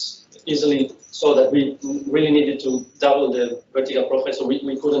easily saw that we really needed to double the vertical profile, so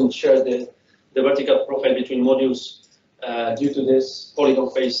we couldn't share the vertical profile between modules due to this polygon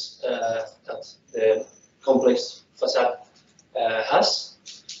phase that the complex facade has,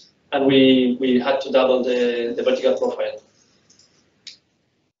 and we had to double the vertical profile.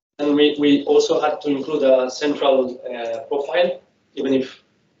 And we also had to include a central profile, even if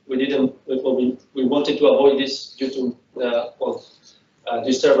we didn't. We wanted to avoid this due to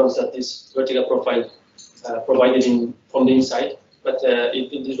disturbance that this vertical profile provided from the inside. But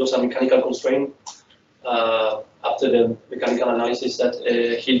this was a mechanical constraint after the mechanical analysis that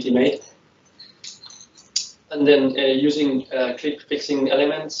Hilti made. And then using clip fixing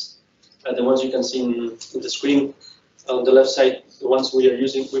elements, the ones you can see in the screen on the left side, the ones we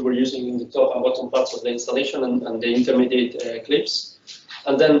were using in the top and bottom parts of the installation, and the intermediate clips,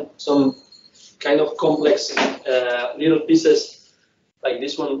 and then some kind of complex little pieces like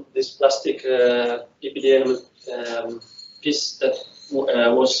this one, this plastic EPDM piece that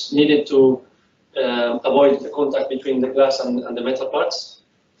was needed to avoid the contact between the glass and the metal parts.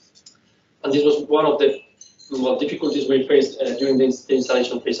 And this was one of the difficulties we faced during the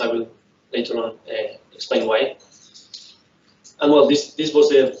installation phase. I will later on explain why. And well, this was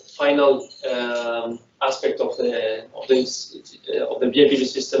the final aspect of the BIPV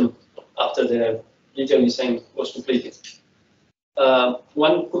system after the detailed design was completed.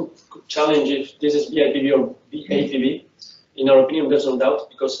 One could challenge if this is BIPV or BIPV. In our opinion, there's no doubt,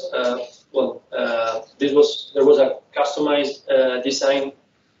 because there was a customized design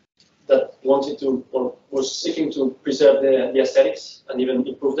that wanted to, or was seeking to preserve the aesthetics and even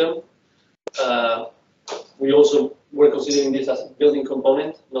improve them. We also were considering this as a building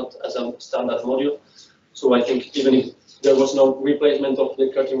component, not as a standard module. So I think even if there was no replacement of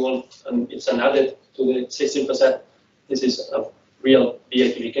the curtain wall and it's an added to the existing facade, this is a real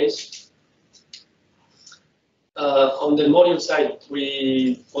BIPV case. On the module side,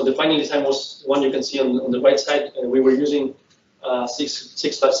 the final design was one you can see on the right side. We were using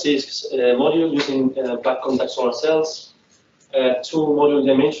 6x6 module using back contact solar cells. 2 module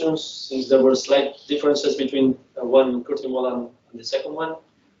dimensions, since there were slight differences between one curtain wall and the second one.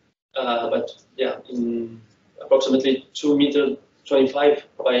 But yeah, in approximately 2.25 meters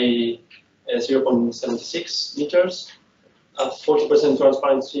by 0.76 meters, 40%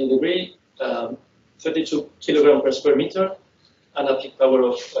 transparency degree, 32 kilogram per square meter, and a peak power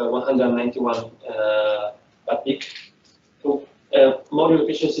of 191 watt peak. So, module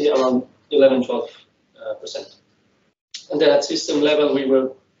efficiency around 11–12%. And then at system level, we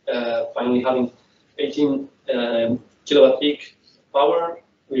were finally having 18 kilowatt peak power.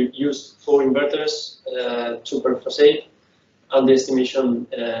 We used 4 inverters, 2 per facade, and the estimation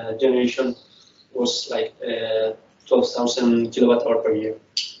generation was like 12,000 kilowatt hour per year,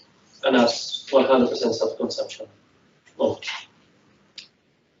 and as 100% self-consumption.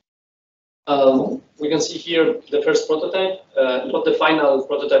 We can see here the first prototype, not the final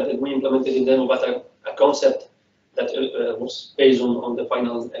prototype that we implemented in demo, but a concept that was based on the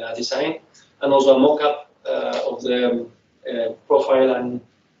final design, and also a mock-up of the profile and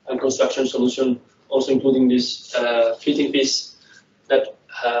construction solution, also including this fitting piece that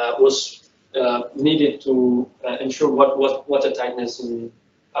was needed to ensure water tightness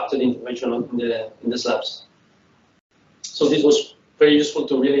after the intervention in the slabs. So this was very useful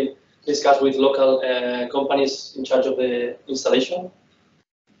to really discuss with local companies in charge of the installation.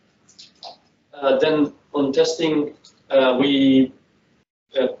 Then on testing, we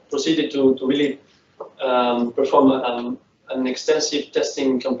proceeded to really perform an extensive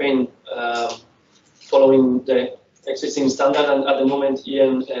testing campaign following the existing standard, and at the moment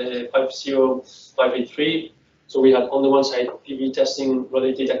EN 50583. So we had on the one side PV testing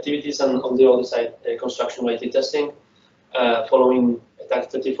related activities, and on the other side construction related testing, following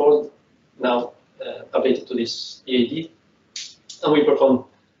TAC 34, now updated to this EAD. And we performed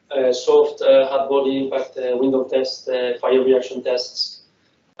soft hard body impact window test, fire reaction tests,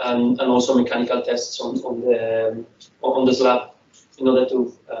 and also mechanical tests on the slab in order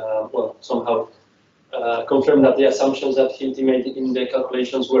to somehow confirm that the assumptions that Hilti made in the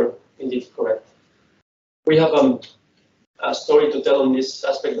calculations were indeed correct. We have a story to tell on this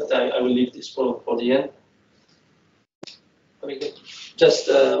aspect, but I will leave this for the end. Just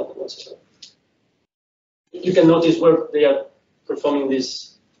one second. you can notice where they are performing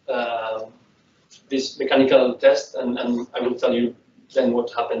this this mechanical test, and I will tell you then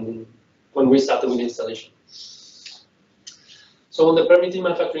what happened when we started with the installation. So on the permitting,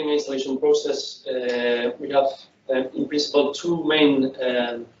 manufacturing, and installation process, we have in principle two main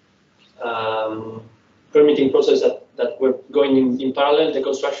permitting processes that were going in parallel: the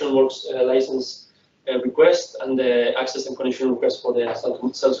construction works license request and the access and connection request for the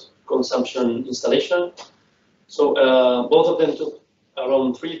self-consumption installation. So both of them took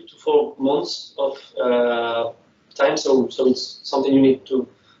around 3 to 4 months of time. So it's something you need to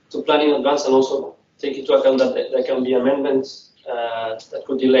plan in advance, and also take into account that there can be amendments that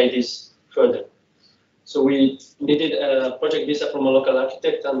could delay this further. So we needed a project visa from a local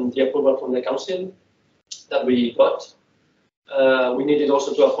architect and the approval from the council that we got. We needed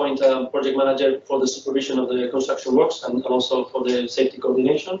also to appoint a project manager for the supervision of the construction works and also for the safety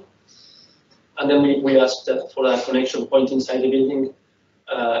coordination. And then we asked for a connection point inside the building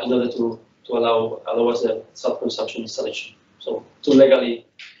in order to allow us the self-consumption installation. So to legally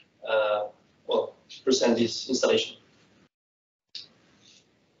present this installation.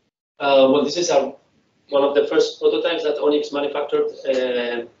 Well, this is one of the first prototypes that Onyx manufactured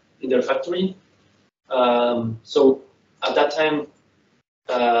in their factory. So at that time,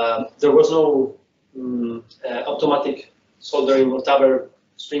 there was no automatic soldering or tabber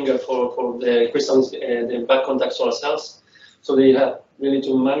stringer for the crystals, the back contact solar cells. So they had really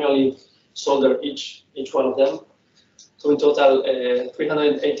to manually solder each one of them. So in total,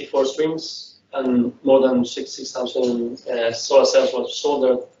 384 strings and more than 6,000 solar cells were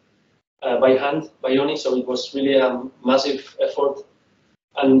soldered by hand, by Onyx. So it was really a massive effort,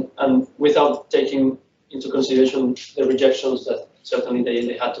 and without taking into consideration the rejections that certainly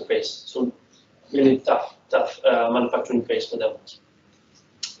they had to face. So really tough manufacturing phase for them.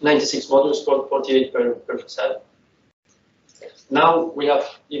 96 modules, 48 per facade. Now we have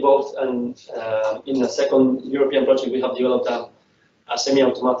evolved, and in a second European project, we have developed a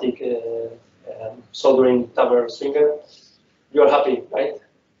semi-automatic soldering tabber stringer. You are happy, right?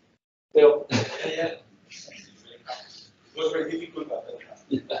 Theo? Yeah. It was very difficult, but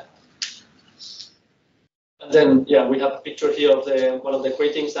yeah. And then, yeah, we have a picture here of one of the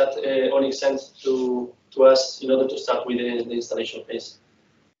cratings that Onyx sent to us in order to start with the installation phase.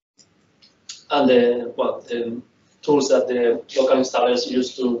 And the tools that the local installers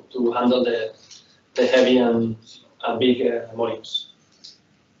use to handle the heavy and big modules.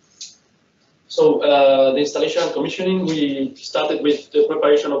 So the installation and commissioning, we started with the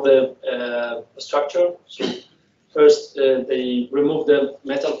preparation of the structure. So first, they removed the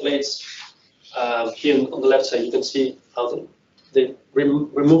metal plates. Here on the left side, you can see how they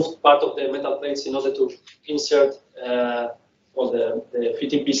removed part of the metal plates in order to insert all the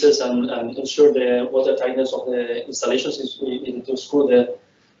fitting pieces and ensure the water tightness of the installation, since we needed to screw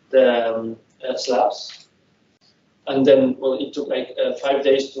the slabs. And then, well, it took like 5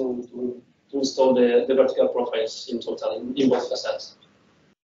 days to install the vertical profiles in total in both facades.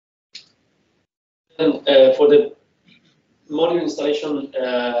 And for the module installation,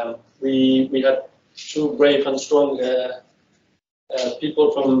 we had two brave and strong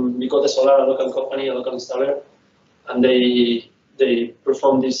people from Bicote Solar, a local company, a local installer, and they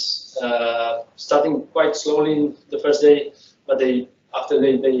performed this starting quite slowly in the first day, but after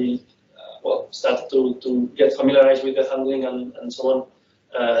they started to get familiarized with the handling and so on,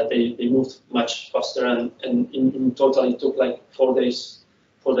 they moved much faster, and in total it took like 4 days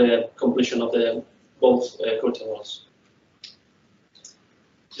for the completion of both curtain walls.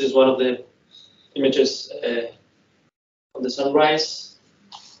 This is one of the images of the sunrise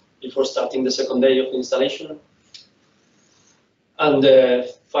before starting the second day of the installation. And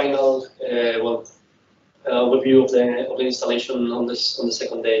the final overview of the installation on the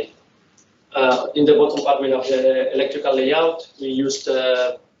second day. In the bottom part, we have the electrical layout. We used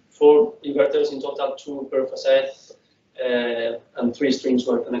 4 inverters in total, 2 per facade, and 3 strings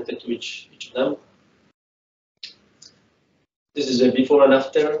were connected to each of them. This is a before and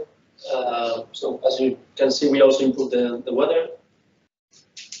after. So as you can see, we also improved the weather.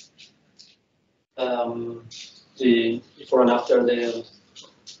 The before and after the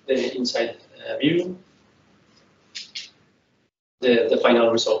inside view. The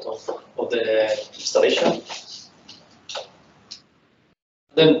final result of the installation.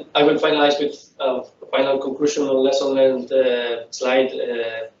 Then I will finalize with a final conclusion or lesson learned slide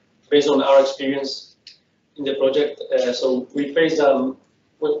based on our experience in the project. So we faced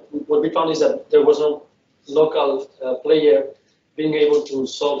what we found is that there was no local player being able to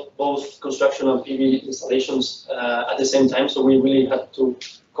solve both construction and PV installations at the same time. So we really had to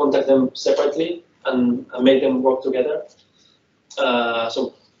contact them separately. and make them work together.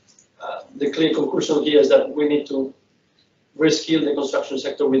 The clear conclusion here is that we need to reskill the construction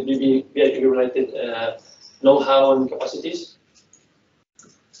sector with BIPV related know-how and capacities.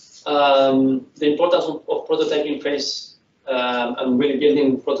 The importance of prototyping phase and really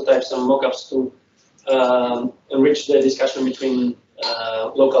building prototypes and mockups to enrich the discussion between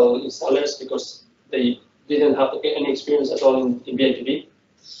local installers, because they didn't have any experience at all in BIPV.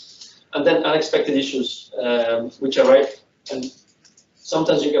 And then unexpected issues which arrive, and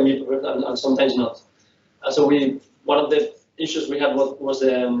sometimes you can be prepared and sometimes not. So one of the issues we had was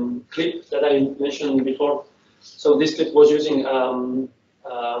the clip that I mentioned before. So this clip was using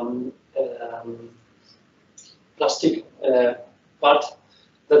plastic part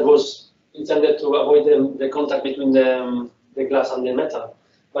that was intended to avoid the contact between the glass and the metal.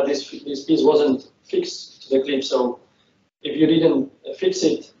 But this piece wasn't fixed to the clip, so if you didn't fix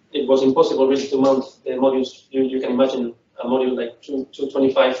it, it was impossible really to mount the modules. You can imagine a module like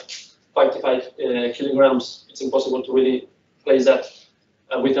 55 kilograms. It's impossible to really place that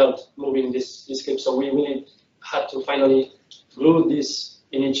without moving this clip. So we really had to finally glue this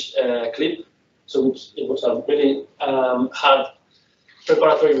in each clip. So it was a really hard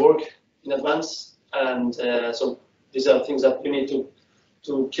preparatory work in advance. And so these are things that you need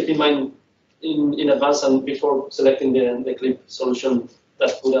to keep in mind in advance and before selecting the clip solution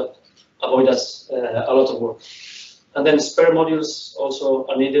that would avoid us a lot of work. And then spare modules also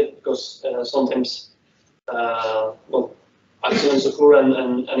are needed, because sometimes accidents occur,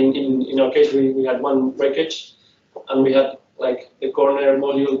 and in our case we had one breakage, and we had like the corner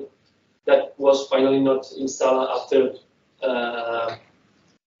module that was finally not installed after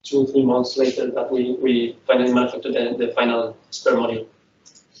 2-3 months later that we finally manufactured the final spare module.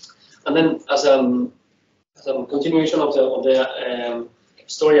 And then as a continuation of the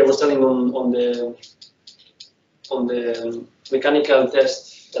story I was telling on the mechanical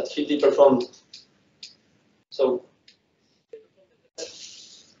test that Fiti performed. So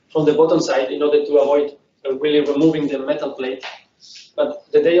from the bottom side, in order to avoid really removing the metal plate, but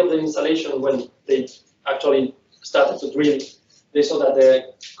the day of the installation, when they actually started to drill, they saw that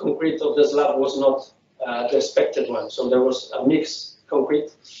the concrete of the slab was not the expected one. So there was a mixed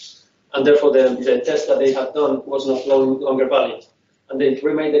concrete, and therefore the test that they had done was not longer valid. And they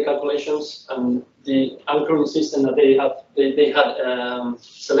remade the calculations, and the anchoring system that they had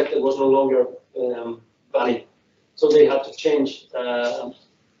selected was no longer valid. So they had to change to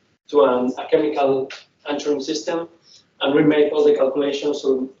a chemical anchoring system and remake all the calculations.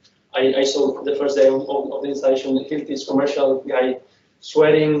 So I saw the first day of the installation, this commercial guy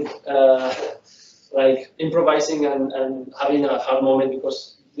sweating, like improvising and having a hard moment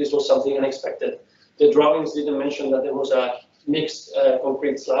because this was something unexpected. The drawings didn't mention that there was a mixed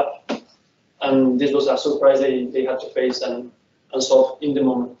concrete slab, and this was a surprise they had to face and solve in the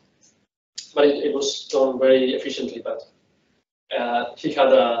moment. But it was done very efficiently, but he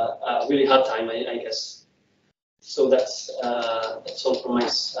had a really hard time, I guess. So that's all from my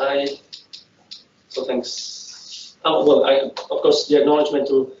side. So thanks. Oh, well, of course, the acknowledgement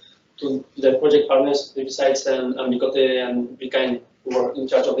to the project partners, besides and Bicote and Bikain, who were in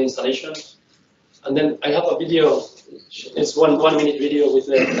charge of the installation. And then I have a video. It's one minute video with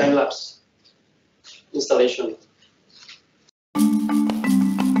the time-lapse installation.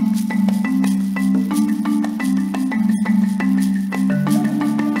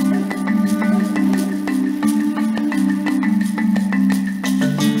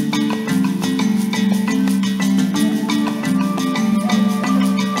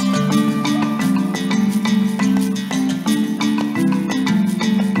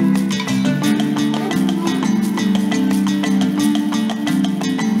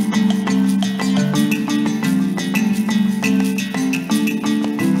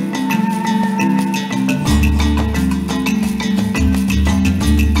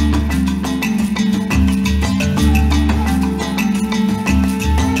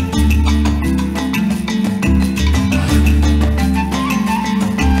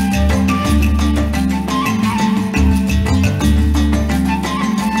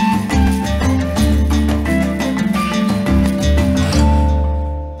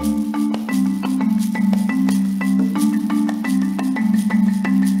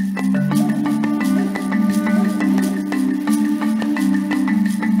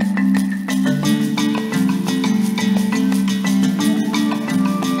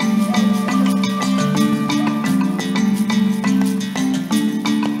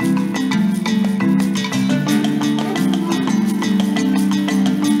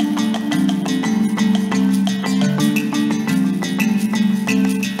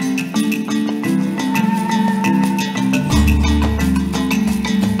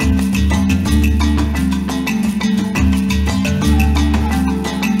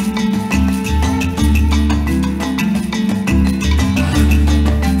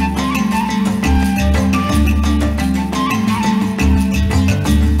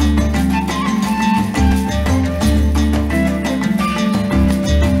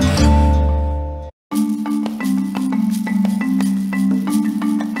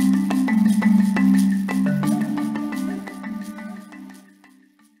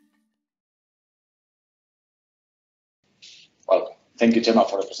 Thank you, Chema,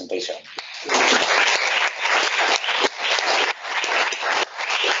 for the presentation.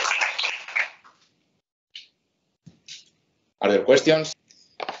 Are there questions?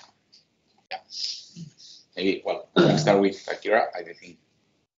 Yeah. Maybe, well, let's start with Akira. I think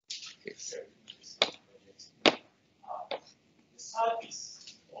it's... The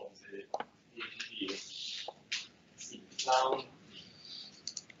service of the BIPV is down,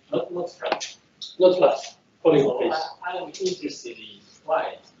 not flat. Not flat, polygon based. I'm interested in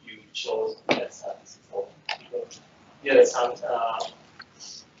why you chose that service. There are some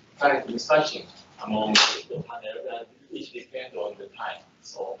current dispatching among the panel that each depend on the time.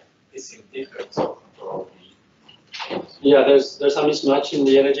 So this is different to control the. Yeah, there's a mismatch in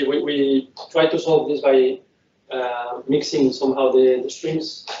the energy. We try to solve this by mixing somehow the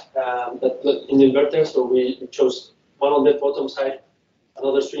streams that in the inverter. So we chose one on the bottom side,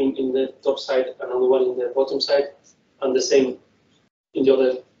 another stream in the top side, another one in the bottom side, and the same in the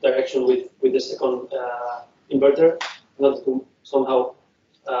other direction with the second inverter, not to somehow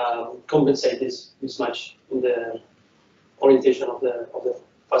compensate this mismatch in the orientation of the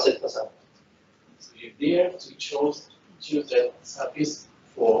facet facade. So you dare to choose that service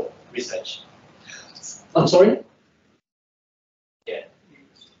for research. I'm sorry? Yeah.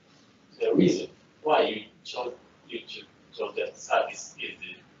 The reason why you chose that service is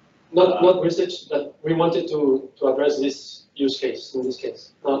not research, that we wanted to address this use case in this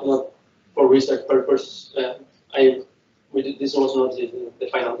case, not for research purpose. This was not the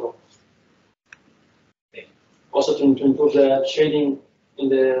final goal. Also to improve the shading in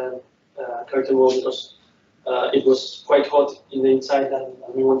the curtain wall, because it was quite hot in the inside and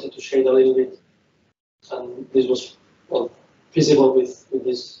we wanted to shade a little bit, and this was feasible with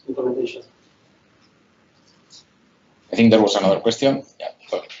this implementation. I think there was another question. Yeah.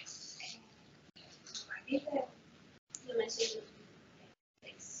 Okay. You mentioned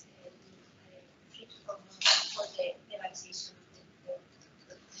for the evaluation of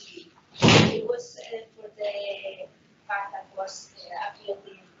the it was for the fact that was appealed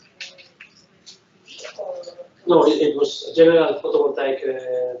in or no, it was a general photovoltaic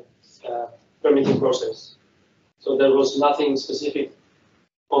permitting process. So there was nothing specific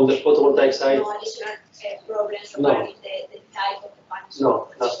on the photovoltaic side. No additional problems regarding the type of the panels. No,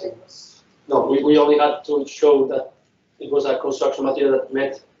 nothing. No, we only had to show that it was a construction material that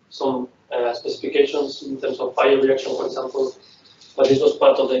met some specifications in terms of fire reaction, for example, but this was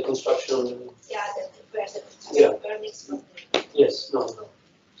part of the construction. Yeah, the construction permits from the. Yes, no.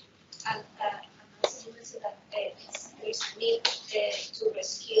 And also you mentioned that there's a need to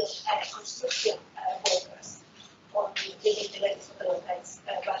reskill construction workers on the integrated photovoltaics,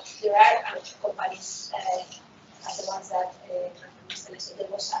 but there are companies as the ones that so there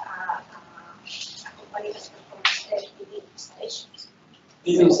was a company that performs PV installations.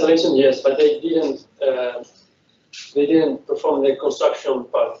 PV installation, yes, but they didn't perform the construction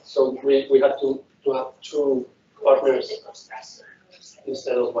part. So we had to have two partners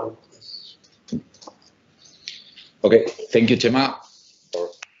instead of one. Okay, thank you, Chema.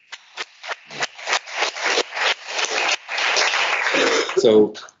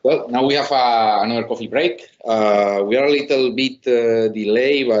 So, well, now we have another coffee break. We are a little bit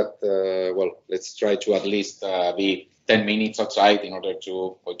delayed, but well, let's try to at least be 10 minutes outside in order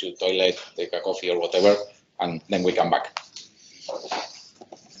to go to the toilet, take a coffee or whatever, and then we come back.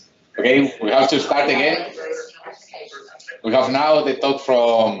 Okay, we have to start again. We have now the talk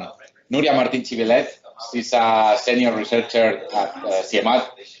from Nuria Martín-Chivelet. She's a senior researcher at CIEMAT.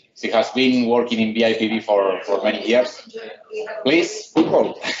 She has been working in BIPV for many years. Please,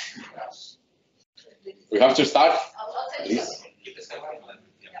 people. We have to start, please.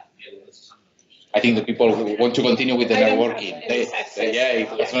 I think the people who want to continue with the networking, it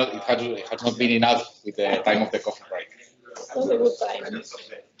has not been enough with the time of the coffee break.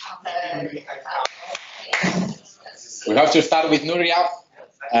 We have to start with Nuria.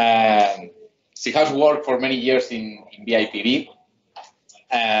 She has worked for many years in BIPV.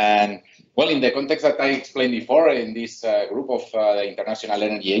 And well, in the context that I explained before, in this group of the International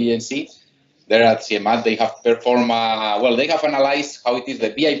Energy Agency, there at CIEMAT, they have performed, they have analyzed how it is the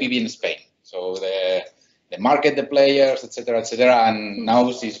BIPV in Spain. So the market, the players, etc., and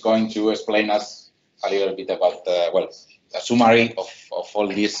now she's going to explain us a little bit about, a summary of all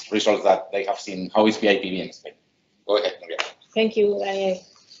these results that they have seen. How is BIPV in Spain? Go ahead, Nuria. Thank you, Daniel.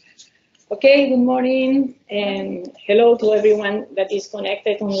 Okay, good morning and hello to everyone that is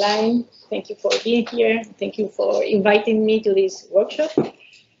connected online. Thank you for being here. Thank you for inviting me to this workshop.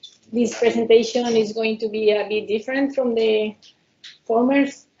 This presentation is going to be a bit different from the former.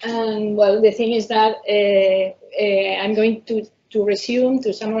 And well, the thing is that I'm going to resume,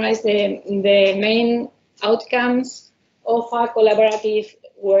 to summarize the main outcomes of our collaborative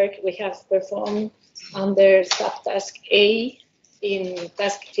work we have performed under subtask A in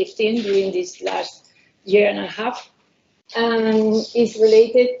task 15 during this last year and a half, and is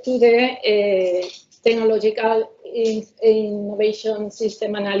related to the technological innovation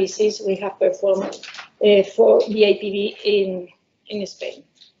system analysis we have performed for BIPV in Spain.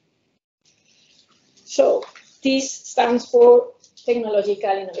 So this stands for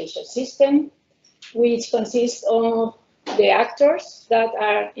Technological Innovation System, which consists of the actors that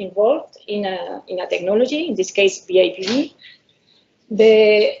are involved in a technology, in this case BIPV,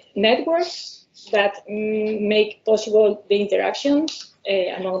 the networks that make possible the interactions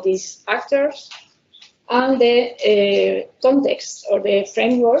among these actors, and the context or the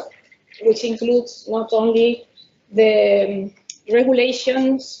framework, which includes not only the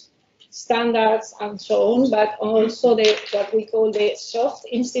regulations, standards, and so on, but also what we call the soft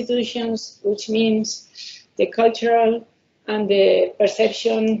institutions, which means the cultural and the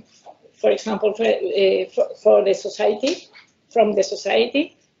perception, for example, for the society, from the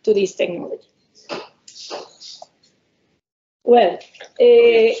society to this technology. Well,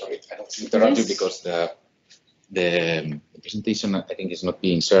 sorry, I have to interrupt you because the presentation, I think, is not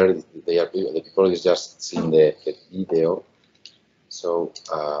being shared. The people is just seeing the video. So.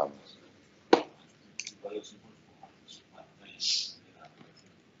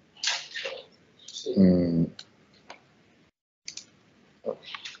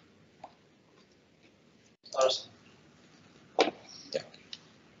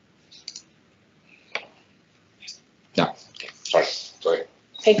 Yeah. Sorry.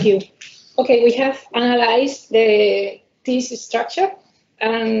 Thank you. Okay, we have analyzed this structure,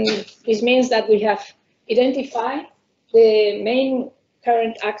 and this means that we have identified the main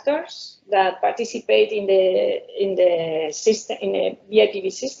current actors that participate in the system, in the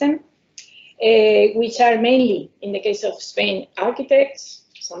BIPV system, which are mainly, in the case of Spain, architects,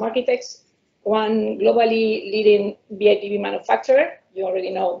 some architects, one globally leading BIPV manufacturer, you already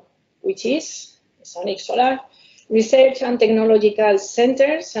know which is Sonic Solar, research and technological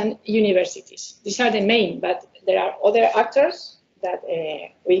centers, and universities. These are the main, but there are other actors that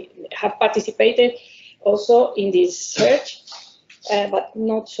we have participated also in this search, but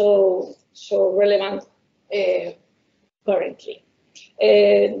not so relevant currently.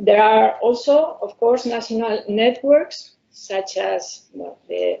 There are also, of course, national networks, such as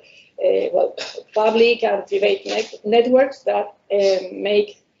the public and private networks that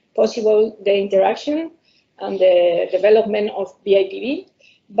make possible the interaction and the development of BIPV,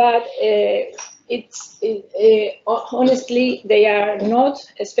 but honestly, they are not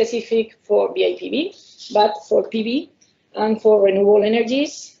specific for BIPV, but for PV and for renewable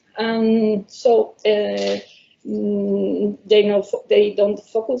energies, and so they don't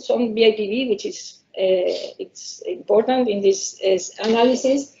focus on BIPV, which is it's important in this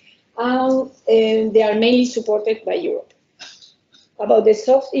analysis, and they are mainly supported by Europe. About the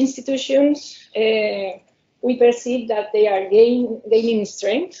soft institutions, we perceive that they are gaining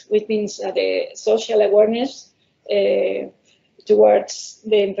strength, which means the social awareness towards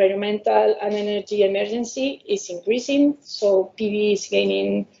the environmental and energy emergency is increasing. So PV is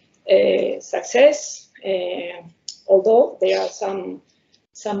gaining success, although there are some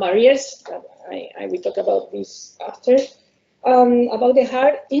barriers. I will talk about this after. About the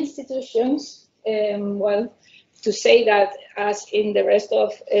hard institutions, well, to say that as in the rest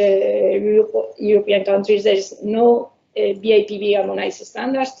of European countries, there is no BIPV harmonized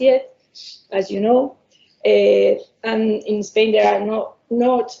standards yet, as you know, and in Spain there are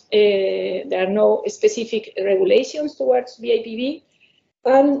no specific regulations towards BIPV.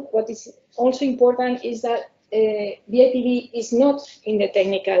 And what is also important is that BIPV is not in the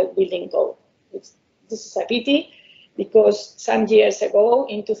technical building code. This is a pity, because some years ago,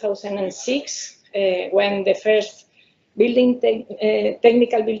 in 2006, when the first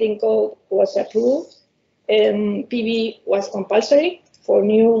technical building code was approved, PV was compulsory for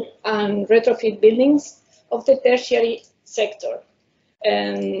new and retrofit buildings of the tertiary sector.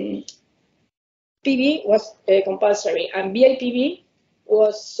 PV was compulsory, and BIPV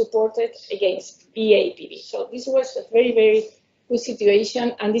was supported against BIPV. So this was a very, very good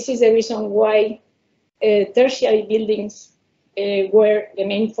situation, and this is the reason why tertiary buildings were the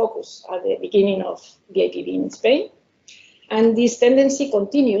main focus at the beginning of BIPV in Spain. And this tendency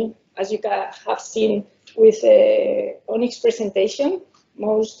continued, as you have seen with Onyx's presentation.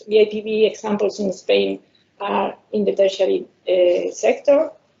 Most BIPV examples in Spain are in the tertiary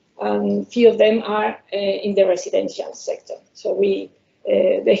sector, and few of them are in the residential sector. So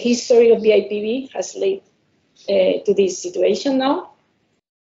the history of BIPV has laid to this situation now.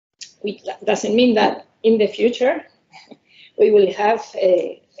 Which doesn't mean that in the future we will have,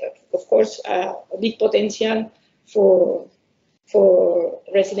 of course, a big potential for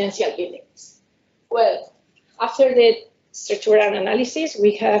residential buildings. Well, after the structural analysis,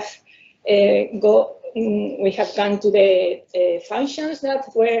 we have gone to the functions that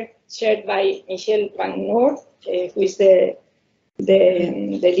were shared by Michel van Noord, who is the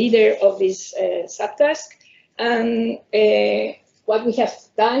leader of this subtask. And what we have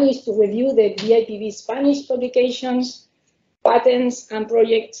done is to review the BIPV Spanish publications, patents, and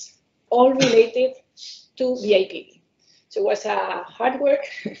projects, all related to BIPV. So it was hard work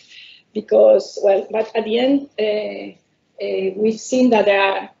because, well, but at the end, we've seen that there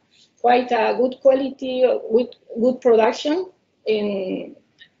are quite a good quality, good production in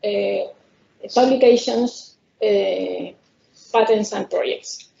publications, patents, and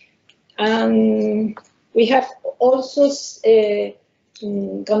projects. And we have also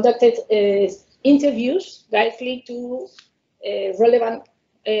conducted interviews directly to relevant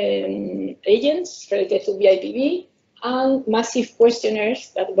agents related to BIPV and massive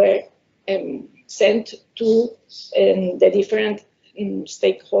questionnaires that were sent to the different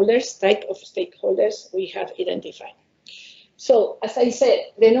stakeholders, type of stakeholders we have identified. So, as I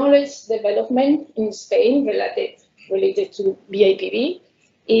said, the knowledge development in Spain related to BIPV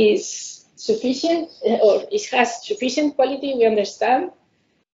is sufficient, or it has sufficient quality, we understand,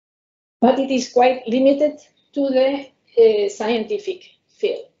 but it is quite limited to the scientific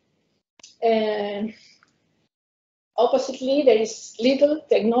field. Oppositely, there is little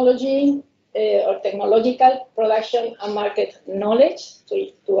technology or technological production and market knowledge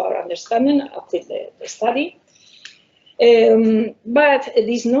to our understanding after the study. But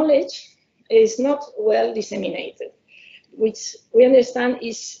this knowledge is not well disseminated, which we understand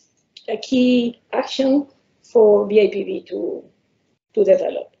is a key action for BIPV to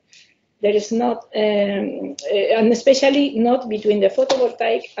develop. There is not, and especially not between the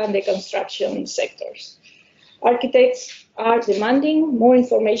photovoltaic and the construction sectors. Architects are demanding more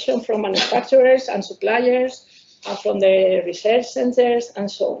information from manufacturers and suppliers, and from the research centers, and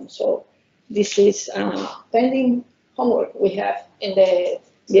so on. So this is pending homework we have in the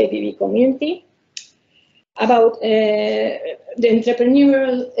BIPV community. About the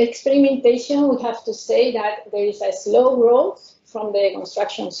entrepreneurial experimentation, we have to say that there is a slow growth from the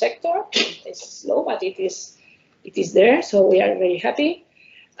construction sector. It's slow, but it is there, so we are very happy.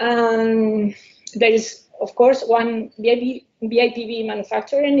 And there is, of course, one BIPV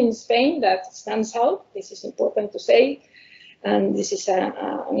manufacturer in Spain that stands out. This is important to say, and this is an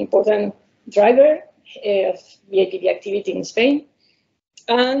important driver of BIPV activity in Spain.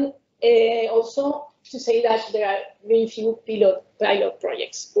 And also to say that there are very few pilot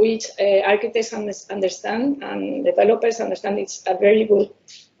projects, which architects understand and developers understand it's a very good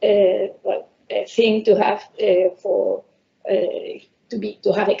thing to have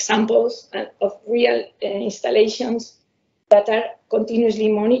to have examples of real installations that are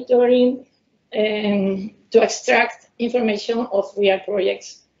continuously monitoring to extract information of real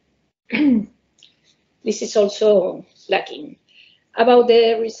projects. This is also lacking. About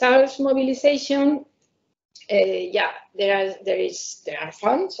the resource mobilization, there are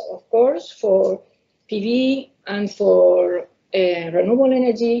funds, of course, for PV and for renewable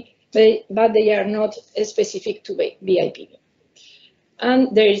energy, but they are not specific to BIPV.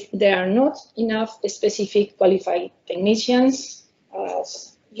 And there are not enough specific qualified technicians.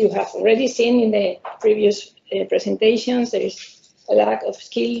 As you have already seen in the previous presentations, there is a lack of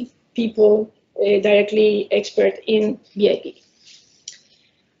skilled people directly expert in BIPV.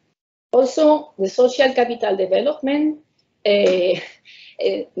 Also, the social capital development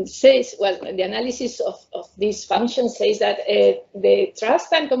says, well, the analysis of this function says that the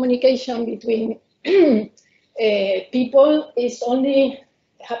trust and communication between people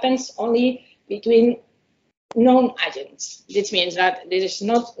happens only between known agents. This means that there is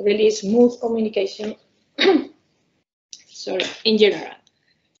not really smooth communication in general.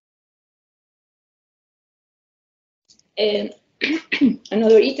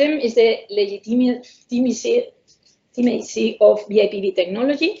 Another item is the legitimacy of BIPV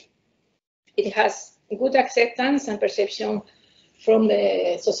technology. It has good acceptance and perception from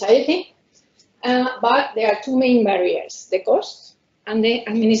the society, but there are two main barriers: the cost and the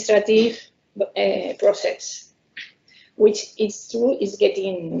administrative process, which it's true is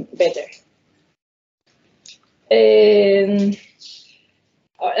getting better.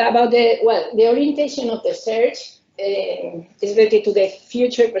 About the orientation of the search is related to the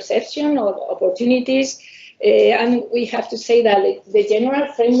future perception of opportunities, and we have to say that the general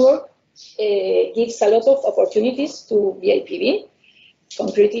framework gives a lot of opportunities to BIPV.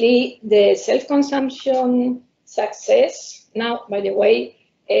 Concretely, the self-consumption success. Now, by the way,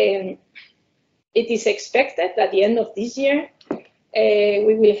 it is expected that at the end of this year,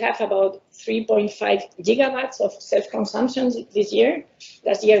 we will have about 3.5 gigawatts of self-consumption this year.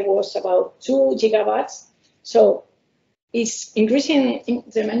 Last year was about 2 gigawatts. So it's increasing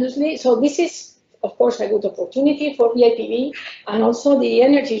tremendously. So this is, of course, a good opportunity for BIPV, and also the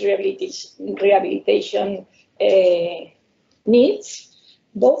energy rehabilitation needs.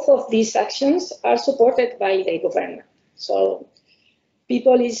 Both of these actions are supported by the government. So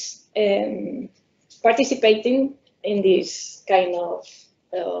people is participating in this kind of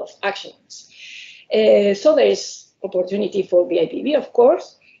actions. So there is opportunity for BIPV, of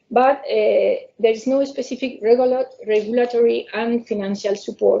course, but there is no specific regulatory and financial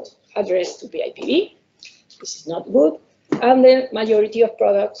support addressed to BIPV. This is not good. And the majority of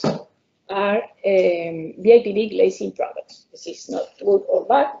products are BIPV glazing products. This is not good or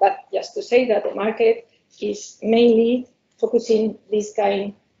bad, but just to say that the market is mainly focusing this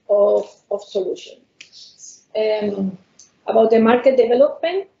kind of solution. About the market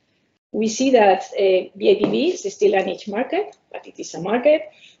development, we see that BIPV is still a niche market, but it is a market,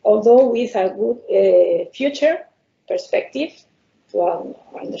 although with a good future perspective to our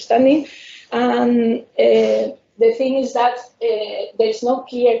understanding. And the thing is that there is no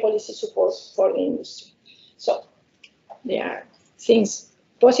clear policy support for the industry. So there are things,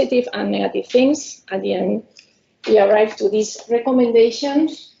 positive and negative things. At the end, we arrive to these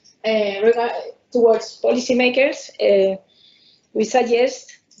recommendations towards policymakers. We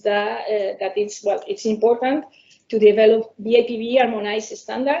suggest that it's important to develop BIPV harmonized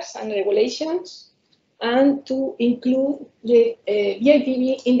standards and regulations, and to include the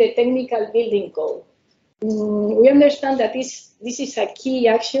BIPV in the technical building code. We understand that this is a key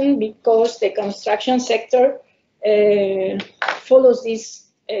action because the construction sector follows this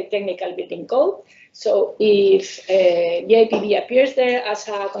technical building code. So if BIPV appears there as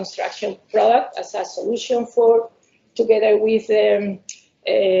a construction product, as a solution for, together with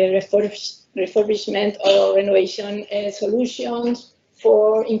refurbishment or renovation solutions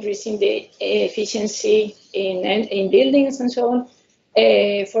for increasing the efficiency in buildings and so on,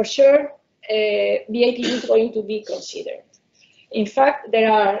 for sure, BIPV is going to be considered. In fact,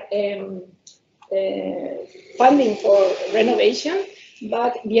 there are funding for renovation,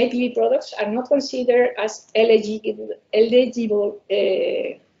 but BIPV products are not considered as eligible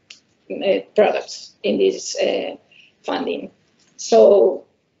products in this funding. So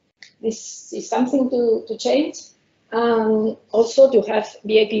this is something to change, and also to have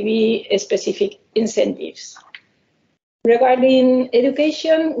BIPV specific incentives. Regarding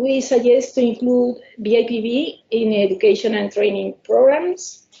education, we suggest to include BIPV in education and training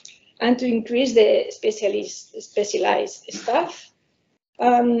programs, and to increase the specialized staff.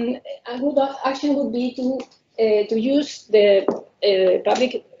 A good action would be to use the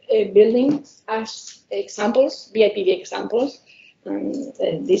public buildings as examples, BIPV examples.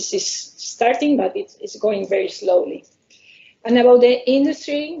 This is starting, but it's going very slowly. And about the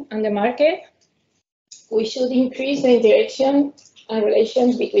industry and the market, we should increase the interaction and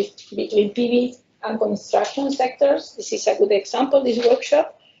relations between PV and construction sectors. This is a good example, this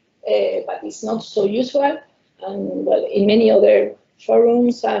workshop, but it's not so usual. And well, in many other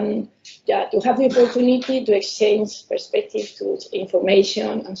forums, and yeah, to have the opportunity to exchange perspectives, to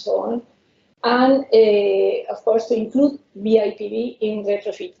information, and so on. And of course, to include BIPV in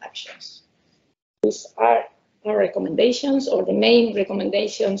retrofit actions. These are our recommendations, or the main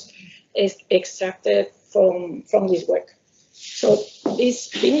recommendations is extracted from this work. So this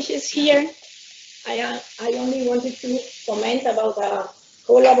finishes here. I only wanted to comment about a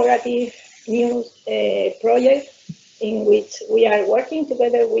collaborative new project in which we are working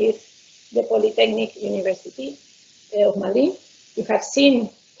together with the Polytechnic University of Madrid. You have seen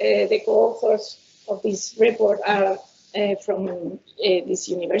the co-authors of this report are from this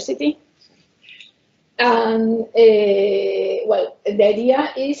university. And well, the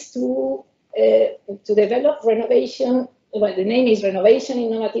idea is to develop renovation. Well, the name is Renovation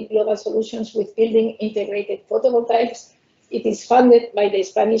Innovative Global Solutions with Building Integrated Photovoltaics. It is funded by the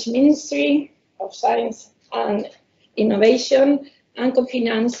Spanish Ministry of Science and Innovation and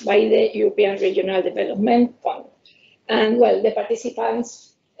co-financed by the European Regional Development Fund. And well, the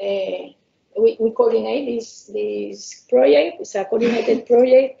participants, we coordinate this project. It's a coordinated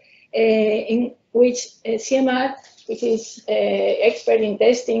project in which CMR, which is expert in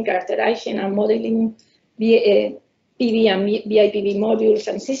testing, characterization, and modeling PV and BIPV modules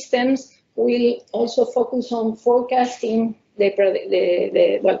and systems, will also focus on forecasting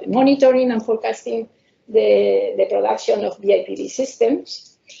the monitoring and forecasting the production of BIPV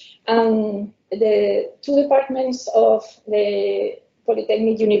systems. And the two departments of the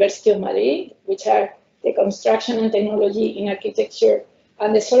Polytechnic University of Madrid, which are the Construction and Technology in Architecture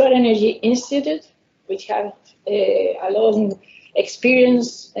and the Solar Energy Institute, which have a long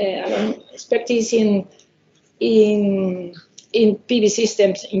experience, a long expertise in PV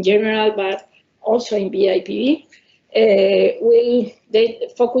systems in general, but also in BIPV, will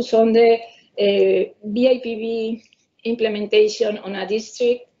focus on the BIPV implementation on a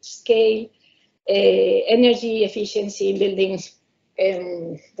district scale, energy efficiency in buildings,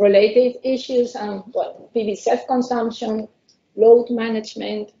 related issues, and PV self-consumption, load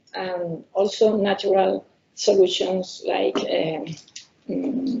management, and also natural solutions like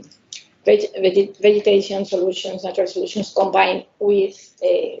vegetation solutions, natural solutions combined with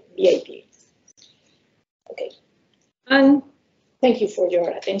BIP. Okay, and thank you for your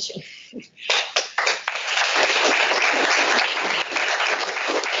attention.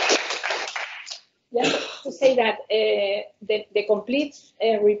 Just to say that the complete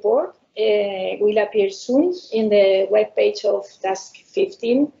report will appear soon in the webpage of Task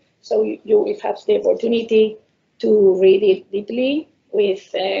 15, so you will have the opportunity to read it deeply.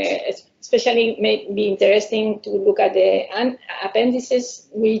 With especially may be interesting to look at the appendices,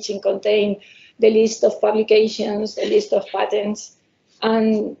 which contain the list of publications, the list of patents,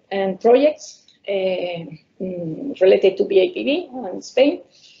 and projects related to BIPV and Spain.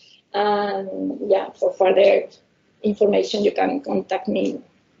 And yeah, for further information, you can contact me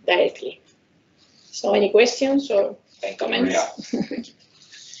directly. So, any questions or comments? Thank you.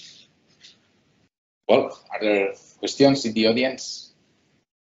 Well, are there questions in the audience?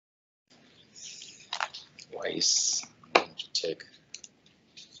 Otherwise, I'm going to check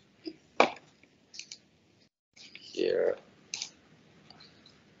here.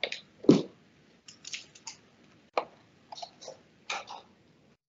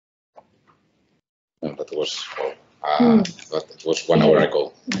 No, that was that was 1 hour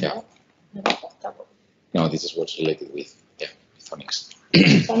ago. Yeah. No, this is what's related with phonics.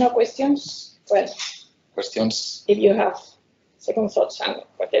 So no questions? Well, questions? If you have second thoughts and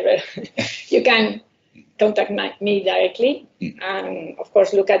whatever, you can contact me directly, and of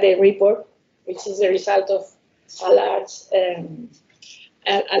course look at the report, which is the result of a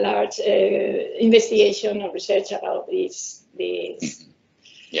large investigation or research about this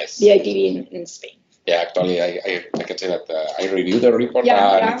yes. BIPV in Spain. Yeah, actually, I can say that I reviewed the report,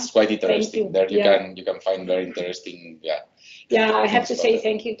 and it's quite interesting. There you can find very interesting. Yeah, I have to say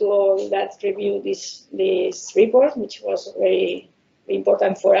thank you to all that reviewed this report, which was very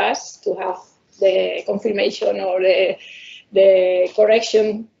important for us to have the confirmation or the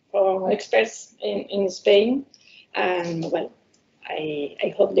correction from experts in Spain. And well,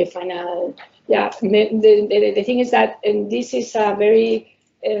 I hope the final, the thing is that this is a very,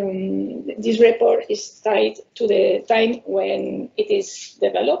 this report is tied to the time when it is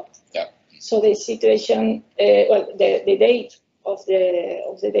developed. Yeah. So the situation, the date of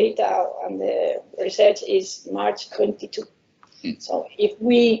the data and the research is March 22. So if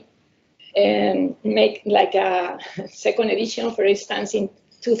we make like a second edition, for instance, in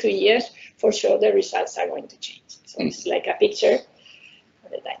 2-3 years, for sure the results are going to change. So it's like a picture of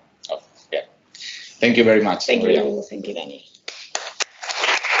the time. Oh, yeah. Thank you very much. Thank you. Thank you, Daniel.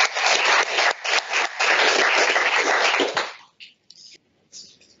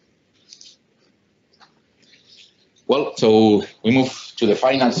 Well, so we move to the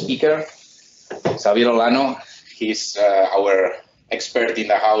final speaker, Xavier Olano. He's our expert in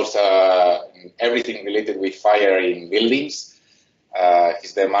the house, in everything related with fire in buildings.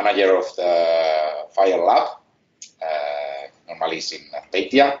 He's the manager of the Fire Lab. Normally he's in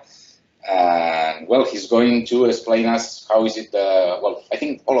Arpetia. And well, he's going to explain us how is it, well, I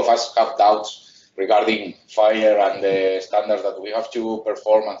think all of us have doubts regarding fire and the standards that we have to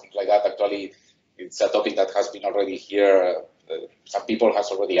perform and things like that. Actually, it's a topic that has been already here. Some people has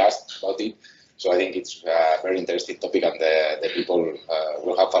already asked about it. So I think it's a very interesting topic, and the people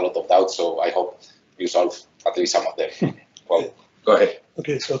will have a lot of doubts. So I hope you solve at least some of them. Well, go ahead.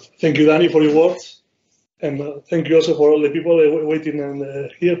 Okay, so thank you, Danny, for your words. And thank you also for all the people waiting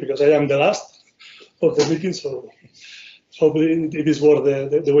here, because I am the last of the meeting. So hopefully it is worth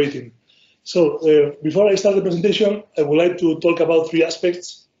the waiting. So before I start the presentation, I would like to talk about 3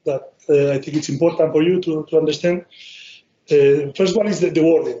 aspects that I think it's important for you to understand. First one is the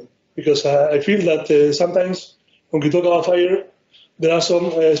wording, because I feel that sometimes when we talk about fire, there are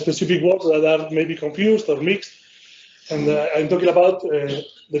some specific words that are maybe confused or mixed. And I'm talking about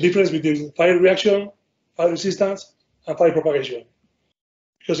the difference between fire reaction, fire resistance, and fire propagation.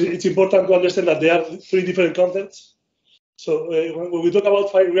 Because it's important to understand that there are three different contexts. So when we talk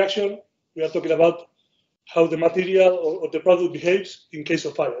about fire reaction, we are talking about how the material or the product behaves in case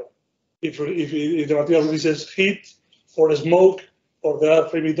of fire. If the material releases heat or smoke, or there are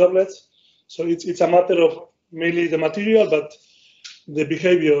flaming droplets. So it's a matter of mainly the material, but the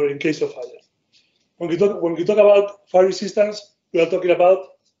behavior in case of fire. When we talk about fire resistance, we are talking about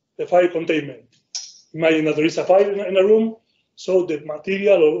the fire containment. Imagine that there is a fire in a room, so the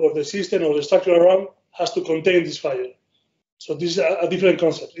material or the system or the structure around has to contain this fire. So this is a different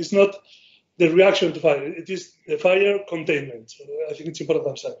concept. It's not the reaction to fire, it is the fire containment. So I think it's important to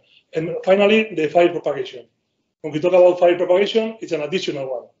understand. And finally, the fire propagation. When we talk about fire propagation, it's an additional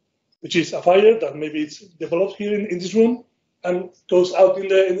one, which is a fire that maybe it's developed here in this room and goes out in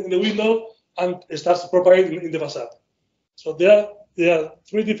the window and starts to propagate in the facade. So there are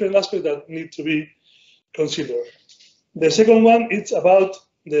three different aspects that need to be considered. The second one, it's about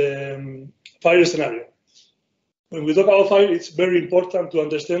the fire scenario. When we talk about fire, it's very important to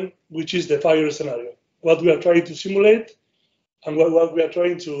understand which is the fire scenario, what we are trying to simulate, and what we are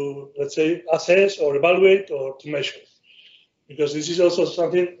trying to, let's say, assess or evaluate or to measure. Because this is also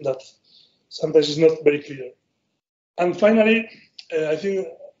something that sometimes is not very clear. And finally, I think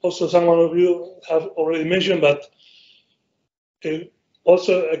also some of you have already mentioned, but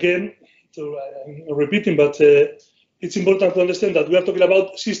also again, I'm repeating, but it's important to understand that we are talking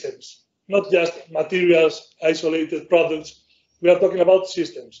about systems, not just materials, isolated products. We are talking about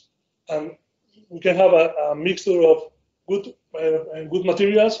systems. And we can have a mixture of good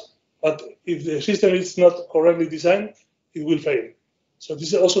materials, but if the system is not correctly designed, it will fail. So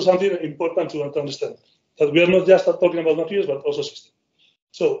this is also something important to understand, that we are not just talking about materials, but also systems.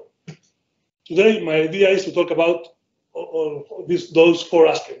 So today, my idea is to talk about those four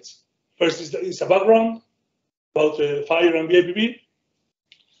aspects. First is a background about fire and BIPV.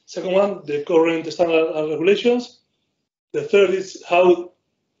 Second one, the current standard and regulations. The third is how,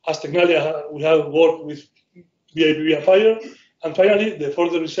 as Tecnalia, we have worked with BIPV and fire. And finally, the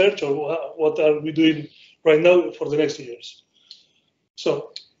further research or what are we doing right now for the next years.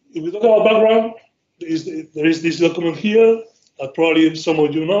 So if we talk about background, there is this document here that probably some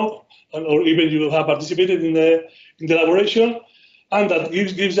of you know, or even you have participated in the elaboration, and that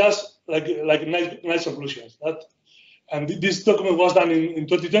gives us like nice conclusions. And this document was done in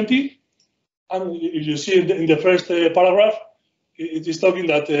 2020, and if you see in the first paragraph, it is talking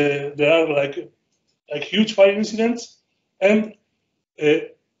that there are like huge fire incidents, and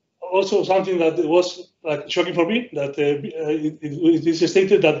also something that was like shocking for me, that it is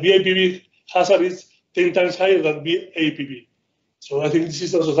stated that BIPV hazard is 10 times higher than BIPV. So I think this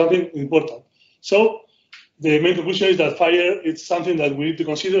is also something important. So the main conclusion is that fire is something that we need to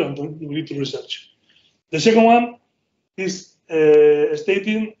consider and we need to research. The second one is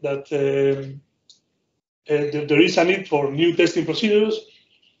stating that there is a need for new testing procedures.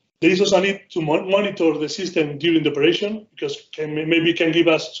 There is also a need to monitor the system during the operation, because maybe can give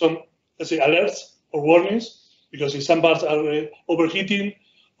us some, let's say, alerts or warnings, because if some parts are overheating,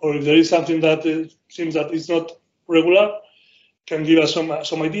 or if there is something that seems that is not regular, can give us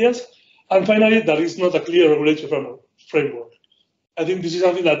some ideas. And finally, there is not a clear regulatory framework. I think this is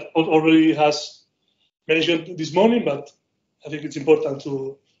something that already has mentioned this morning, but I think it's important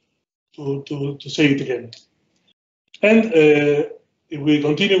to say it again. And if we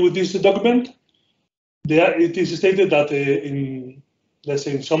continue with this document, it is stated that in, let's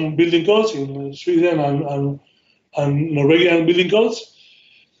say, in some building codes in Sweden and Norwegian building codes,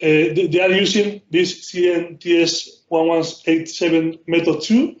 they are using this CNTS 1187 method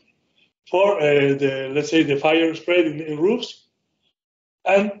 2 for let's say, the fire spread in roofs.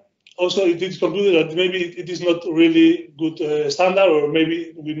 And also it is concluded that maybe it is not really good standard, or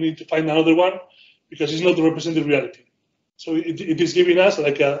maybe we need to find another one because it's not representing reality. So it is giving us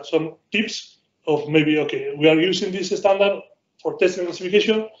like some tips of maybe, okay, we are using this standard for testing and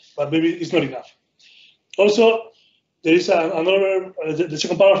classification, but maybe it's not enough. Also, there is another, the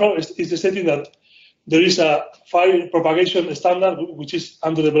second paragraph is stating that there is a fire propagation standard which is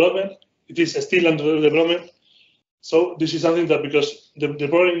under development. It is still under development. So this is something that, because the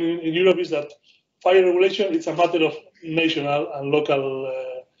problem in Europe is that fire regulation is a matter of national and local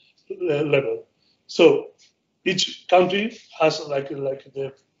level. So each country has like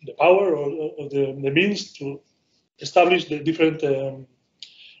the power or the means to establish the different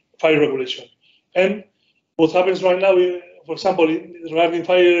fire regulation. And what happens right now, for example, regarding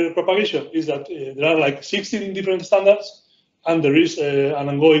fire propagation, is that there are like 16 different standards, and there is an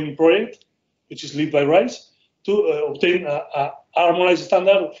ongoing project, which is led by RISE, to obtain a harmonized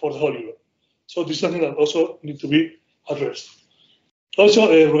standard for the whole Europe. So this is something that also needs to be addressed.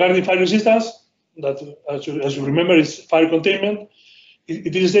 Also, regarding fire resistance, that as you remember is fire containment,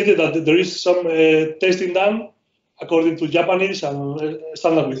 it is stated that there is some testing done according to Japanese and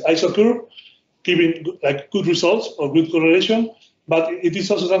standard with ISO curve, giving like good results or good correlation. But it is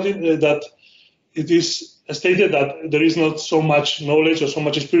also something that it is stated that there is not so much knowledge or so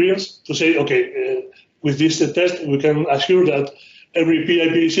much experience to say, okay, with this test we can assure that every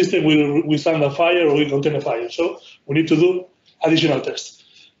BIPV system will withstand a fire or will contain a fire. So we need to do additional tests.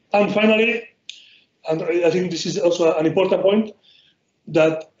 And finally, and I think this is also an important point,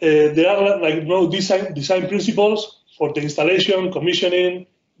 that there are like no design principles for the installation, commissioning,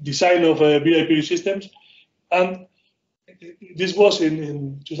 design of BIPV systems. And this was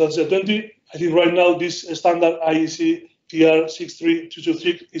in 2020. I think right now this standard IEC TR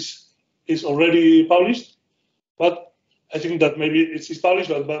 63223 is already published, but I think that maybe it's published,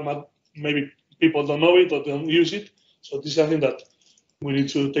 but maybe people don't know it or don't use it. So this is something that we need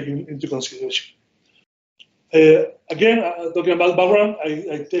to take into consideration. Again, talking about background,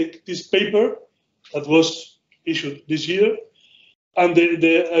 I take this paper that was issued this year, and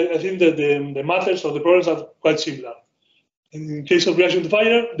I think that the matters or the problems are quite similar. In case of reaction to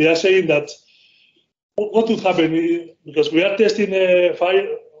fire, they are saying that what would happen, because we are testing fire,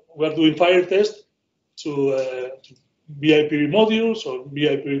 we are doing fire tests to BIPV modules or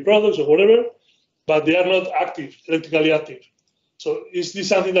BIPV products or whatever, but they are not active, electrically active. So is this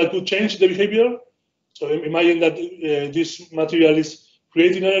something that could change the behavior? So imagine that this material is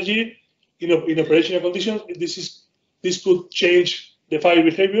creating energy in operational conditions. This could change the fire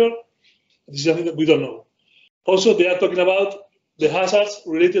behavior. This is something that we don't know. Also, they are talking about the hazards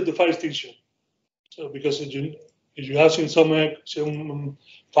related to fire extinction. So because if you have seen some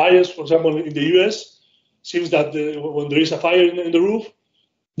fires, for example, in the US, seems that when there is a fire in the roof,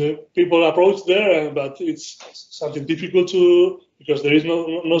 the people approach there, but it's something difficult to, because there is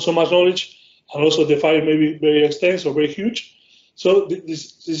not so much knowledge, and also the fire may be very extensive or very huge. So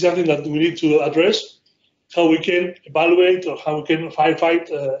this is something that we need to address, how we can evaluate or how we can firefight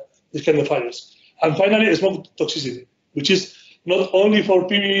these kind of fires. And finally, smoke toxicity, which is not only for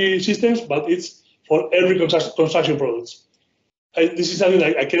PV systems, but it's for every construction products. This is something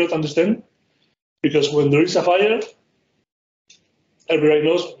I cannot understand, because when there is a fire, everybody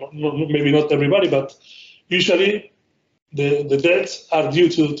knows, maybe not everybody, but usually the deaths are due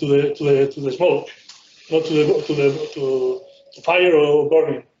to the smoke, not to fire or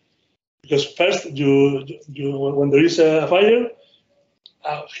burning. Because first, when there is a fire,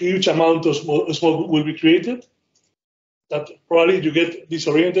 a huge amount of smoke will be created. That probably you get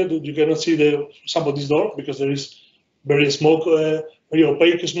disoriented, you cannot see somebody's door because there is very very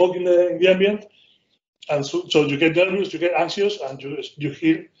opaque smoke in the ambient, and so you get nervous, you get anxious, and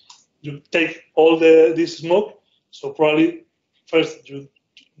you take all this smoke. So probably first you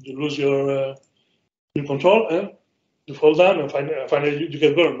lose your control and you fall down, and finally you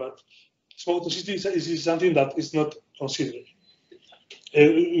get burned. But smoke toxicity is something that is not considered.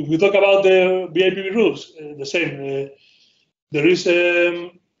 If we talk about the BIPV rules, the same. There is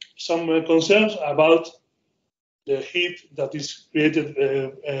some concerns about the heat that is created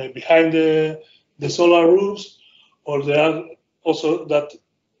behind the solar roofs, or there are also that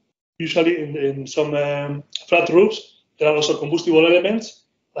usually in some flat roofs, there are also combustible elements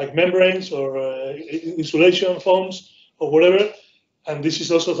like membranes or insulation foams or whatever. And this is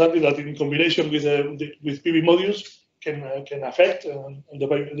also something that in combination with PV modules can affect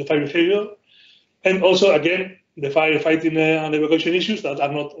the fire behavior. And also, again, the firefighting and evacuation issues that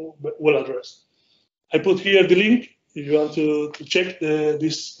are not well addressed. I put here the link if you want to check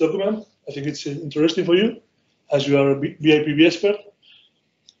this document. I think it's interesting for you, as you are a BIPV expert.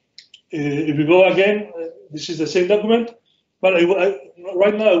 If we go again, this is the same document, but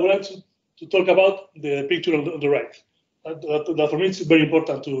right now I would like to talk about the picture on the right. That for me is very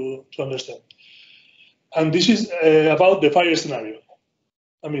important to understand. And this is about the fire scenario.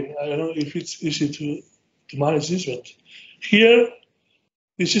 I mean, I don't know if it's easy to manage this, but here,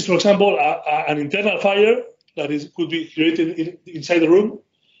 this is, for example, an internal fire that could be created inside the room,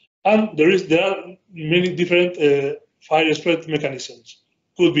 and there are many different fire spread mechanisms.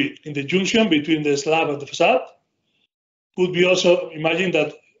 Could be in the junction between the slab and the facade. Could be also, imagine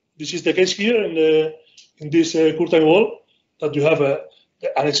that this is the case here in this curtain wall, that you have an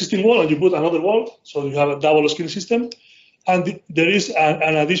existing wall and you put another wall, so you have a double skin system, and there is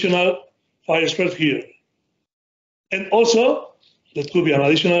an additional fire spread here. And also, there could be an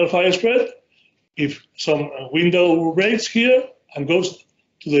additional fire spread if some window breaks here and goes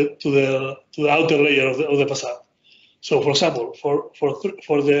to the outer layer of the facade. So, for example, for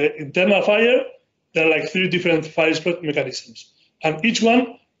the internal fire, there are like 3 different fire spread mechanisms, and each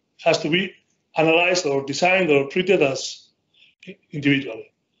one has to be analyzed or designed or treated as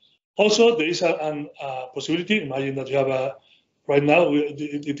individually. Also, there is a possibility. Imagine that you have right now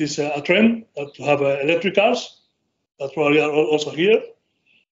it is a trend to have electric cars that probably are also here,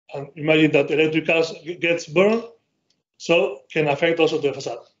 and imagine that electric cars gets burned, so can affect also the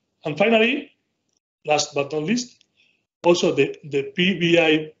facade. And finally, last but not least, also the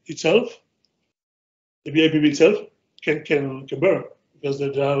PVI itself, the BIPV itself can burn, because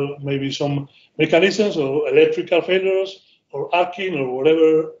there are maybe some mechanisms or electrical failures or arcing or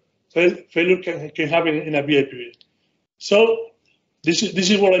whatever failure can happen in a BIPV. So this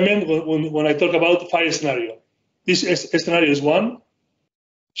is what I meant when I talk about fire scenario. This scenario is 1,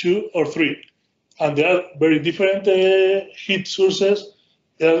 2, or 3, and there are very different heat sources.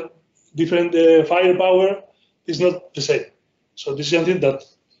 There are different firepower. It's not the same. So this is something that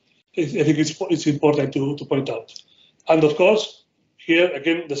I think it's important to point out. And of course, here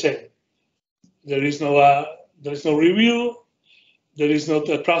again the same. There is no review. There is not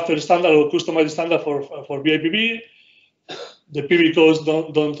a crafted standard or customized standard for BIPV. The PV codes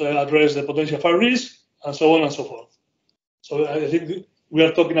don't address the potential fire risk, and so on and so forth. So I think we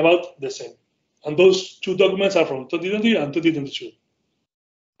are talking about the same. And those 2 documents are from 2020 and 2022.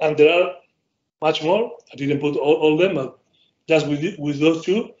 And there are much more. I didn't put all of them, but just with those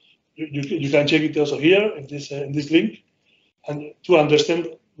 2, you can check it also here in this link, and to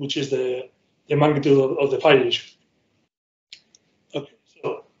understand which is the magnitude of the fire issue. Okay.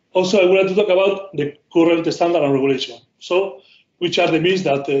 So also I wanted to talk about the current standard and regulation. So which are the means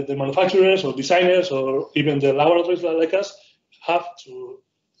that the manufacturers or designers or even the laboratories like us have to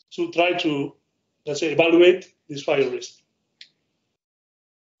try to, let's say, evaluate this fire risk.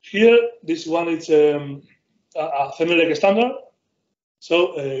 Here, this one is a CENELEC standard.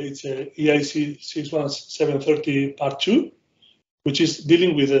 So it's EIC 61730 Part 2, which is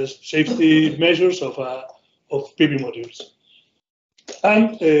dealing with the safety measures of PV modules.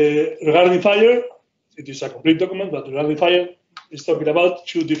 And regarding fire, it is a complete document, but regarding fire, it's talking about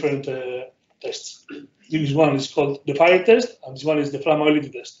 2 different tests. This one is called the fire test, and this one is the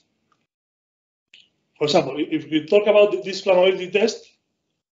flammability test. For example, if we talk about this flammability test,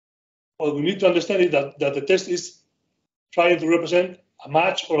 what we need to understand is that the test is trying to represent a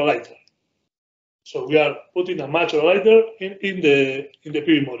match or a lighter. So we are putting a match or a lighter in the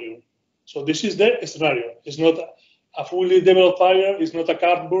PV module. So this is the scenario. It's not a fully developed fire. It's not a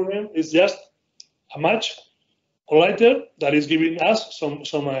car burning. It's just a match or lighter that is giving us some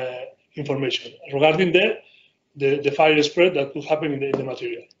information regarding the fire spread that could happen in the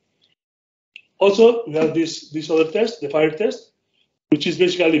material. Also, we have this other test, the fire test, which is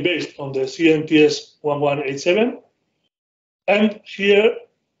basically based on the CNTS 1187. And here,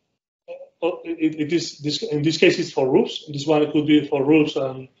 it is in this case, it's for roofs. This one could be for roofs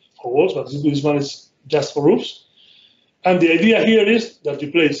and for walls, but this one is just for roofs. And the idea here is that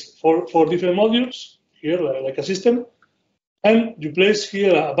you place four different modules here, like a system, and you place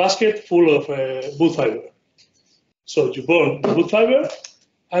here a basket full of wood fiber. So you burn the wood fiber,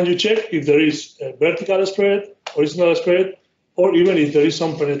 and you check if there is a vertical spread, horizontal spread, or even if there is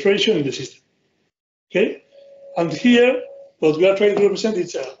some penetration in the system. Okay? And here, what we are trying to represent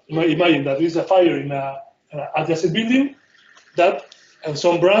is, imagine that there is a fire in an adjacent building, and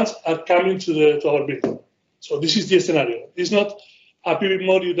some brands are coming to our building. So this is the scenario. It's not a PV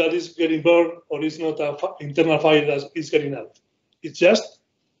module that is getting burned, or it's not an internal fire that is getting out. It's just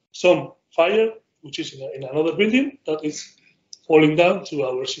some fire which is in another building that is falling down to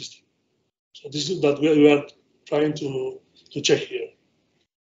our system. So this is that we are trying to check here.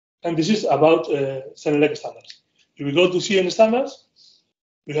 And this is about CENELEC standards. If we go to CN standards,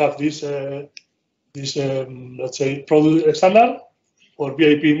 we have this, let's say, product standard for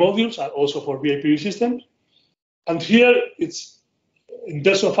BIP modules and also for BIPV systems. And here, it's in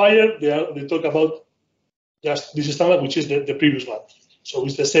terms of fire, they talk about just this standard, which is the previous one. So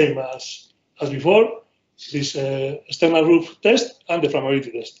it's the same as before, this external roof test and the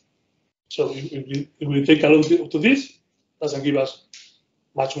flammability test. So if we take a look to this, doesn't give us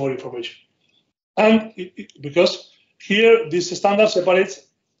much more information. And because here, this standard separates,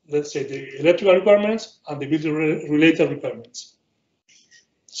 let's say, the electrical requirements and the building-related requirements.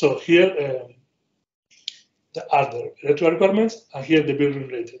 So here are the electrical requirements, and here the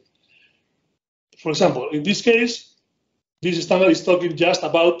building-related. For example, in this case, this standard is talking just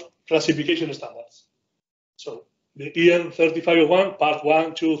about classification standards. So the EN 3501, part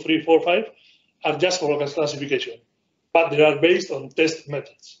 1, 2, 3, 4, 5 are just for classification, but they are based on test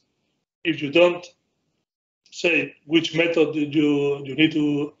methods. If you don't say which method you need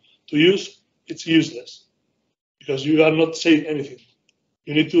to use, it's useless because you are not saying anything.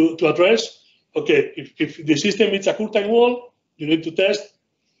 You need to address, okay, if the system is a curtain wall, you need to test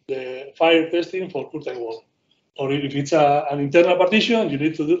the fire testing for curtain wall. Or if it's an internal partition, you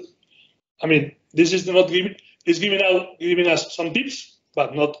need to do. I mean, this is not giving. It's giving us some tips,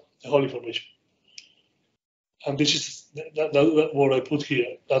 but not the whole information. And this is that what I put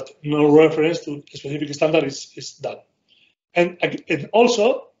here. That no reference to a specific standard is done. And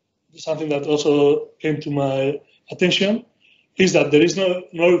also something that also came to my attention is that there is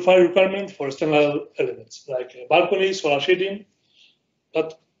no fire requirement for external elements like balconies, solar shading.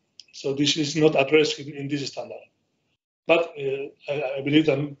 So this is not addressed in this standard. But I believe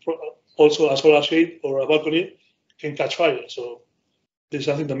that also a solar shade or a balcony can catch fire. So this is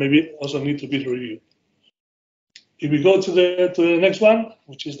something that maybe also need to be reviewed. If we go to the next one,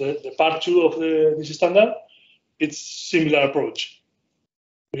 which is the part 2 of this standard, it's similar approach.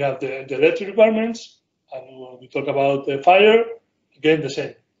 We have the electric requirements, and when we talk about the fire, again the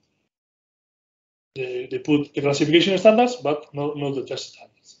same. They put the classification standards, but not the test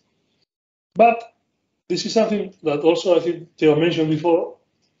standards. But this is something that also I think Theo mentioned before,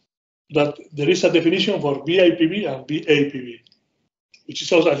 that there is a definition for BIPV and BAPV, which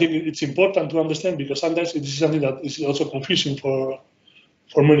is also, I think it's important to understand because sometimes this is something that is also confusing for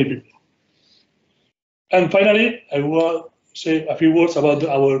many people. And finally, I will say a few words about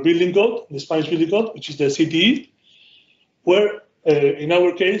our building code, the Spanish building code, which is the CTE, where in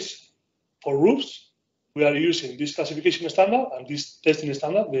our case, for roofs, we are using this classification standard and this testing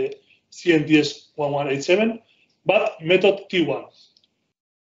standard, the CNTS 1187, but method T1.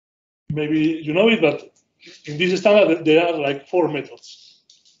 Maybe you know it, but in this standard, there are like 4 methods.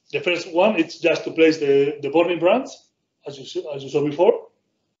 The first one is just to place the burning brands, as you saw before,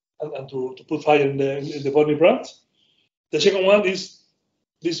 and to put fire in the burning brands. The second one is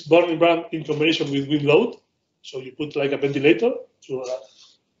this burning brand in combination with wind load. So you put like a ventilator to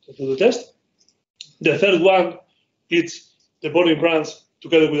do the test. The third one is the burning brands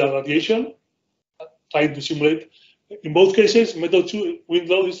together with a radiation, trying to simulate. In both cases, method 2 wind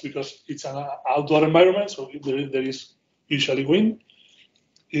load is because it's an outdoor environment, so there is usually wind.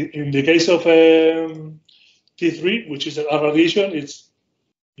 In the case of T3, which is a radiation,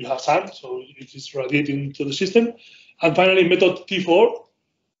 you have sun, so it is radiating to the system. And finally, method T4,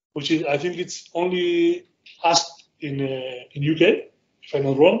 which is, I think it's only asked in UK, if I'm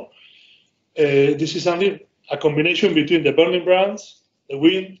not wrong. This is something, a combination between the burning brands, the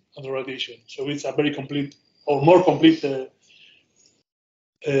wind, and the radiation. So it's a very complete, or more complete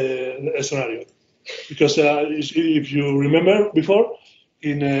scenario. Because if you remember before,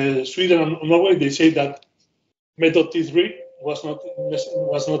 in Sweden and Norway, they say that method T3 was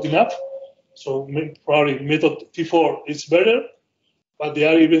not enough. So probably method T4 is better, but they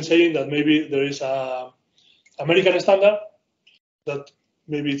are even saying that maybe there is a American standard that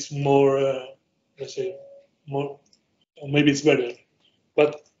maybe it's more, let's say, more, or maybe it's better.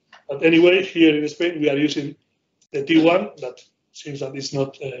 But anyway, here in Spain, we are using the T1 that seems that it's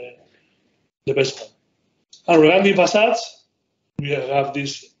not the best one. And regarding facades, we have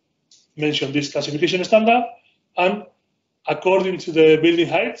mentioned this classification standard, and according to the building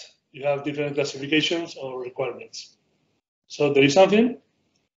height, you have different classifications or requirements. So there is something,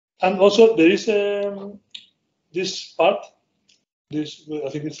 and also there is this part. I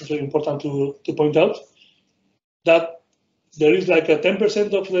think it's very important to point out that there is like a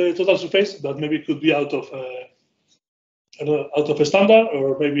 10% of the total surface that maybe could be out of a standard,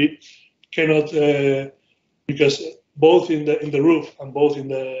 or maybe cannot because both in the roof and both in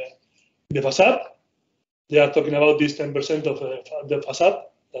the facade, they are talking about this 10% of the facade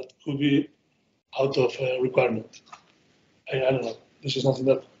that could be out of requirement. I don't know. This is something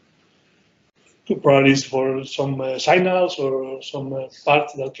that could probably is for some signals or some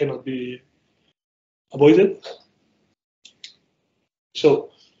parts that cannot be avoided.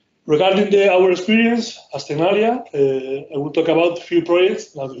 So, regarding our experience as Tecnalia, I will talk about a few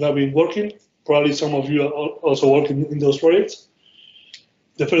projects that we have been working. Probably some of you are also working in those projects.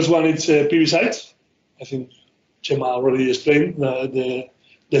 The first one is PV sites. I think Chema already explained the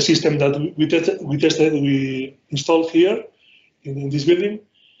system that we installed here in this building.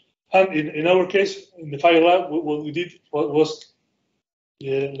 And in our case, in the fire lab, what we did was,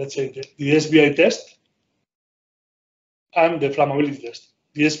 let's say, the SBI test and the flammability test.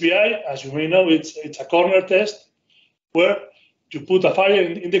 The SBI, as you may know, it's a corner test where you put a fire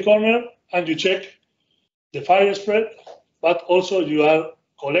in the corner and you check the fire spread, but also you are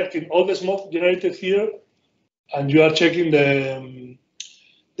collecting all the smoke generated here, and you are checking the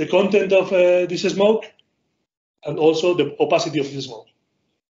content of this smoke and also the opacity of the smoke.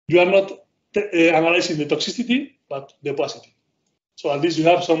 You are not analyzing the toxicity, but the opacity. So at least you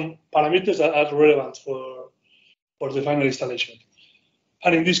have some parameters that are relevant for the final installation.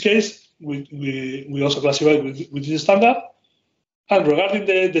 And in this case, we also classify with this standard. And regarding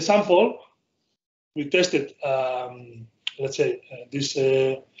the sample, we tested, let's say, this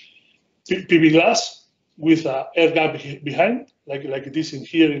PV glass with an air gap behind, like it is in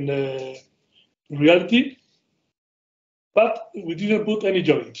here in reality. But we didn't put any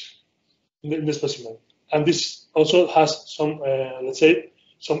joints in the specimen. And this also has some, let's say,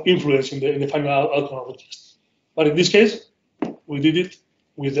 some influence in the final outcome of the test. But in this case, we did it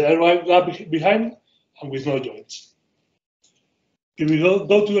with the air gap behind and with no joints. If we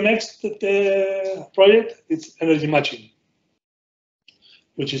go to the next project, it's energy matching,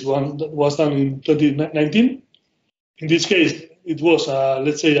 which is one that was done in 2019. In this case, it was,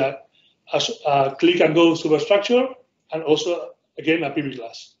 let's say, a click-and-go superstructure, and also, again, a PV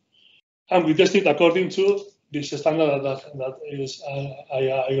glass. And we tested according to this standard that is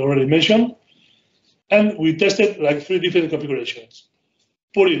I already mentioned. And we tested like 3 different configurations.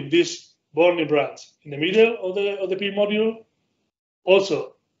 Putting this burning branch in the middle of the PV module,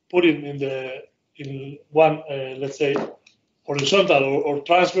 also putting in one, let's say, horizontal or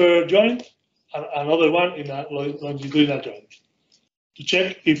transverse joint, and another one in a longitudinal joint, to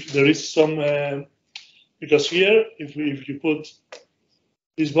check if there is some, because here, if you put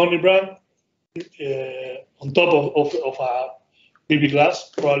this burning branch on top of a PV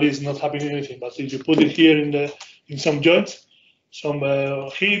glass, probably it's not happening anything. But if you put it here in some joints, some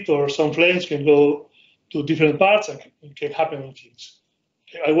heat or some flames can go to different parts and it can happen things.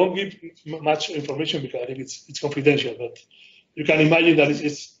 I won't give much information because I think it's confidential, but you can imagine that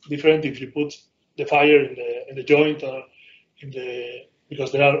it's different if you put the fire in the joint or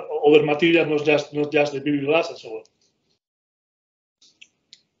because there are other materials, not just the PV glass and so on.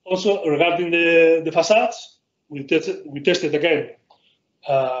 Also, regarding the facades, we tested again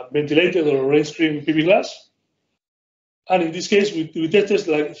ventilated or rain screen PV glass, and in this case we tested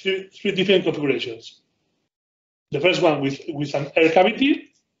like three different configurations. The first one with an air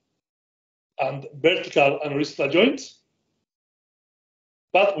cavity and vertical and horizontal joints,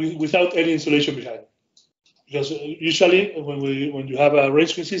 but without any insulation behind. Because usually when you have a rain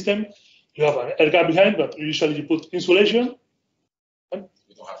screen system, you have an air gap behind, but usually you put insulation. We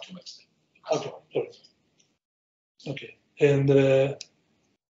don't have too much time. Okay, sorry. Okay, and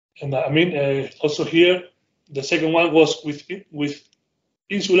I mean also here the second one was with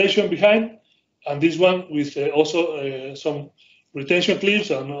insulation behind, and this one with also some retention clips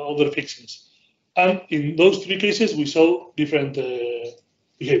and other fixings. And in those 3 cases, we saw different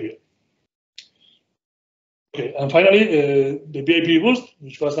behavior. Okay, and finally, the BIPV boost,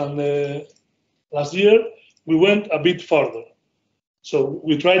 which was done last year, we went a bit further. So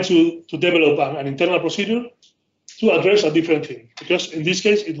we tried to develop an internal procedure to address a different thing, because in this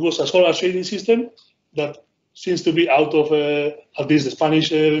case, it was a solar shading system that seems to be out of at least the Spanish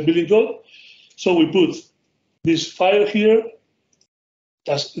building code. So we put this fire here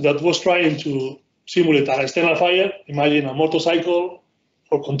that was trying to simulate an external fire. Imagine a motorcycle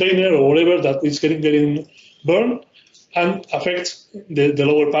or container or whatever that is getting burned and affects the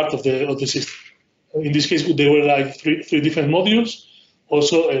lower part of the system. In this case, there were like three different modules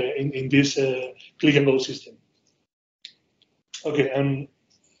also in this click and go system. Okay, and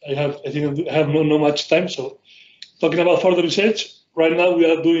I think I have no much time. So talking about further research, right now we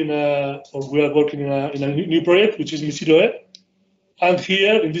are doing we are working in a new project, which is Misiroe. And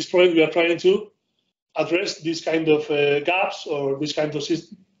here in this project, we are trying to address these kind of gaps or these kind of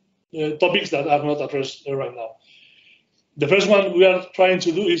topics that are not addressed right now. The first one we are trying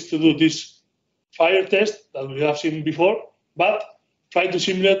to do is to do this fire test that we have seen before, but try to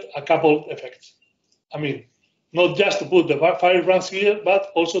simulate a couple effects. I mean, not just to put the fire branch here,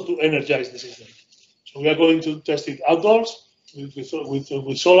 but also to energize the system. So we are going to test it outdoors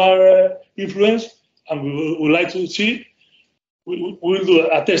with solar influence, and we would like to see. We will do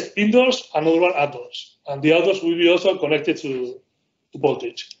a test indoors, another one outdoors, and the outdoors will be also connected to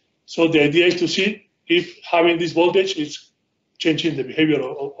voltage. So the idea is to see if having this voltage is changing the behavior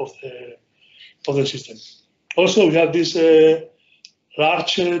of the system. Also, we have this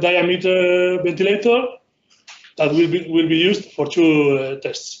large diameter ventilator that will be used for 2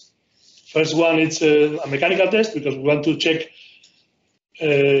 tests. First one is a mechanical test because we want to check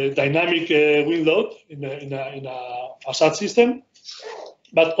dynamic wind load in a facade system,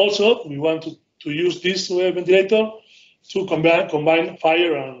 but also we want to use this ventilator to combine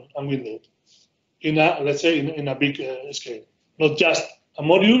fire and wind load in let's say in a big scale, not just a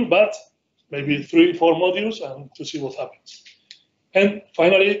module, but maybe 3-4 modules, and to see what happens. And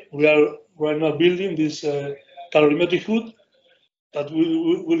finally, we are right now building this calorimetric hood that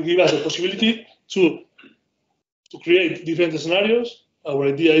will give us the possibility to create different scenarios. Our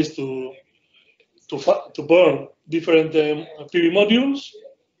idea is to burn different PV modules,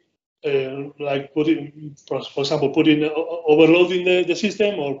 like putting, for example, overloading the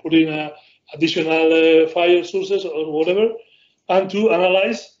system or putting additional fire sources or whatever, and to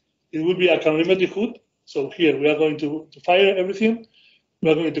analyze. It will be a calorimetric hood. So here we are going to fire everything. We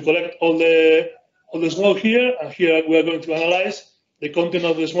are going to collect all the smoke here, and here we are going to analyze the content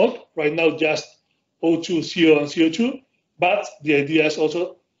of the smoke. Right now, just O2, CO, and CO2. But the idea is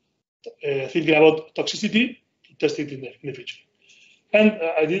also thinking about toxicity to test it in the future. And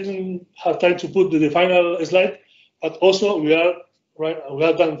I didn't have time to put the final slide, but also we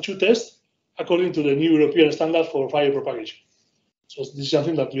have done 2 tests according to the new European standard for fire propagation. So this is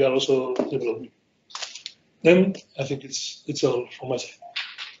something that we are also developing. Then I think it's all from my side.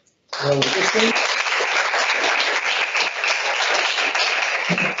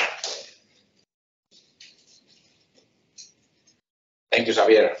 Thank you,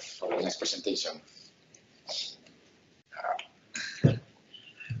 Xavier, for the nice presentation.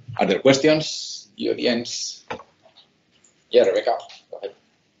 Other questions, the audience? Yeah, Rebecca, go ahead.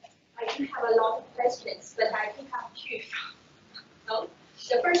 I do have a lot of questions, but I think I have 2.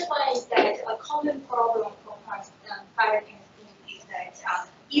 The first one is that a common problem for fire testing is that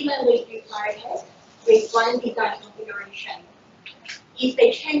even with the fire test, with one design configuration, if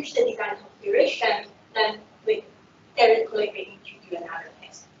they change the design configuration, then theoretically they need to do another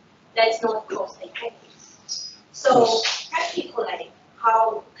test. That's not cost effective. So practically,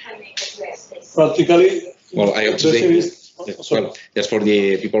 how can we address this? Practically, well, I have to say, well, just for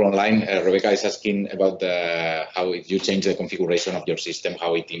the people online, Rebecca is asking about how if you change the configuration of your system,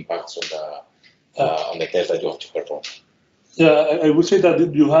 how it impacts on the test that you have to perform. Yeah, I would say that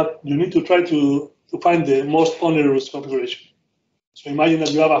you need to try to find the most onerous configuration. So imagine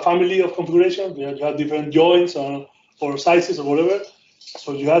that you have a family of configurations, you have different joints or sizes or whatever.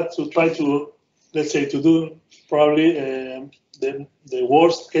 So you have to try to, let's say, to do probably the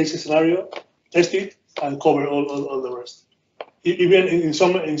worst case scenario, test it, and cover all the rest. Even in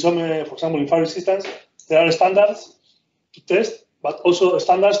some, for example, in fire systems, there are standards to test, but also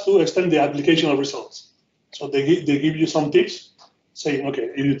standards to extend the application of results. So they give you some tips, saying, okay,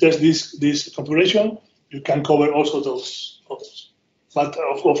 if you test this configuration, you can cover also those others. But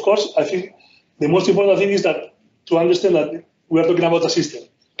of course, I think the most important thing is that to understand that we are talking about a system.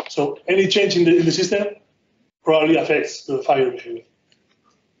 So any change in the system probably affects the fire behavior.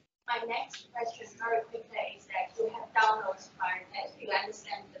 My next question very quickly is that you have done those fire tests, you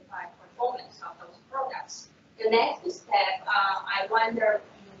understand the fire performance of those products. The next step, I wonder,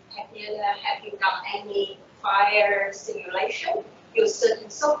 have you done any fire simulation? Use certain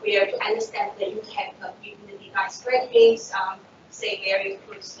software to understand the impact of the device strategies, say where you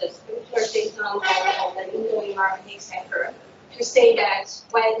put the sprinkler system or the indoor environment, etc., to say that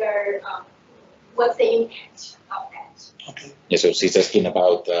whether what's the impact of that. Okay. Yeah, so she's asking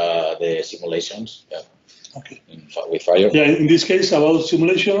about the simulations. Yeah. Okay. With fire. Yeah, in this case about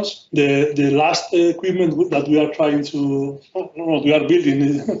simulations, the last equipment that we are trying to, we are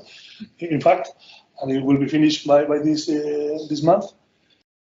building, in fact, and it will be finished by this month,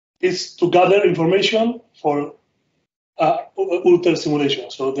 is to gather information for ultra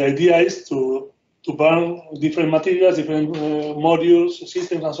simulation. So the idea is to burn different materials, different modules,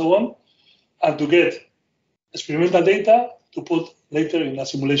 systems, and so on, and to get experimental data to put later in a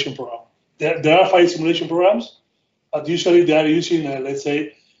simulation program. There are 5 simulation programs, but usually they are using, let's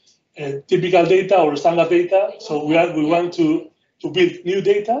say, typical data or standard data. So we want to build new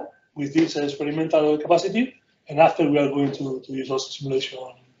data with this experimental capacity, and after we are going to use those simulation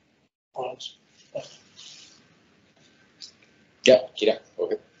programs. Yeah, Kira,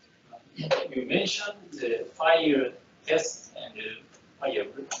 okay. You mentioned the fire test and the fire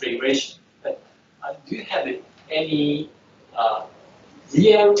regulation, but do you have any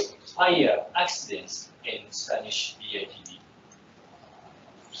real fire accidents in Spanish BIPV?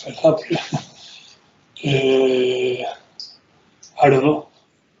 I don't know.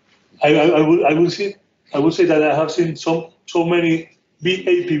 I will say that I have seen so many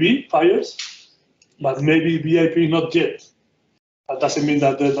BIPV fires, but maybe BIP not yet. That doesn't mean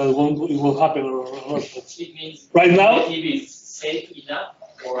that it won't happen or not. It means right now, BIPV is safe enough,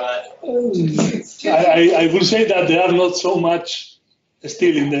 or I will say that there are not so much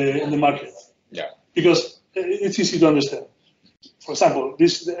still in the market. Yeah. Because it's easy to understand. For example,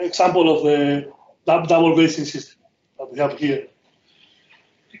 this example of the double glazing system that we have here.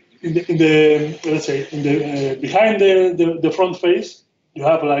 Let's say behind the front face, you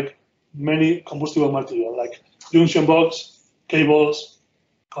have like many combustible material, like junction box, cables,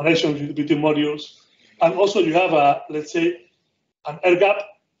 connections between modules, and also you have a, let's say, an air gap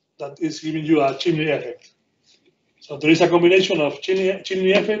that is giving you a chimney effect. So there is a combination of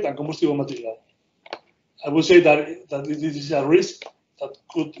chimney effect and combustible material. I would say that this is a risk that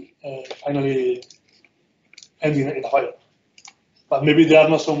could finally end in a fire. But maybe there are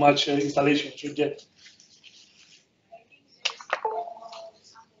not so much installations yet.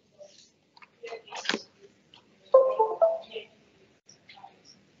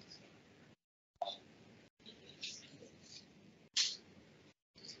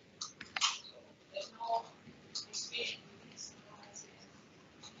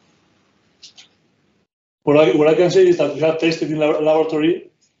 What I can say is that we have tested in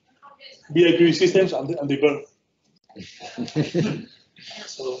laboratory BIPV systems and they burn.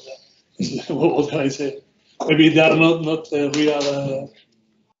 So what can I say? Maybe they are not real.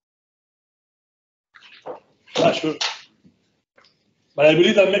 Not sure. But I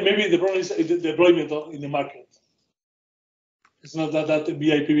believe that maybe the problem is the deployment in the market. It's not that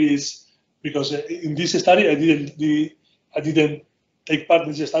BIPV is, because in this study I didn't take part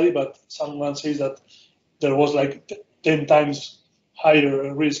in this study, but someone says that there was like 10 times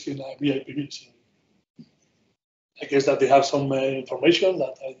higher risk in BIPV. So I guess that they have some information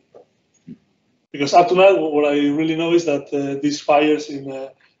that because up to now what I really know is that these fires in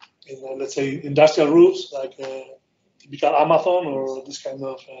let's say industrial roofs, like typical Amazon or this kind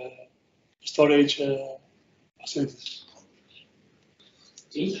of storage facilities.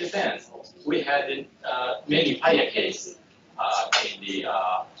 In Japan, we had many fire cases in the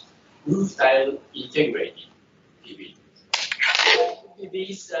roof-style integrated PV.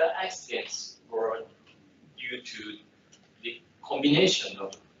 These accidents were due to the combination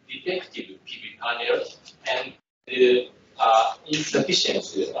of defective PV panels and the insufficient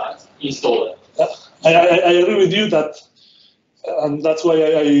installer. I agree with you that, and that's why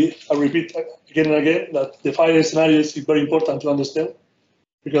I repeat again and again that the fire scenario is very important to understand,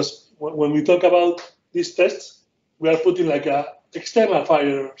 because when we talk about these tests, we are putting like an external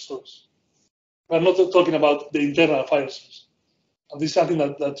fire source. We are not talking about the internal fire source. And this is something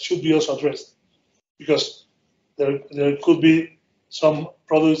that should be also addressed, because there could be some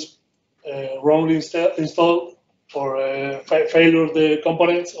products wrongly installed or failure of the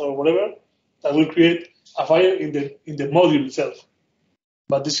components or whatever that will create a fire in the module itself.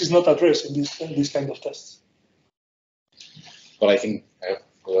 But this is not addressed in this kind of tests. Well, I think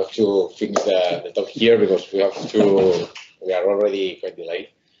we have to finish the talk here because we are already quite delayed.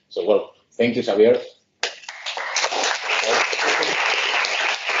 So, well, thank you, Xavier.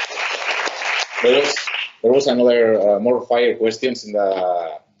 There was another more fire questions in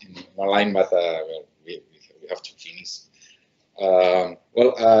online, but well, we have to finish.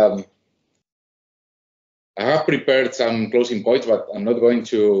 I have prepared some closing points, but I'm not going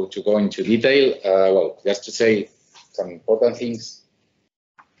to go into detail. Well, just to say some important things.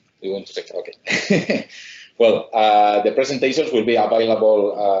 You want to check? Okay. Well, the presentations will be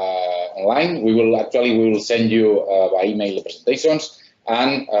available online. We will send you by email the presentations,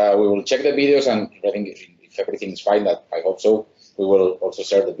 and we will check the videos. And I think if everything is fine, that I hope so, we will also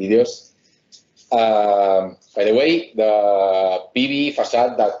share the videos. By the way, the PV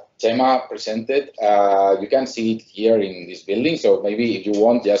facade that Chema presented, you can see it here in this building. So maybe if you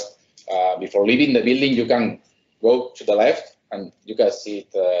want, just before leaving the building, you can go to the left and you can see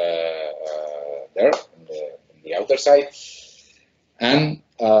it there on the outer side. And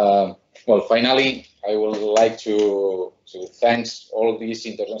well, finally, I would like to thank all these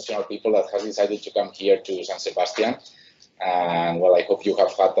international people that have decided to come here to San Sebastian. And well, I hope you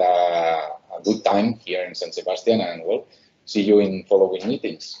have had a good time here in San Sebastian, and well, see you in following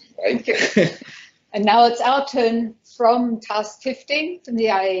meetings, right? And now it's our turn from Task 15 from the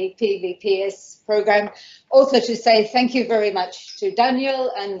IEA PVPS program, also to say thank you very much to Daniel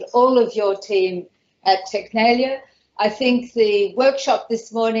and all of your team at Technalia. I think the workshop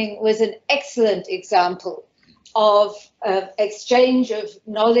this morning was an excellent example of exchange of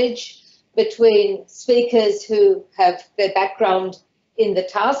knowledge between speakers who have their background in the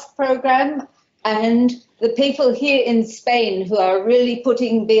task program and the people here in Spain who are really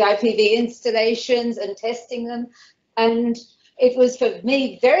putting BIPV installations and testing them. And it was for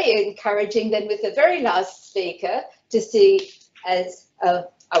me very encouraging then with the very last speaker to see as, I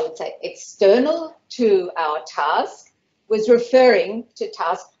would say, external to our task, was referring to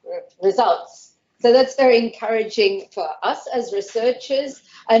task results. So that's very encouraging for us as researchers.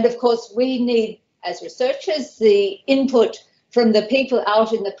 And of course, we need, as researchers, the input from the people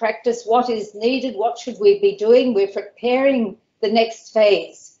out in the practice. What is needed? What should we be doing? We're preparing the next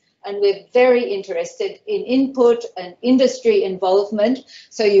phase and we're very interested in input and industry involvement.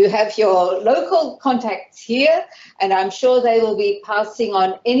 So you have your local contacts here, and I'm sure they will be passing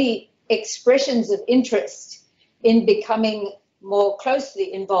on any expressions of interest in becoming more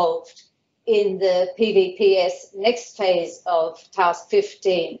closely involved in the PVPS next phase of Task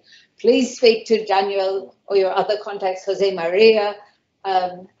 15. Please speak to Daniel or your other contacts, Jose Maria,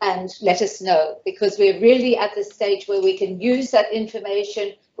 and let us know, because we're really at the stage where we can use that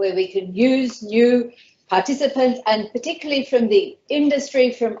information, where we can use new participants, and particularly from the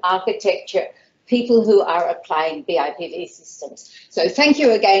industry, from architecture, people who are applying BIPV systems. So thank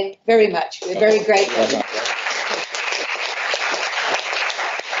you again very much. We're very grateful.